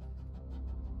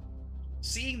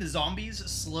seeing the zombies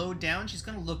slow down, she's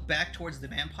going to look back towards the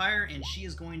vampire and she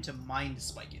is going to mind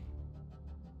spike it.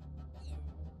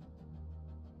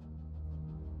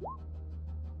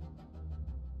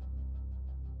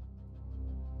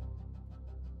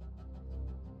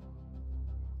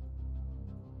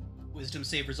 Wisdom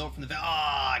save result from the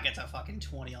gets a fucking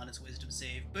 20 on its wisdom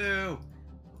save. Boo.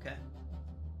 Okay.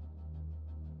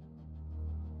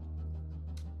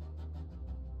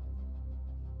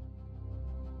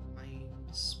 Mind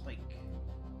spike.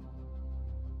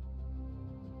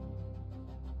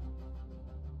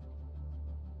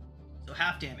 So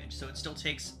half damage, so it still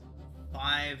takes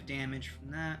 5 damage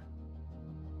from that.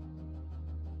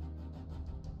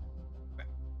 Okay.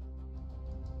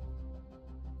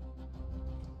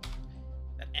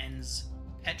 That ends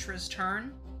Petra's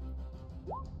turn.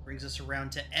 Brings us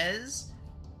around to Ez,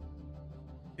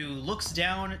 who looks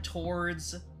down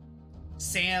towards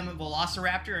Sam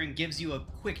Velociraptor and gives you a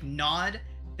quick nod,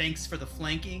 thanks for the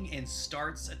flanking, and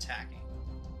starts attacking.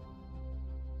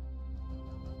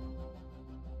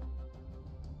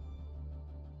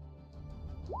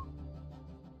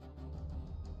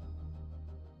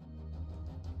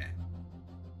 Okay.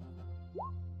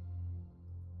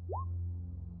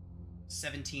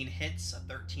 17 hits, a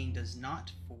 13 does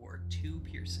not, for 2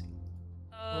 piercing.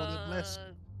 Roll the bless.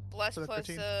 Bless For the plus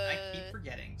 13. I keep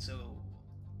forgetting, so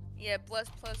yeah, bless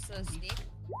plus sneak.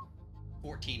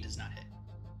 14 does not hit.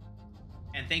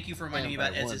 And thank you for reminding me by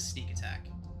about Ez's one. sneak attack.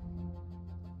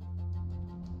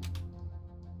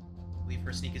 I believe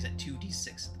her sneak is at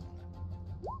 2d6 at the moment.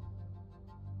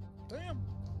 Damn.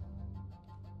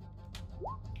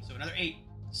 So another 8.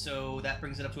 So that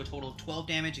brings it up to a total of 12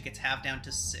 damage. It gets halved down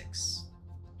to 6.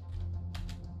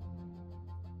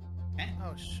 Okay.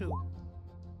 Oh shoot.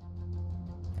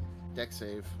 Deck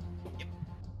save. Yep.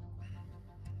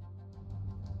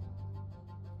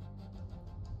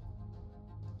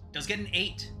 Does get an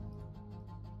 8.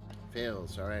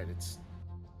 Fails. All right, it's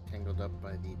tangled up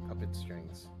by the puppet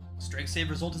strings. Strength save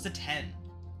result is a 10.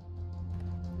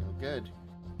 No good.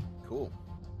 Cool.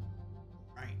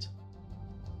 Right.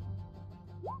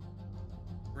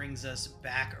 Brings us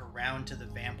back around to the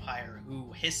vampire,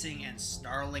 who, hissing and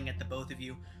snarling at the both of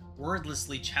you,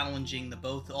 wordlessly challenging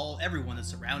everyone that's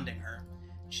surrounding her,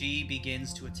 she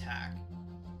begins to attack.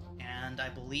 And I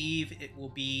believe it will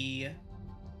be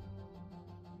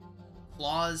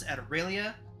claws at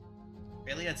Aurelia.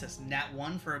 Aurelia, it's a nat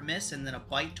 1 for a miss, and then a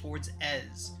bite towards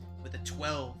Ez with a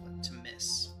 12 to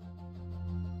miss.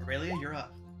 Aurelia, you're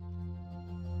up.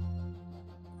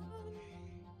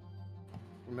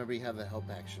 Remember, you have the help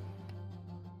action.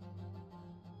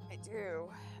 I do.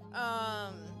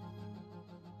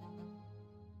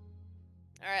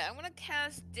 Alright, I'm gonna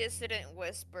cast Dissident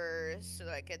Whisper so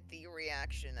that I get the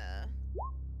reaction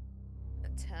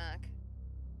attack.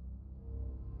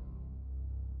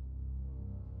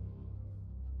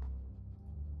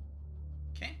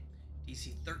 Okay.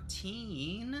 DC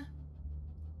 13.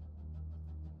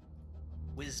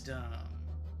 Wisdom.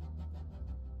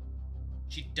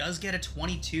 She does get a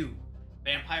 22.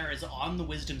 Vampire is on the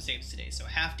wisdom saves today, so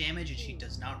half damage and she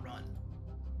does not run.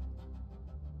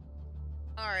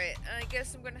 Alright, I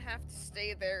guess I'm gonna have to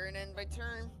stay there and end my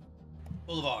turn.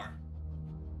 Boulevard.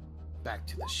 Back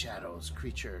to the shadows,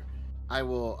 creature. I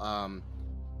will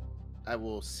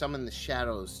summon the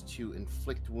shadows to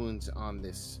inflict wounds on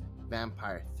this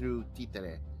vampire through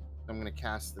Titere. I'm going to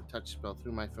cast the touch spell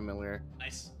through my familiar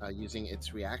Nice. using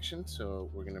its reaction. So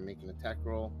we're going to make an attack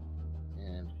roll,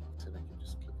 and it said I could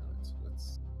just click on it. So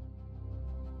let's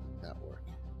make that work.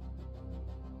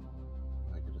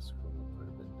 I could just scroll up quite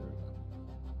a bit. There we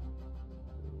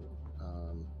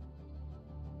go.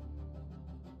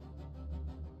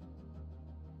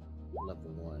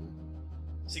 Level 1.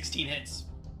 16 hits.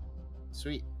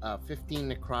 Sweet. 15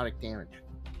 necrotic damage.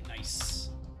 Nice.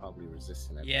 Probably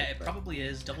resistant. I Yeah, think, it but- probably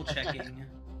is. Double checking.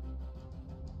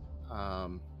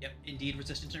 Um. Yep, indeed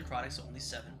resistant to necrotic, so only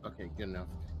 7. Okay, good enough.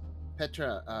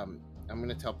 Petra, I'm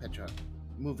gonna tell Petra,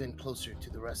 move in closer to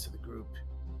the rest of the group.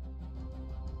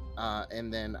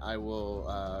 And then I will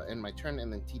end my turn,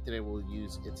 and then Titere will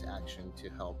use its action to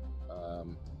help.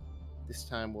 This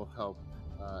time will help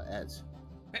Ez.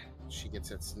 Okay. She gets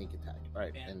that sneak attack. All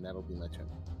right, Man. and that'll be my turn.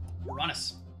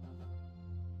 Uranus.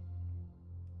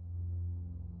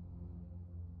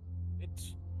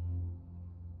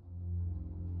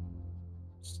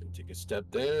 take a step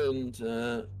there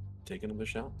and take another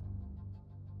shot.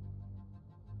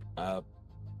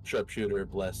 Sharpshooter,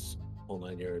 bless, whole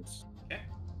 9 yards. Okay.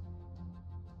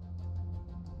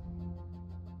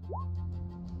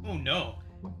 Oh no.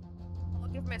 I'll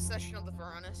give my sessional to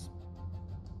Varanus.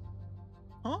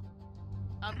 Huh?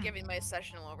 I'm giving my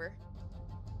sessional over.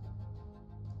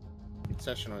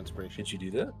 Sessional inspiration. Did you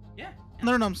do that? Yeah.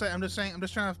 No, I'm saying. I'm just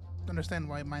trying to understand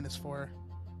why -4.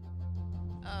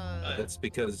 That's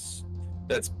because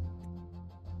I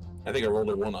think I rolled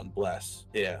a 1 on bless.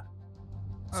 Yeah.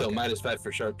 So Okay. -5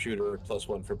 for sharpshooter,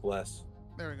 +1 for bless.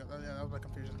 There we go. Oh, yeah, that was my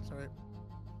confusion. Sorry.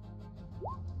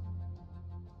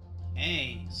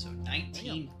 Okay, so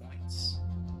 19 points.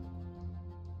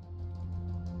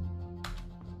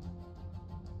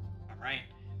 All right.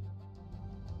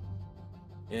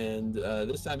 And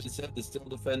this time, instead, the still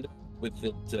defender with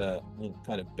it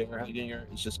kind of bear hugging her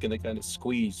is just going to kind of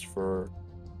squeeze for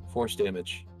force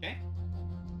damage. Okay.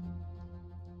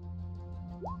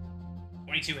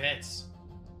 22 hits.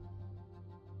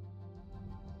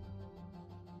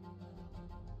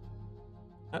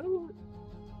 How do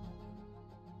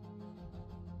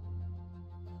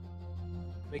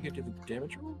make it to the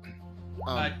damage roll?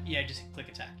 Yeah, just click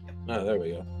attack. Yep. Oh, there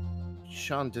we go.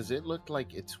 Sean, does it look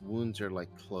like its wounds are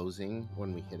like closing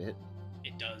when we hit it?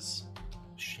 It does.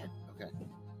 Shit. Okay.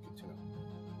 Good to know.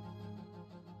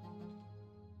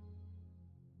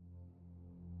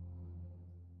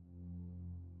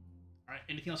 All right.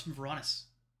 Anything else from Varanus?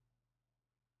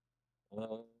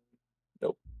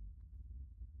 Nope.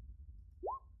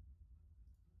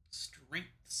 Strength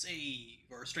save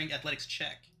or strength athletics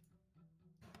check.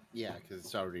 Yeah, because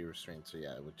it's already restrained, so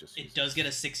yeah, it would just. It does get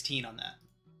a 16 on that.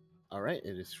 All right,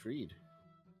 it is freed,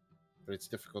 but it's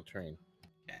difficult terrain.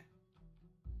 Okay.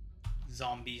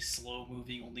 Zombie slow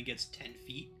moving only gets 10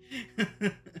 feet.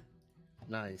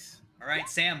 Nice. All right,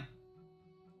 Sam.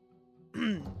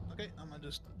 Okay, I'm gonna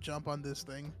just jump on this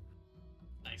thing.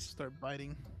 Nice. Start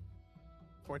biting.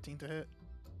 14 to hit.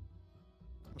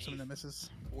 I'm assuming that misses.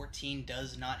 14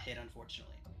 does not hit,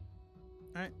 unfortunately.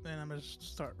 Alright, then I'm gonna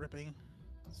start ripping.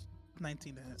 It's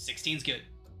 19 to hit. 16's good.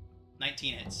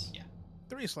 19 hits. Yeah.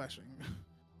 3 slashing.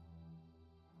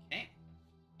 Okay.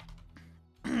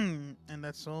 And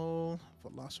that's all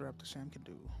Velociraptor Sam can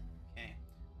do. Okay.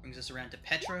 Brings us around to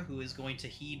Petra, who is going to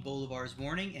heed Bolivar's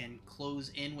warning and close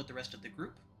in with the rest of the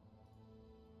group.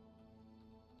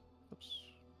 Oops.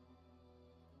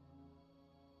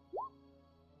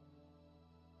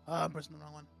 I'm pressing the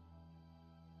wrong one.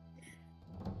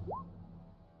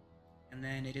 And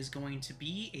then it is going to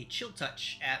be a chill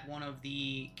touch at one of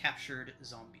the captured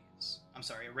zombies. I'm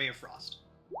sorry, a ray of frost.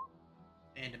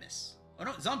 And a miss. Oh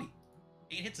no, zombie!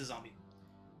 8 hits a zombie.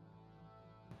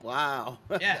 Wow.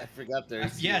 Yeah. I forgot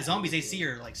there's. Yeah, zombies AC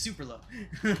are like super low.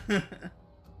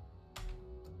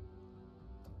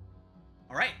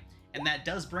 Alright, and that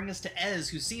does bring us to Ez,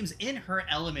 who seems in her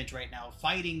element right now,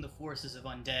 fighting the forces of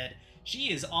undead.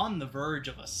 She is on the verge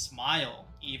of a smile,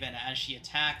 even as she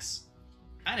attacks,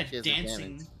 kind of She has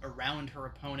dancing advantage. around her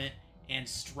opponent, and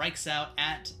strikes out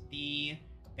at the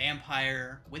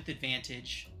vampire with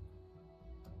advantage.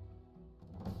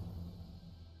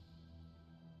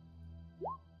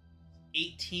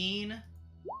 $18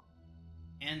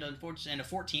 and unfortunately, and a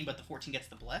 14, but the 14 gets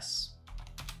the bless.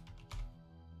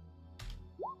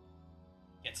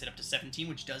 Gets it up to 17,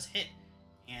 which does hit.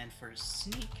 And for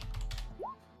sneak,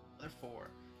 another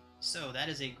 4. So that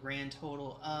is a grand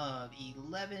total of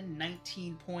 11,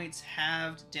 19 points,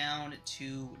 halved down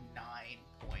to 9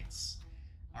 points.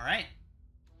 All right.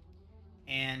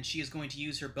 And she is going to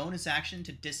use her bonus action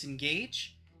to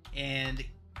disengage and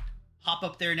hop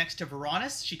up there next to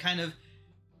Varanus. She kind of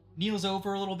kneels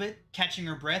over a little bit, catching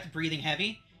her breath, breathing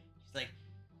heavy. She's like,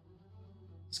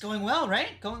 it's going well,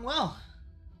 right? Going well.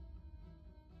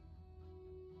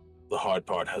 The hard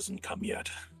part hasn't come yet.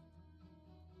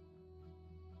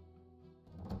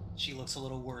 She looks a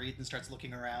little worried and starts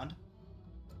looking around.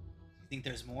 You think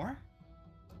there's more?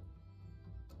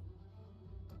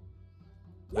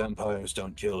 Vampires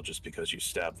don't kill just because you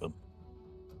stab them.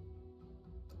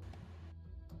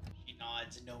 She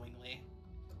nods knowingly.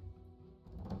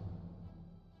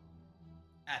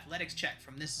 Athletics check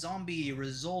from this zombie.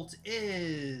 Result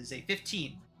is a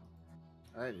 15.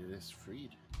 All right, it is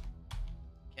freed.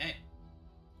 Okay.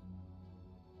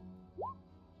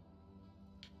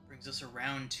 Brings us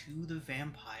around to the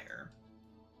vampire,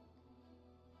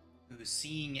 who,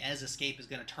 seeing Ez escape, is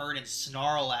going to turn and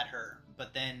snarl at her,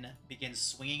 but then begins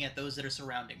swinging at those that are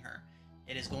surrounding her.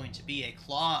 It is going to be a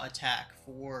claw attack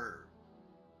for...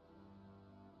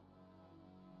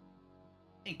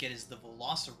 I think it is the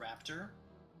Velociraptor.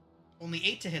 Only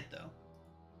 8 to hit, though.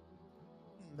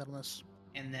 that'll miss.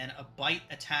 And then a bite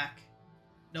attack.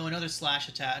 No, another slash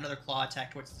attack, another claw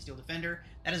attack towards the steel defender.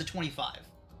 That is a 25.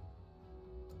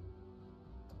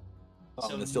 Oh,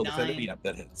 So and the steel defender, 9 yeah,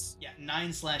 that hits. Yeah,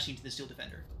 9 slashing to the steel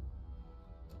defender.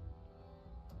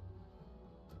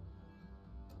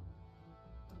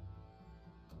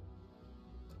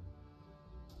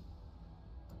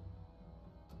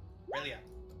 Aurelia.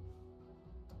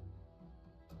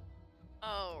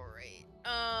 Alright.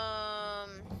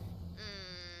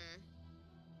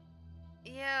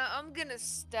 Yeah, I'm gonna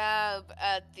stab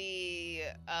at the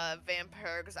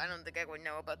vampire because I don't think I would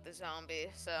know about the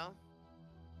zombie, so.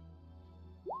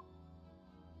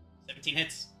 17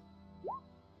 hits.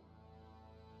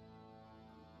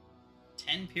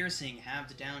 10 piercing,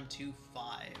 halved down to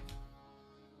 5.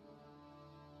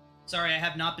 Sorry, I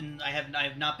have not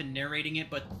been narrating it,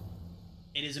 but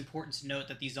it is important to note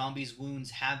that the zombie's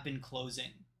wounds have been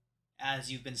closing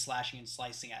as you've been slashing and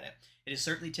slicing at it. It is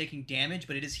certainly taking damage,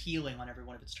 but it is healing on every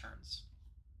one of its turns.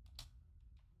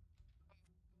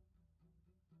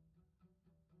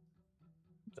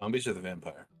 Zombies or the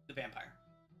vampire? The vampire.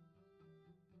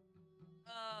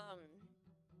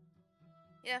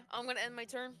 Yeah, I'm gonna end my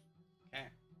turn. Okay.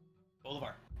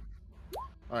 Bolivar.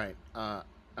 All right.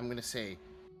 I'm gonna say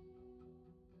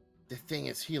the thing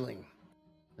is healing.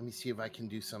 Let me see if I can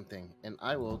do something, and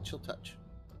I will chill touch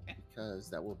because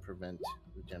that will prevent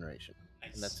regeneration.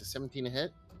 Nice. And that's a 17 to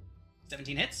hit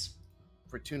 17 hits.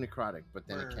 for 2 necrotic, but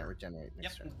then it can't regenerate Yep,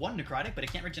 next turn. 1 necrotic, but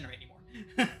it can't regenerate anymore.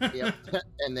 Yep.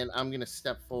 And then I'm gonna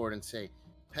step forward and say,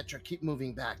 Petra, keep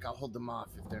moving back. I'll hold them off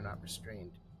if they're not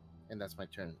restrained. And that's my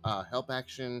turn. Help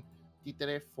action,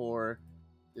 Titere for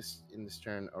this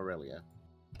turn, Aurelia.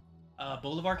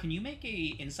 Bolivar, can you make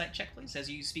a insight check, please, as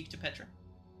you speak to Petra?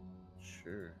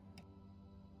 Sure.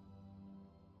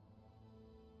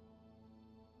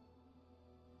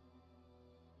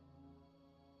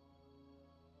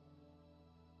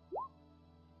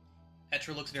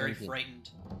 Petra looks very 17. frightened.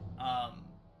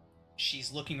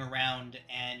 She's looking around,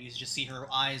 and you just see her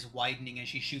eyes widening as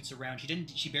she shoots around.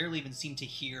 She barely even seemed to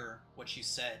hear what she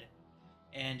said,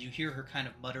 and you hear her kind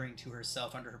of muttering to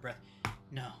herself under her breath,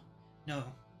 "No,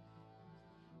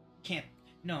 can't.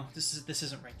 No, this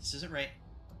isn't right. This isn't right."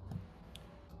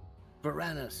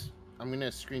 Varanus. I'm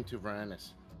gonna scream to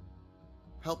Varanus.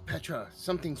 Help Petra.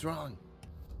 Something's wrong.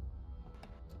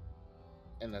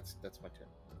 And that's my turn.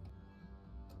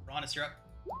 Ronus, you're up.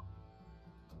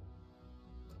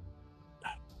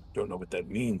 Don't know what that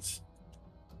means.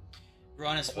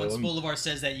 Ronus, once Bolivar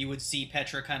says that, you would see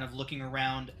Petra kind of looking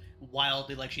around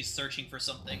wildly like she's searching for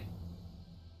something.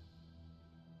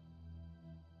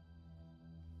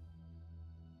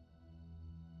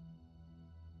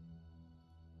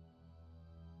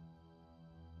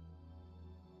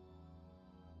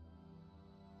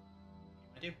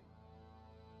 What do you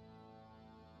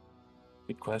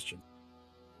Good question.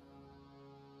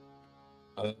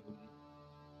 What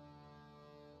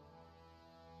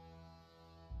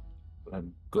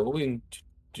I'm going to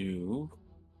do,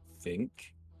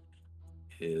 think,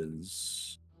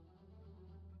 is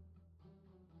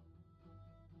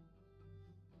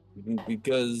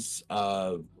because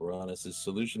Uranus's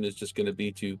solution is just going to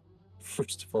be to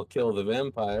first of all kill the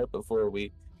vampire before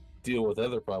we deal with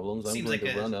other problems. I'm Seems going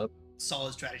like to run up.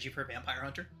 solid strategy for a vampire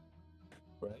hunter.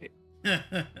 Right.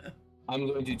 I'm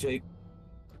going to take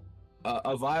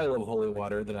a vial of holy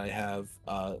water that I have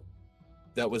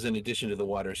that was in addition to the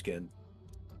water skin.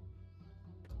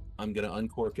 I'm going to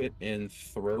uncork it and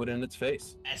throw it in its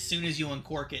face. As soon as you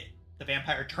uncork it, the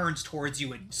vampire turns towards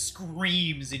you and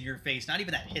screams in your face. Not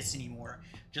even that hiss anymore.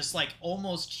 Just like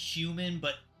almost human,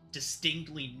 but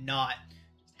distinctly not.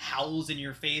 Howls in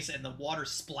your face, and the water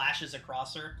splashes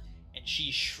across her, and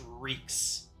she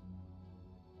shrieks.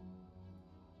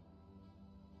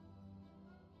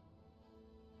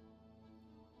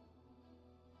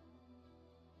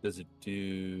 Does it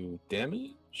do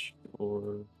damage,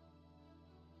 or...?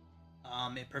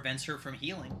 It prevents her from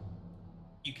healing.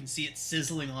 You can see it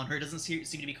sizzling on her. It doesn't seem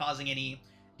to be causing any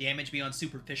damage beyond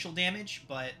superficial damage,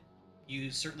 but you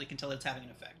certainly can tell it's having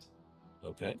an effect.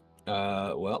 Okay.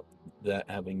 Well, that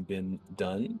having been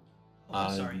done,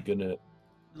 I'm gonna... It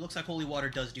looks like holy water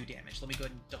does do damage. Let me go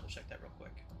ahead and double check that real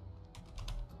quick.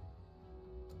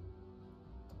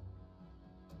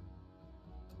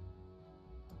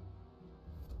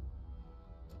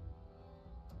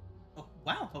 Oh,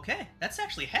 wow, okay. That's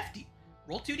actually hefty.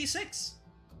 Roll 2d6.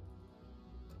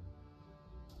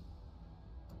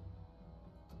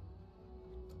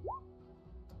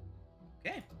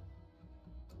 Okay.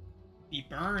 The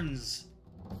burns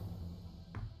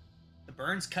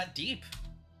cut deep.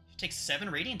 She takes 7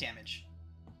 radiant damage.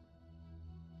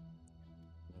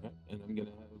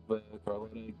 Carla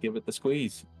to give it the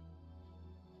squeeze.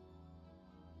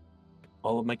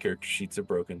 All of my character sheets are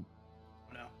broken.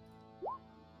 Oh no.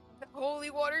 The holy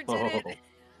water did it.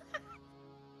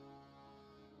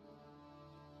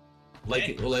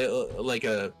 Okay. Like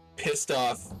a pissed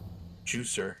off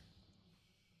juicer.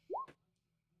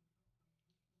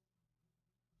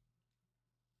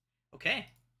 Okay.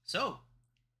 So,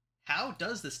 how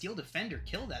does the Steel Defender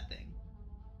kill that thing?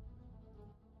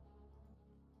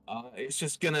 It's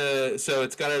just gonna. So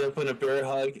it's got it up in a bear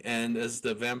hug, and as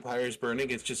the vampire is burning,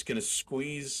 it's just gonna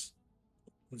squeeze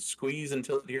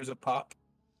until it hears a pop.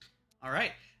 All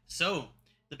right. So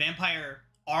the vampire,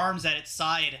 arms at its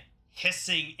side,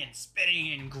 hissing and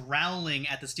spitting and growling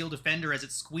at the Steel Defender as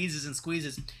it squeezes and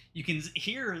squeezes. You can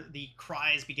hear the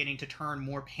cries beginning to turn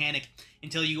more panic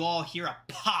until you all hear a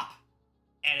pop,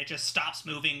 and it just stops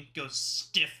moving, goes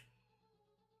stiff.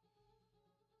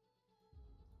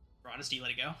 Broadus, do you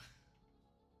let it go?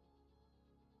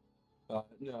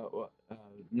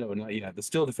 No, not yet. The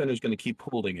Steel Defender is gonna keep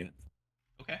holding it.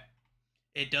 Okay.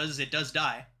 It does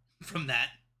die from that.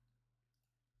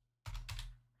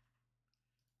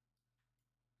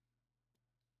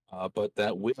 But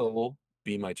that will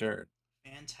be my turn.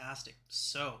 Fantastic.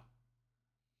 So,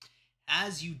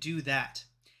 as you do that,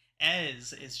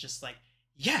 Ez is just like,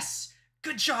 yes,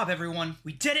 good job, everyone.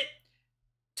 We did it.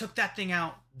 Took that thing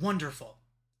out. Wonderful.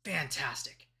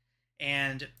 Fantastic.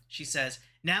 And she says,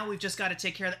 now we've just got to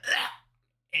take care of the...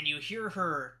 And you hear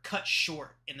her cut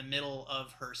short in the middle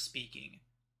of her speaking.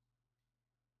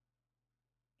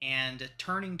 And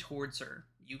turning towards her,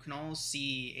 you can all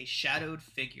see a shadowed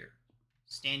figure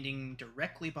standing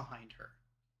directly behind her.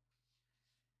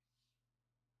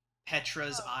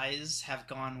 Petra's eyes have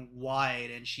gone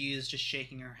wide, and she is just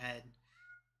shaking her head.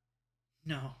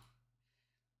 No.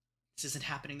 This isn't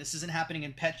happening. This isn't happening.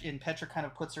 And Petra kind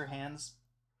of puts her hands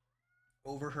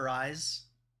over her eyes.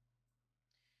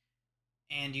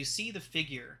 And you see the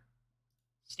figure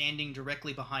standing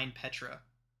directly behind Petra.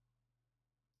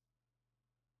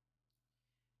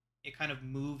 It kind of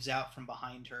moves out from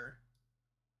behind her.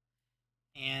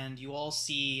 And you all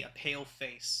see a pale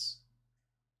face,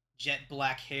 jet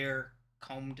black hair,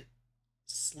 combed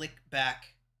slick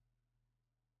back,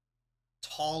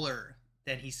 taller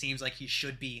than he seems like he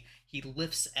should be. He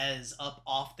lifts Ez up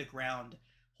off the ground,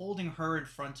 holding her in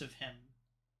front of him,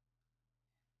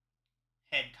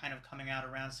 head kind of coming out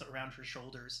around her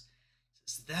shoulders.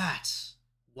 Says, that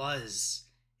was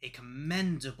a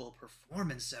commendable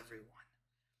performance, everyone.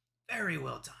 Very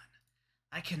well done.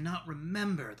 I cannot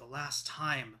remember the last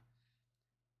time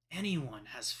anyone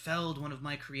has felled one of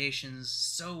my creations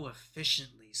so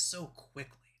efficiently, so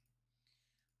quickly.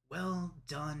 Well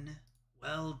done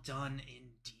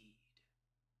indeed.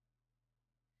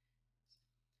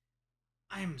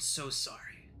 I am so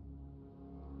sorry.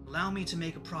 Allow me to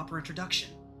make a proper introduction.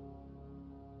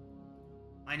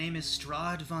 My name is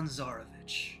Strahd von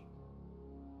Zarovich.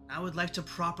 I would like to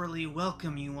properly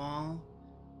welcome you all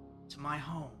to my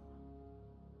home.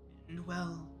 And,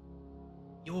 well,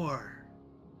 your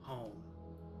home,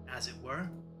 as it were.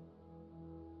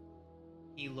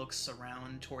 He looks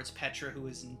around towards Petra, who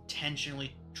is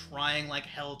intentionally trying like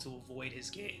hell to avoid his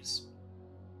gaze.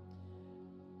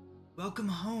 Welcome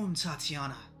home,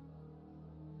 Tatiana.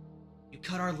 You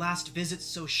cut our last visit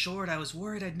so short, I was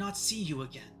worried I'd not see you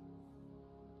again.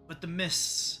 But the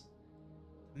mists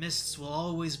will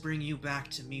always bring you back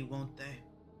to me, won't they?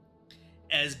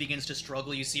 Ez begins to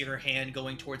struggle. You see her hand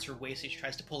going towards her waist as she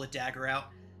tries to pull a dagger out.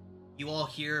 You all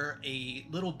hear a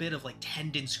little bit of like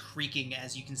tendons creaking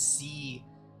as you can see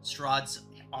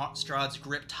Strahd's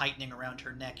grip tightening around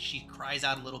her neck. She cries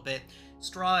out a little bit.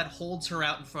 Strahd holds her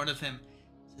out in front of him.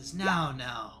 Says,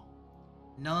 now,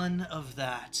 none of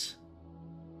that.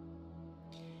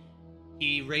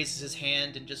 He raises his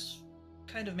hand and just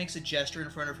kind of makes a gesture in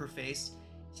front of her face.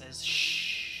 Says,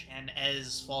 shh, and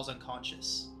Ez falls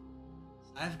unconscious.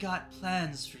 I've got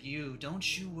plans for you,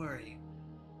 don't you worry.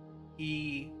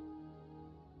 He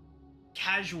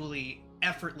casually,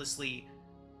 effortlessly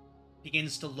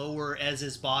begins to lower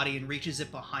Ez's body and reaches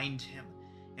it behind him.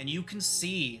 And you can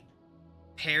see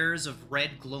pairs of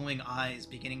red glowing eyes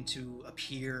beginning to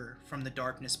appear from the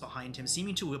darkness behind him,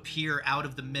 seeming to appear out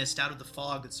of the mist, out of the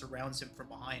fog that surrounds him from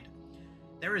behind.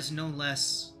 There is no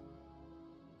less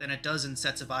than a dozen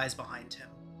sets of eyes behind him.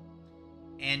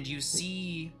 And you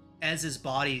see Ez's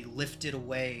body lifted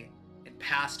away and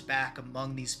passed back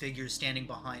among these figures standing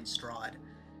behind Strahd,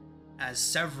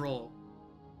 as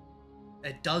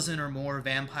a dozen or more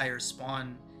vampires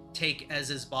spawn, take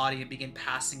Ez's body and begin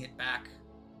passing it back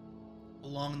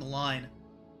along the line.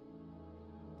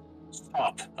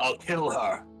 Stop! I'll kill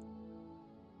her!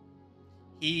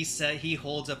 He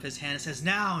holds up his hand and says,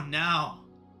 "Now, now.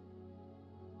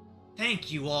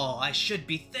 Thank you all. I should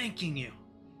be thanking you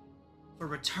for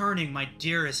returning my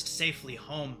dearest safely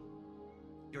home.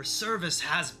 Your service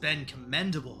has been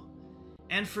commendable,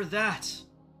 and for that,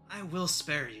 I will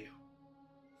spare you.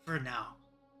 For now.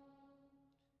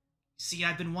 See,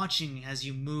 I've been watching as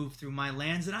you move through my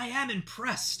lands, and I am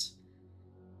impressed.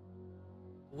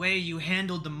 The way you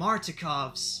handled the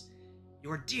Martikovs,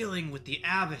 your dealing with the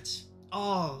abbot,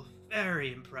 all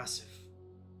very impressive.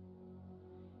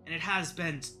 And it has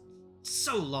been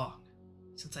so long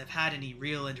since I've had any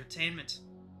real entertainment.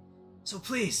 So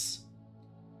please,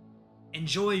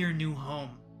 enjoy your new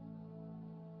home.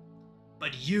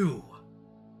 But you,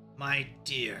 my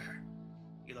dear,"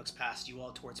 he looks past you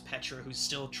all towards Petra, who's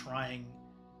still trying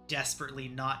desperately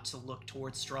not to look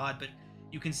towards Strahd, but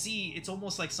you can see it's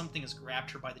almost like something has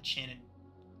grabbed her by the chin and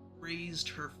raised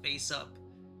her face up.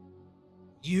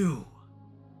 "You,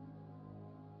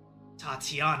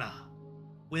 Tatiana,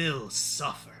 will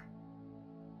suffer.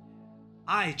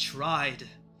 I tried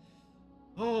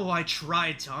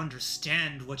to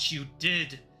understand what you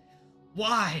did.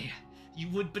 Why you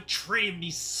would betray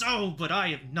me so, but I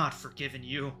have not forgiven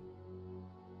you.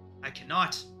 I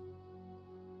cannot.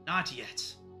 Not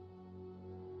yet.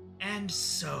 And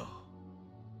so,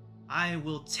 I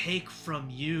will take from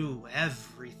you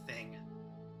everything,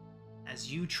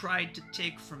 as you tried to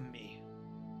take from me.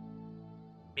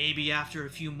 Maybe after a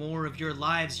few more of your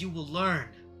lives you will learn.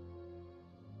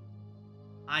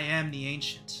 I am the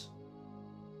Ancient.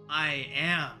 I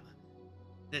am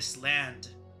this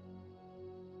land.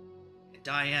 And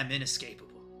I am inescapable."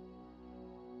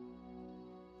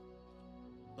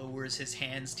 Lowers his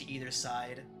hands to either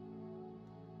side.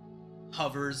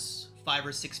 Hovers 5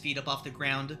 or 6 feet up off the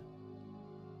ground.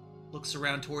 Looks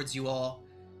around towards you all.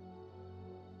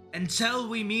 "Until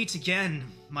we meet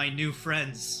again, my new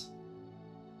friends.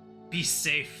 Be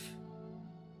safe."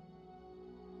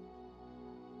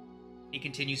 He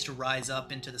continues to rise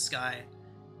up into the sky.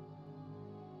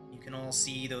 You can all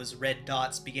see those red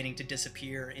dots beginning to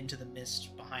disappear into the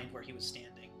mist behind where he was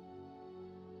standing.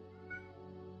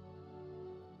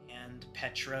 And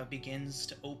Petra begins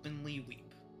to openly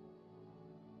weep.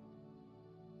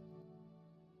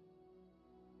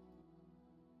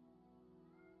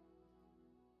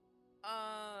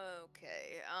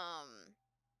 Okay,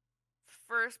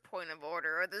 first point of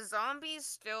order, are the zombies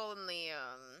still in the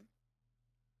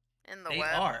They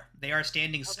web? are. They are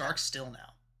standing Okay. stark still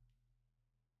now.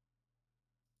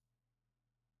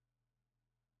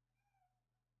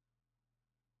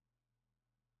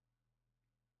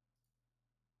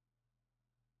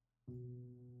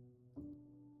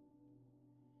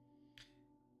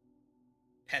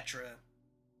 Petra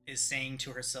is saying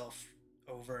to herself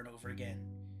over and over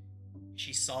again,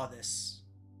 she saw this.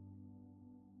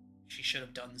 She should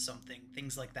have done something.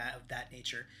 Things like that, of that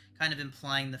nature. Kind of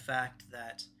implying the fact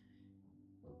that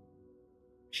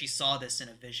she saw this in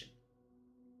a vision.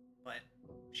 But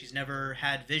she's never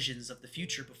had visions of the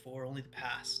future before, only the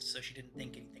past, so she didn't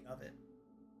think anything of it.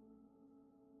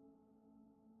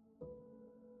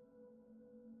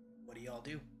 What do y'all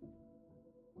do?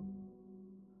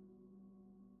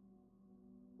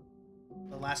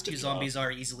 The last two zombies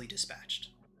are easily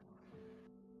dispatched.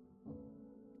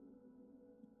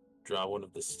 Draw one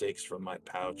of the stakes from my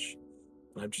pouch,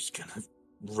 and I'm just gonna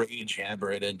rage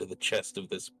hammer it into the chest of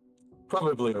this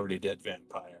probably already dead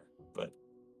vampire. But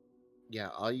Yeah,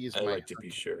 I'll use I like to be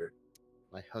sure.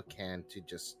 my hook hand to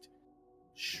just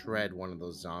shred one of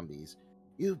those zombies.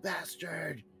 "You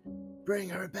bastard! Bring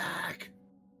her back!"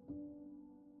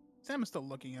 Sam is still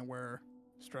looking at where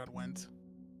Strahd went,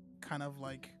 kind of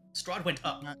like Strahd went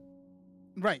up.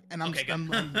 right, and Okay, good.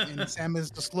 and Sam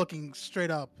is just looking straight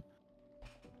up,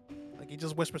 like he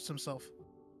just whispers to himself,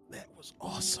 "That was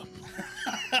awesome."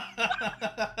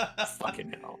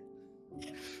 Fucking hell.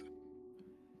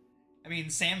 I mean,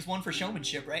 Sam's one for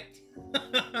showmanship, right?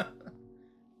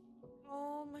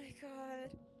 Oh my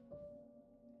god.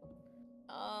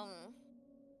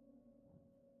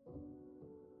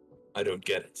 I don't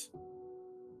get it.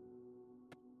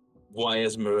 Why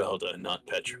Esmeralda, not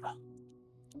Petra?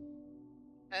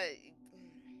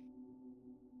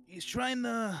 He's trying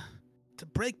to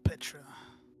break Petra.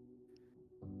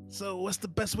 So what's the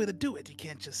best way to do it? You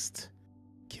can't just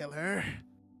kill her.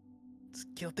 Just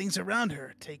kill things around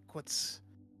her. Take what's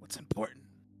important.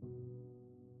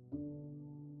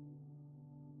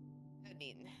 I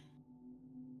mean,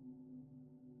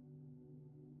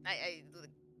 I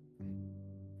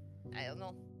don't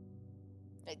know.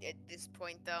 At this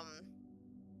point,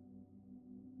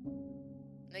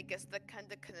 I guess that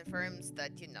kind of confirms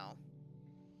that,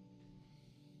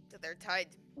 They're tied.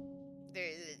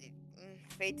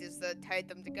 Fate is tied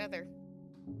them together.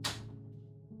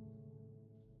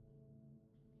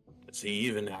 Does he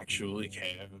even actually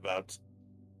care about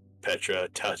Petra,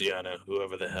 Tatiana,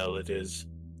 whoever the hell it is?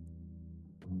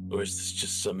 Or is this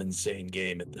just some insane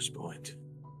game at this point?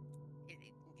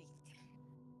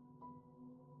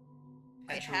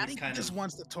 Petra has would He kind just of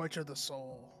wants to torture the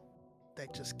soul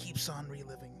that just keeps on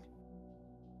reliving.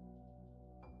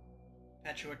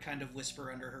 Petra would kind of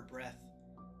whisper under her breath,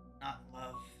 "Not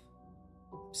love,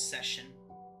 obsession."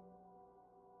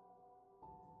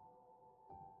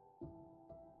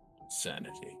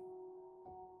 Sanity.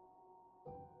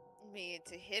 I mean,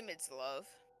 to him, it's love.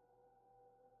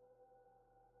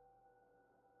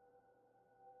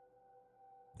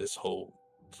 This whole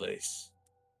place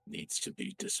needs to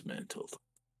be dismantled.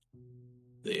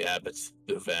 The abbot,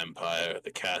 the vampire,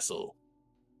 the castle,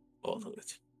 all of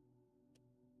it.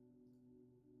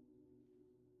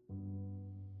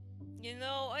 You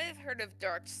know, I've heard of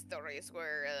dark stories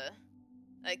where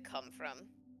I come from.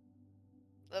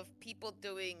 Of people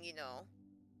doing,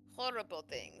 horrible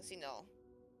things,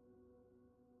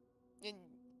 And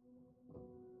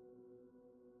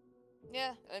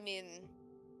yeah, I mean,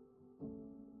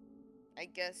 I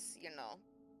guess,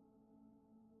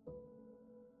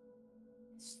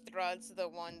 Strahd's the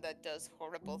one that does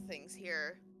horrible things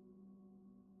here.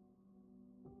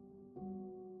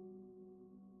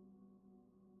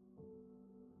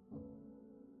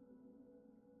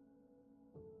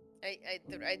 I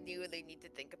do really need to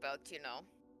think about,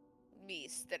 me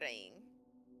straying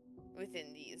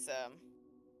within these,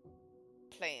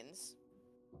 planes.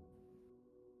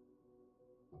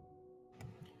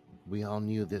 We all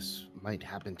knew this might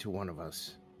happen to one of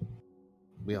us.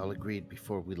 We all agreed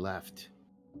before we left,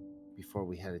 before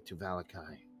we headed to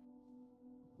Valakai.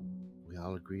 We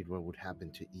all agreed what would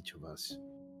happen to each of us,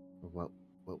 or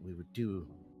what we would do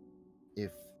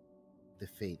if the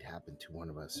fate happened to one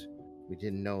of us. We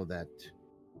didn't know that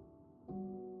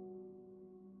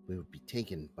we would be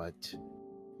taken, but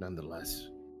nonetheless,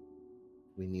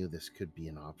 we knew this could be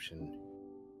an option.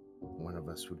 One of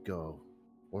us would go,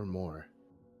 or more.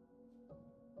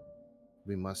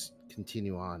 We must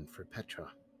continue on for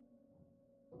Petra,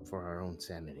 for our own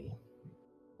sanity.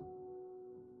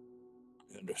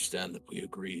 I understand that we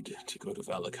agreed to go to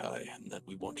Valakai and that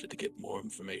we wanted to get more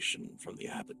information from the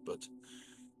abbot, but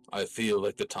I feel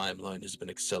like the timeline has been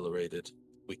accelerated.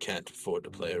 We can't afford to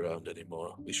play around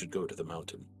anymore. We should go to the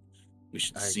mountain. We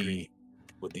should see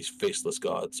what these faceless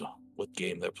gods, what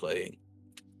game they're playing.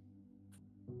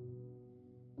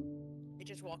 You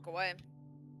just walk away.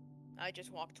 I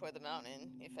just walk toward the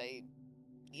mountain, if I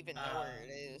even know where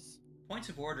it is. Points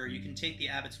of order, you can take the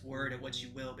abbot's word at what you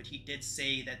will, but he did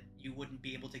say that you wouldn't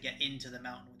be able to get into the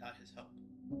mountain without his help.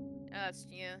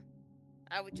 Yeah.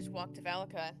 I would just walk to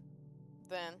Valakai.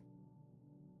 Then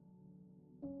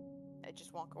I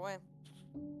just walk away.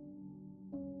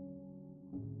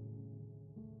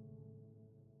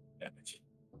 Damage.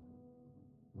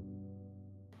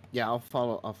 Yeah, I'll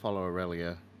follow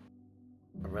Aurelia.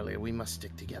 Aurelia, we must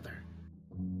stick together.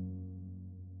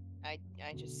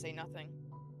 I just say nothing.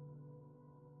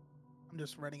 I'm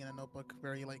just writing in a notebook,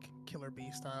 very like Killer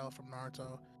Bee style from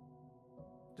Naruto.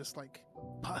 Just like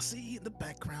posse in the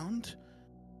background,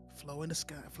 fly in the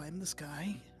sky.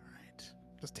 All right,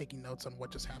 just taking notes on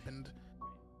what just happened.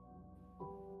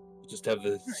 Just have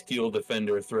the steel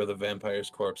defender throw the vampire's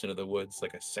corpse into the woods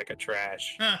like a sack of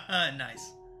trash.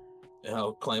 Nice. And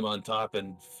I'll climb on top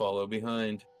and follow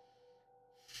behind.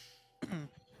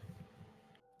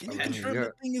 Can you confirm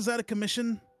that thing is out of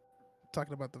commission?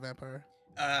 Talking about the vampire.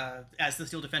 As the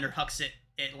steel defender hucks it,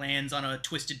 it lands on a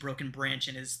twisted, broken branch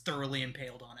and is thoroughly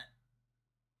impaled on it.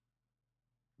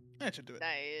 That should do it.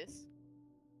 Nice.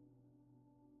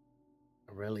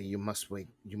 Aurelia, you must wait.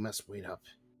 You must wait up.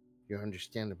 You're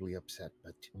understandably upset,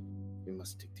 but we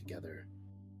must stick together.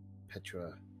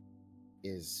 Petra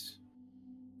is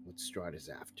what Strahd is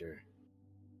after.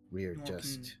 We are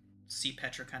just... Can see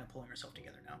Petra kind of pulling herself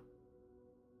together now.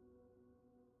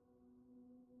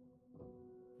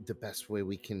 The best way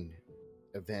we can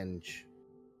avenge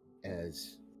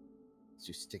is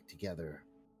to stick together.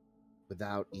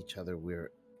 Without each other, we're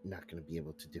not going to be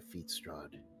able to defeat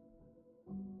Strahd.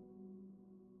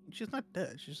 She's not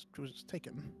dead. She was just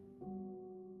taken.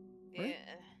 Right?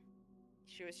 Yeah.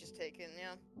 She was just taken,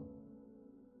 yeah.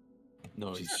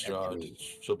 No, She's he's not Strahd.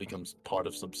 She'll become part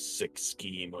of some sick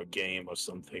scheme or game or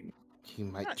something. He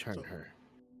might Right, turn so- her.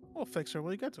 We'll fix her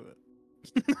when we get to it.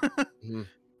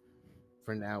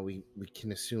 For now, we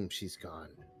can assume she's gone.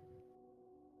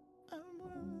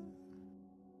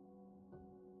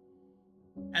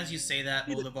 As you say that,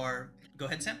 Bolivar... Go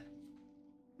ahead, Sam.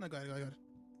 No, go ahead.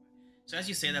 So as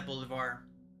you say that, Bolivar,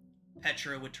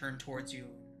 Petra would turn towards you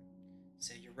and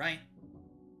say, "You're right.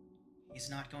 He's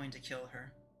not going to kill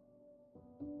her.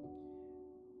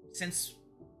 Since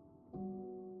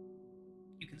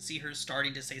you can see her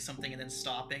starting to say something and then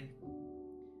stopping,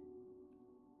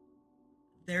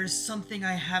 there's something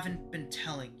I haven't been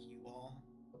telling you all."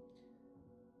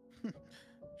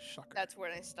 Shocker. That's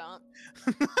where I stop.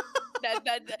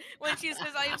 that when she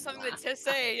says I have something to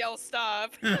say, I'll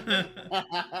stop.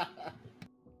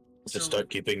 Just start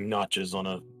keeping notches on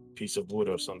a piece of wood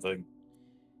or something.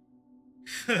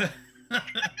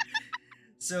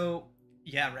 So,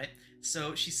 yeah, right.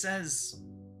 So she says,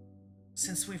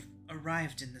 "Since we've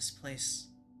arrived in this place,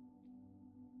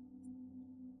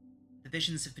 the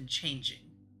visions have been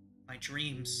changing. My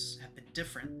dreams have been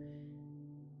different.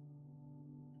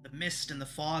 The mist and the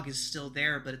fog is still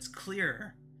there, but it's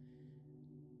clearer.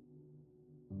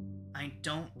 I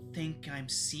don't think I'm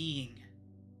seeing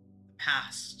the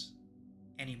past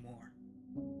anymore.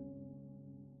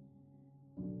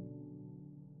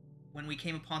 When we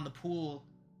came upon the pool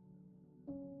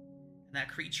and that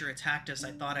creature attacked us,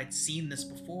 I thought I'd seen this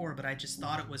before, but I just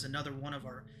thought it was another one of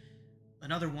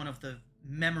the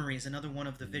memories, another one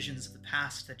of the visions of the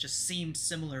past that just seemed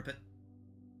similar, but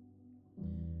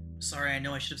sorry, I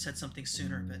know I should have said something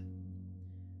sooner, but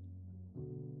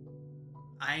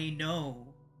I know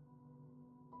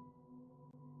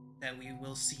that we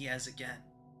will see as again.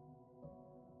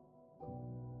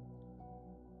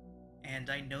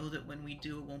 And I know that when we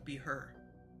do, it won't be her."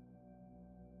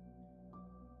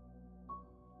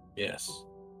 Yes.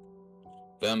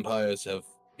 Vampires have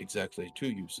exactly two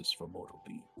uses for mortal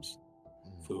beings.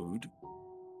 Food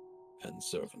and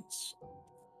servants.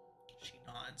 She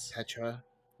nods. Petra,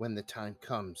 when the time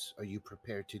comes, are you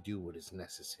prepared to do what is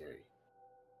necessary?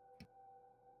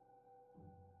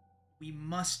 We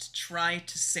must try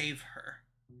to save her.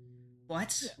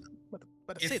 But Yeah,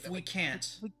 but I say if that, we like,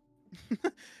 can't...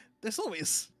 there's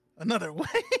always another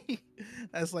way.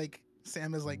 As like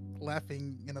Sam is like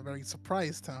laughing in a very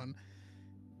surprised tone.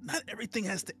 Not everything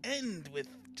has to end with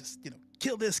just,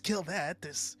 kill this, kill that.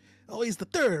 There's always the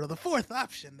third or the fourth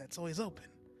option that's always open.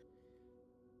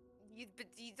 But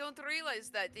you don't realize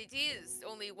that it is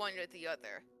only one or the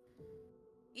other.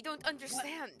 You don't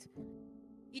understand.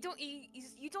 You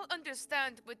don't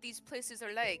understand what these places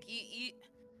are like.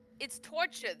 It's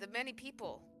torture to many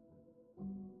people.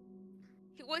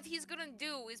 What he's gonna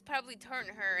do is probably turn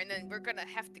her, and then we're gonna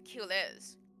have to kill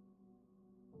Ez.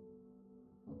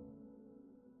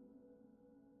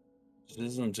 This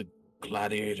isn't a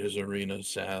gladiator's arena,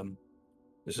 Sam.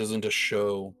 This isn't a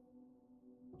show.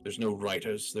 There's no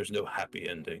writers. There's no happy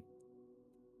ending.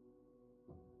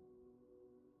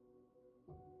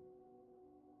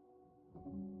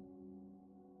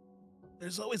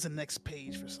 There's always a next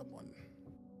page for someone.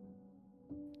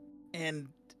 And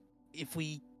if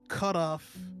we cut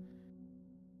off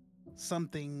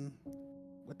something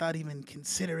without even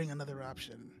considering another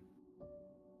option,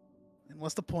 then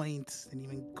what's the point in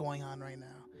even going on right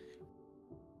now?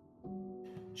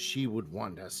 She would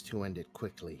want us to end it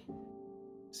quickly.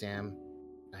 Sam,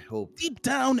 I hope... Deep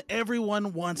down,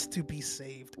 everyone wants to be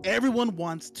saved. Everyone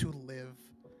wants to live.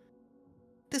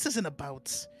 This isn't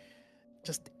about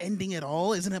just ending it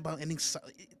all. Isn't about ending...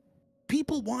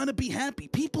 People want to be happy.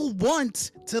 People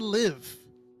want to live.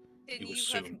 You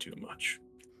assume too much.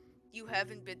 You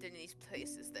haven't been in these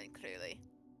places then, clearly.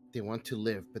 They want to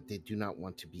live, but they do not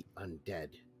want to be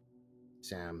undead.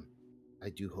 Sam, I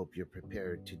do hope you're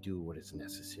prepared to do what is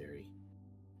necessary.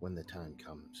 When the time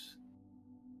comes,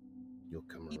 you'll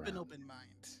come around. Keep an open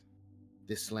mind.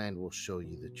 This land will show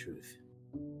you the truth.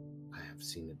 I have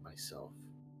seen it myself.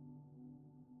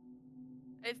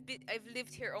 I've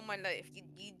lived here all my life.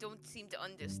 You don't seem to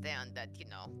understand that,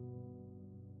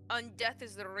 undeath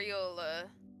is the real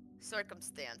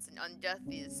circumstance, and undeath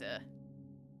is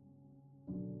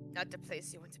not the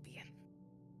place you want to be in.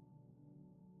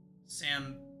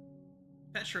 Sam,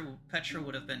 Petra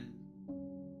would have been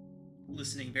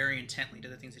listening very intently to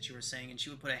the things that you were saying, and she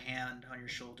would put a hand on your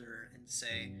shoulder and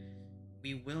say,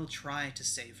 "We will try to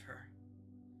save her.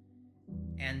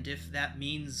 And if that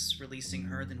means releasing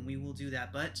her, then we will do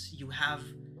that. But you're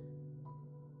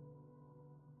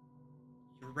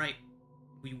right.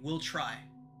 We will try.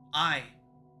 I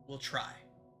will try."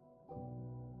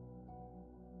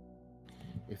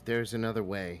 If there's another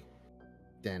way,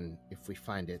 then if we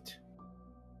find it,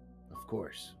 of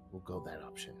course, we'll go that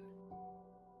option.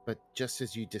 But just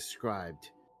as you described,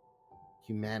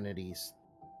 humanity's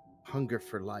hunger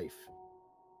for life,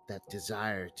 that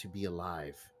desire to be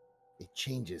alive, it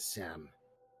changes, Sam.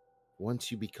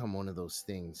 once you become one of those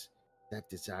things, that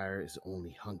desire is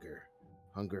only hunger.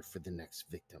 Hunger for the next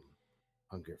victim.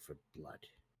 Hunger for blood.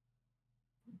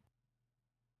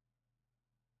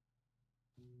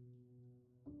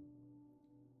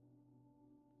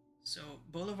 So,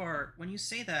 Bolivar, when you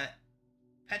say that,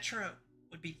 Petra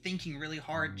would be thinking really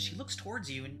hard. She looks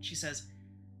towards you and she says,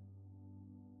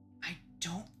 I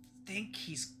don't think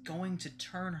he's going to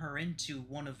turn her into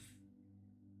one of...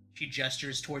 She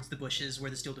gestures towards the bushes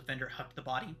where the Steel Defender hucked the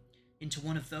body. Into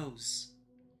one of those.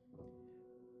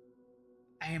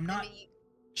 I am not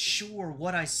sure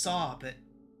what I saw, but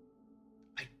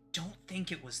I don't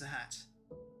think it was that.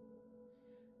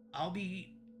 I'll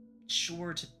be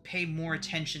sure to pay more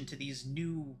attention to these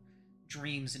new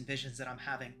dreams and visions that I'm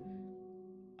having.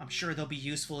 I'm sure they'll be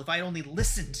useful if I only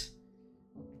listened,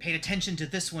 paid attention to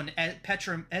this one.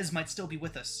 Petra and Ez might still be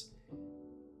with us.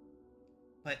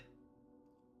 But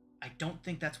I don't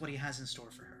think that's what he has in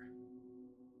store for her.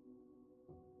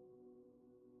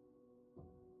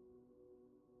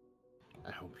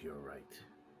 I hope you're right.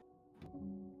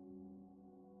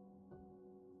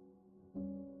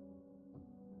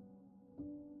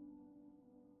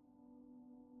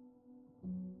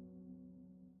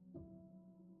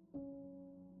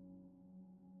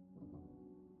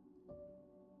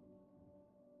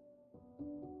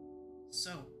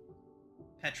 So,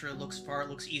 Petra looks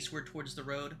eastward towards the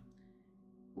road,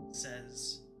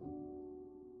 says,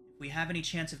 if we have any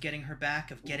chance of getting her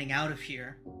back, of getting out of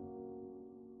here,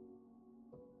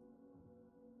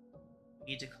 we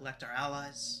need to collect our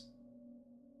allies,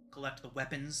 collect the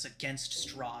weapons against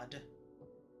Strahd.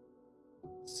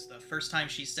 It's the first time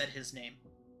she said his name.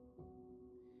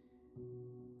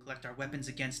 Collect our weapons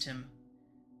against him.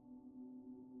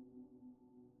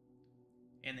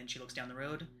 And then she looks down the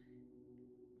road.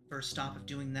 First stop of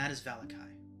doing that is Valakai.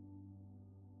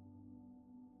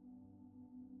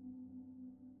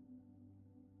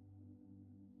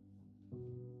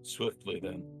 Swiftly,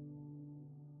 then.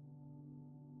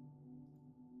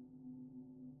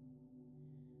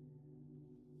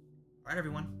 Alright,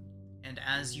 everyone. And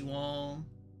as you all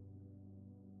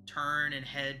turn and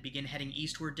begin heading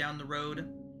eastward down the road,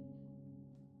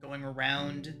 going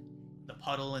around the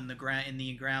puddle in the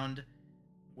ground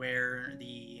where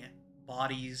the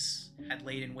bodies had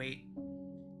laid in wait,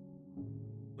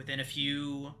 within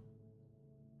about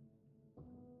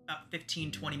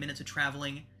 15-20 minutes of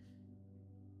traveling,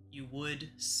 you would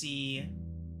see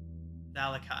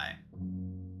Valakai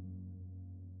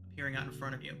appearing out in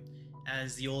front of you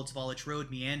as the Old Zvalich Road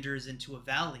meanders into a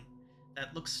valley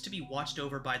that looks to be watched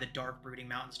over by the dark brooding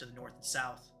mountains to the north and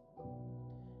south.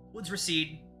 Woods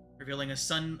recede, revealing a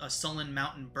sullen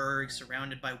mountain berg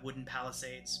surrounded by wooden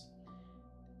palisades.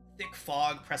 Thick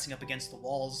fog pressing up against the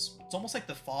walls. It's almost like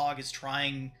the fog is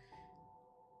trying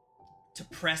to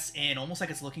press in, almost like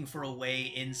it's looking for a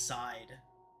way inside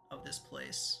of this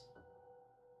place.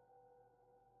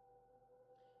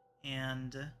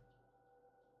 And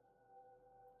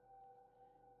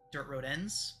dirt road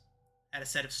ends at a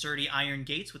set of sturdy iron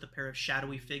gates with a pair of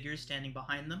shadowy figures standing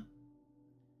behind them.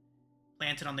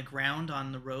 Planted on the ground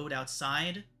on the road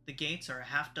outside the gates are a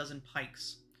half-dozen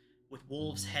pikes with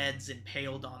wolves' heads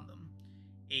impaled on them.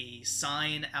 A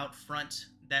sign out front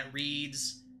that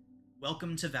reads,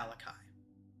 "Welcome to Valakai."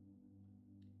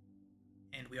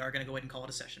 And we are going to go ahead and call it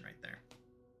a session right there.